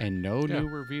 future. And no new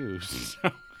reviews.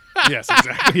 Yes,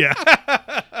 exactly. Yeah.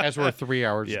 As we're 3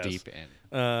 hours deep in.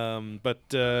 Let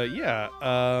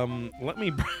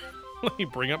me let me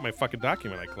bring up my fucking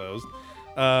document I closed.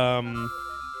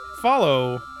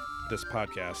 Follow this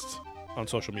podcast on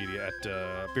social media at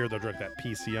Beer Though Drunk That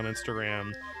PC on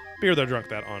Instagram, Beer Though Drunk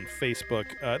That on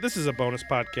Facebook. This is a bonus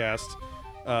podcast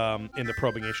in the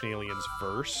Probing Ancient Aliens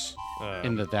verse.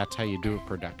 In the That's How You Do It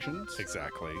Productions.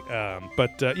 Exactly.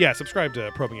 Subscribe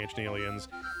to Probing Ancient Aliens,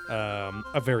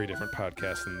 a very different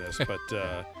podcast than this, but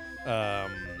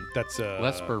that's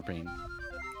less burping.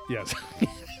 Yes.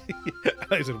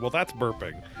 I said, well, that's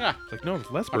burping. Yeah. It's like, no, it's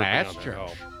less burping. But I asked on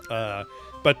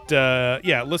there.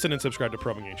 you. Listen and subscribe to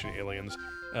Probing Ancient Aliens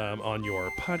on your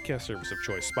podcast service of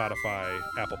choice: Spotify,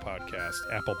 Apple Podcasts,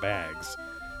 Apple Bags,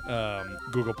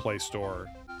 Google Play Store,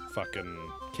 fucking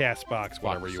Castbox,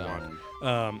 whatever you want.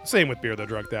 Same with Beer Though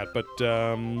Drunk That, but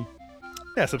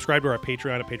subscribe to our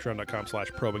Patreon at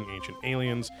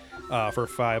patreon.com/probingancientaliens. For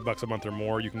 $5 a month or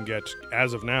more, you can get,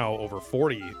 as of now, over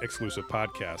 40 exclusive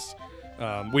podcasts.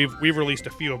 We've released a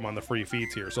few of them on the free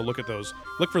feeds here, so look for those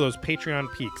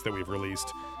Patreon peaks that we've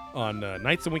released on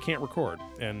nights when we can't record,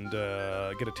 and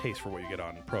get a taste for what you get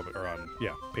on Patreon.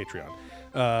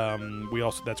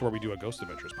 That's where we do a Ghost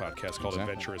Adventures podcast called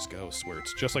Adventurous Ghosts, where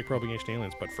it's just like Probing Ancient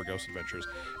Aliens but for ghost adventures.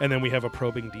 And then we have a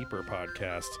Probing Deeper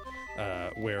podcast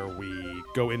where we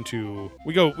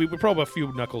probe a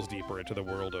few knuckles deeper into the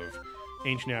world of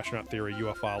ancient astronaut theory,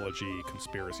 ufology,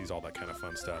 conspiracies, all that kind of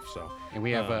fun stuff. So, and we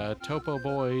have Topo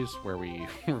Boys, where we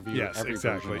review every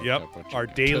exactly. version Yep, of Topo our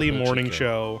Chico. daily Topo morning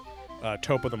Chico. show,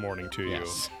 Topo the Morning to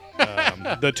Yes. you.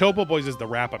 The Topo Boys is the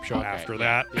wrap-up show after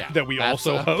that we That's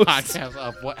also a host. podcast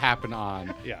of what happened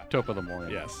on Topo the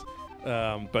Morning. Yes.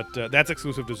 But that's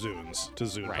exclusive to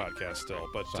Zune Right. podcast still.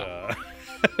 But, So,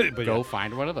 go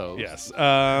find one of those. Yes.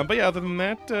 Other than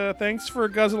that, thanks for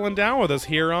guzzling down with us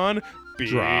here on Beer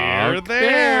Drunk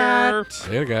There. That.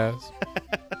 Later, guys.